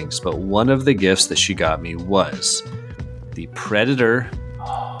other things. But one of the gifts that she got me was the Predator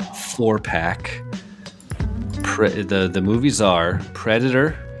 4-pack. The movies are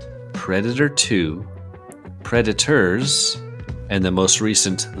Predator, Predator 2, Predators, and the most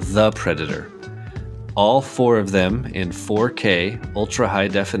recent The Predator. All 4 of them in 4K ultra high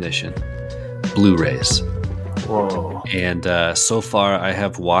definition Blu-rays. Whoa. And so far I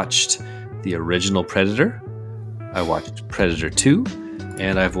have watched the original Predator, I watched Predator 2,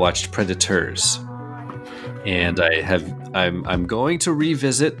 and I've watched Predators. And I'm going to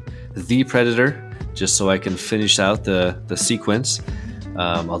revisit The Predator just so I can finish out the sequence.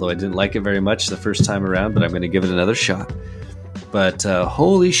 Although I didn't like it very much the first time around, but I'm going to give it another shot. But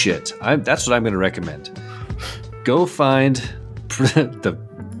holy shit, that's what I'm going to recommend. Go find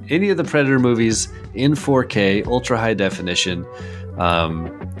any of the Predator movies in 4K, ultra high definition.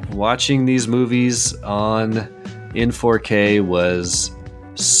 Watching these movies in 4K was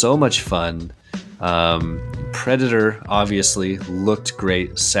so much fun. Predator obviously looked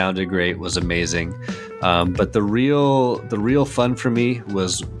great, sounded great, was amazing. But the real fun for me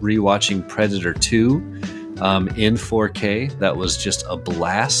was rewatching Predator 2 in 4K. That was just a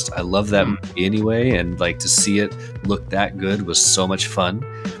blast. I love that movie anyway, and like to see it look that good was so much fun.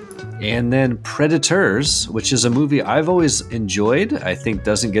 And then Predators, which is a movie I've always enjoyed, I think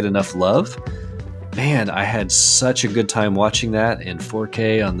doesn't get enough love. Man, I had such a good time watching that in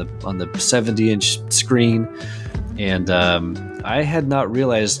 4K on the 70-inch screen, and I had not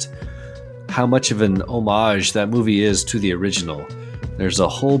realized how much of an homage that movie is to the original. There's a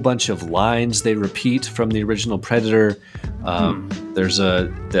whole bunch of lines they repeat from the original Predator. There's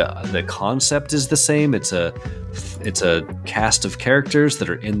the concept is the same. It's a cast of characters that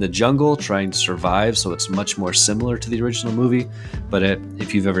are in the jungle trying to survive, so it's much more similar to the original movie. But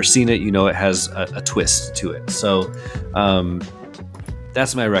if you've ever seen it, you know it has a twist to it. So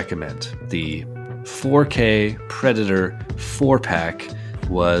that's my recommend. The 4K Predator 4-pack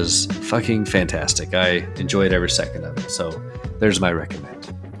was fucking fantastic. I enjoyed every second of it. So there's my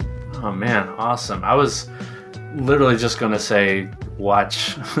recommend. Oh man, awesome. I was literally just going to say,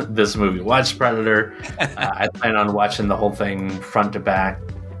 watch this movie. Watch Predator. I plan on watching the whole thing front to back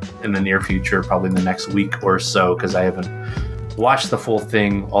in the near future, probably in the next week or so, because I haven't watched the full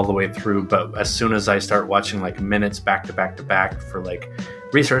thing all the way through. But as soon as I start watching like minutes back to back to back for like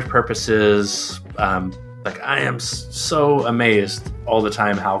research purposes, like I am so amazed all the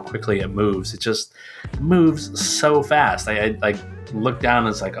time how quickly it moves. It just moves so fast. I like look down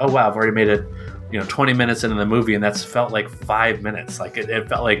and it's like, oh wow, I've already made it, 20 minutes into the movie, and that's felt like 5 minutes. Like it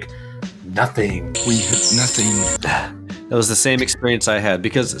felt like nothing. We hit nothing. That was the same experience I had,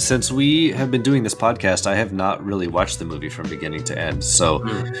 because since we have been doing this podcast, I have not really watched the movie from beginning to end. So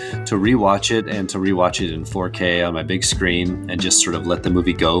to rewatch it and to rewatch it in 4K on my big screen and just sort of let the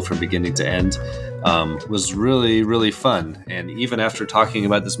movie go from beginning to end was really, really fun. And even after talking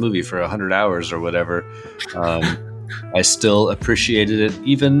about this movie for 100 hours or whatever, I still appreciated it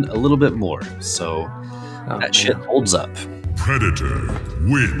even a little bit more. So That shit holds up. Predator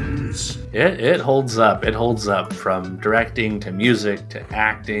wins. It holds up. It holds up from directing to music to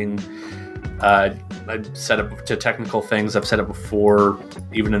acting. I've said it to technical things. I've said it before,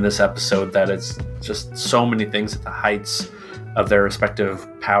 even in this episode, that it's just so many things at the heights of their respective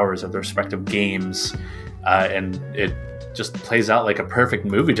powers, of their respective games. And it just plays out like a perfect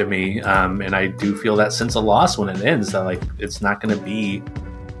movie to me. And I do feel that sense of loss when it ends, that like it's not going to be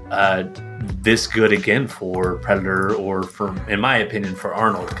this good again for Predator, or for, in my opinion, for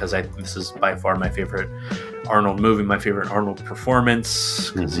Arnold, because this is by far my favorite Arnold movie, my favorite Arnold performance,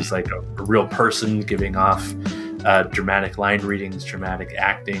 because he's like a real person giving off dramatic line readings, dramatic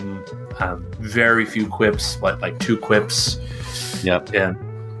acting, very few quips, but like 2 quips. Yep. And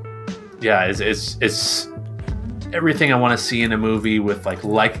yeah, it's everything I want to see in a movie with I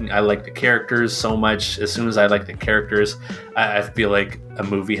like the characters so much. As soon as I like the characters, I feel like a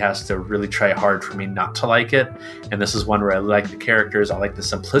movie has to really try hard for me not to like it. And this is one where I like the characters. I like the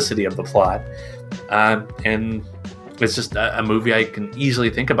simplicity of the plot. And it's just a movie I can easily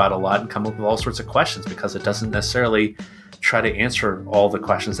think about a lot and come up with all sorts of questions, because it doesn't necessarily try to answer all the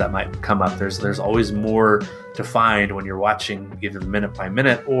questions that might come up. There's always more to find when you're watching either minute by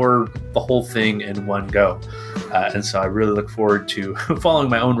minute or the whole thing in one go. And so I really look forward to following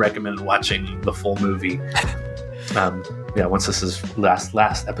my own recommend and watching the full movie. Once this is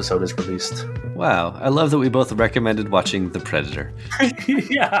last episode is released. Wow, I love that we both recommended watching The Predator.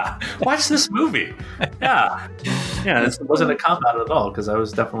 Yeah, watch this movie. Yeah, this wasn't a cop out at all, because I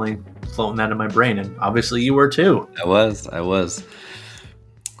was definitely floating that in my brain, and obviously you were too. I was.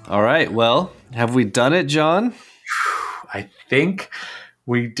 All right, well, have we done it, John? I think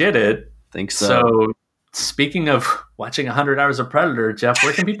we did it. Think so. So, speaking of watching 100 Hours of Predator, Jeff,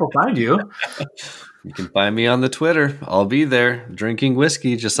 where can people find you? You can find me on the Twitter. I'll be there drinking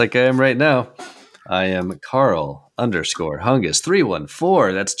whiskey just like I am right now. I am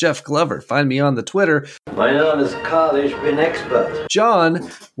Carl_Hungus314. That's Jeff Glover. Find me on the Twitter. My name is Carl. Ich bin expert.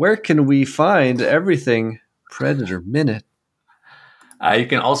 John, where can we find everything Predator Minute? You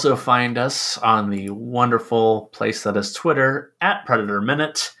can also find us on the wonderful place that is Twitter at Predator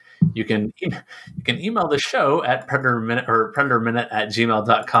Minute. You can email the show at predatorminute or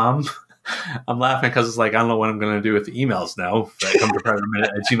predatorminute@gmail.com. I'm laughing because it's like, I don't know what I'm going to do with the emails now that come to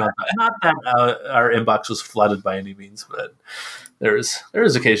predatorminute@gmail.com. Not that our inbox was flooded by any means, but there is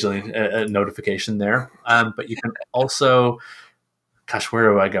occasionally a notification there. But you can also,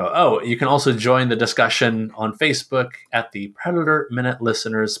 where do I go? Oh, you can also join the discussion on Facebook at the Predator Minute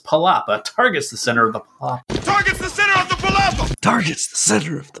Listeners Palapa. Targets the center of the Palapa. Targets the center of the Palapa. Targets the center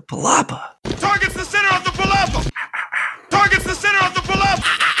of the Palapa. Targets the center of the Palapa. Targets the center of the Palapa.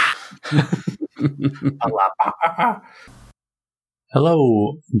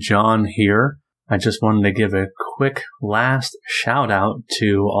 Hello, John here. I just wanted to give a quick last shout out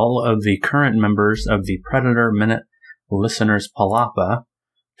to all of the current members of the Predator Minute Listeners Palapa,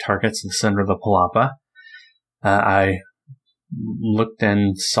 Targets the Center of the Palapa. I looked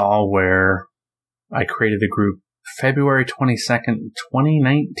and saw where I created a group February 22nd,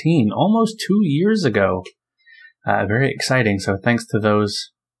 2019, almost 2 years ago. Very exciting. So thanks to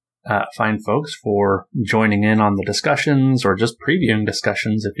those fine folks for joining in on the discussions, or just previewing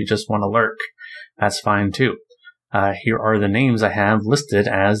discussions. If you just want to lurk, that's fine too. Here are the names I have listed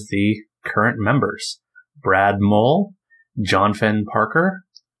as the current members: Brad Mull, John Fenn Parker,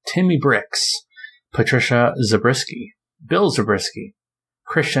 Timmy Bricks, Patricia Zabriskie, Bill Zabriskie,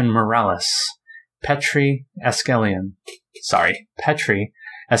 Christian Morales, Petri Escalinen,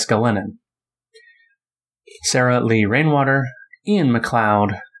 Sarah Lee Rainwater, Ian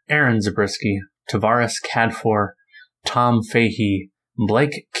McLeod, Aaron Zabriskie, Tavares Cadfor, Tom Fahey,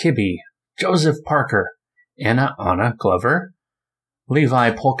 Blake Kibbe, Joseph Parker, Anna Glover,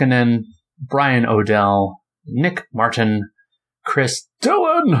 Levi Polkinen, Brian Odell, Nick Martin, Chris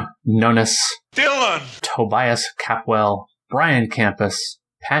Dillon, Tobias Capwell, Brian Campus,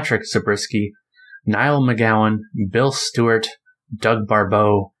 Patrick Zabriskie, Niall McGowan, Bill Stewart, Doug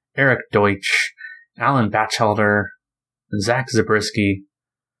Barbeau, Eric Deutsch, Alan Batchelder, Zach Zabriskie,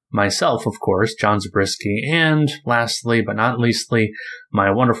 myself, of course, John Zabriskie, and lastly but not leastly, my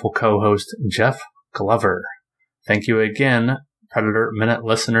wonderful co-host, Jeff Glover. Thank you again, Predator Minute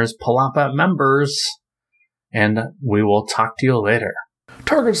listeners, Palapa members, and we will talk to you later.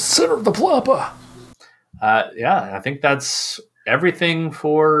 Target center of the Palapa. I think that's everything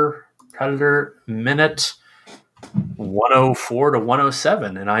for Predator Minute 104 to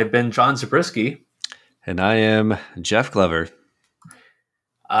 107, and I've been John Zabriskie. And I am Jeff Glover.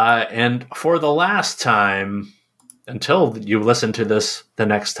 And for the last time, until you listen to this the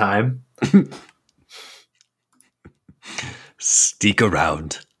next time, Stick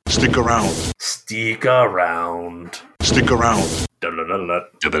around. Stick around. Stick around. Stick around.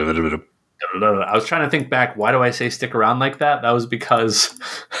 I was trying to think back. Why do I say stick around like that? That was because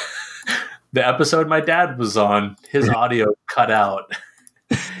the episode my dad was on, his audio cut out.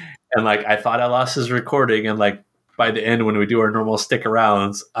 And like, I thought I lost his recording. And like, by the end, when we do our normal stick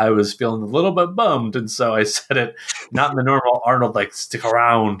arounds, I was feeling a little bit bummed. And so I said it not in the normal Arnold, like stick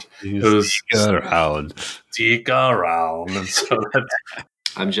around. It was stick around. Stick around. And so that's...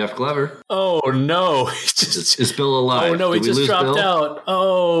 I'm Jeff Glover. Oh no! Is Bill alive? Oh no! He just dropped out.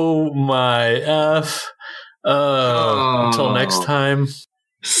 Oh my f! Until next time.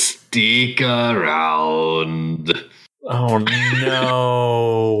 Stick around. Oh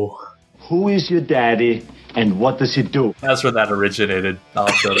no! Who is your daddy, and what does he do? That's where that originated. I'll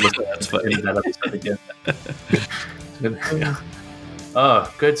have to listen to that episode again. Yeah. Oh,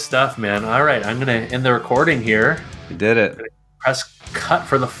 good stuff, man! All right, I'm gonna end the recording here. You did it. Press cut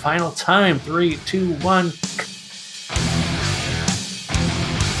for the final time. 3, 2, 1.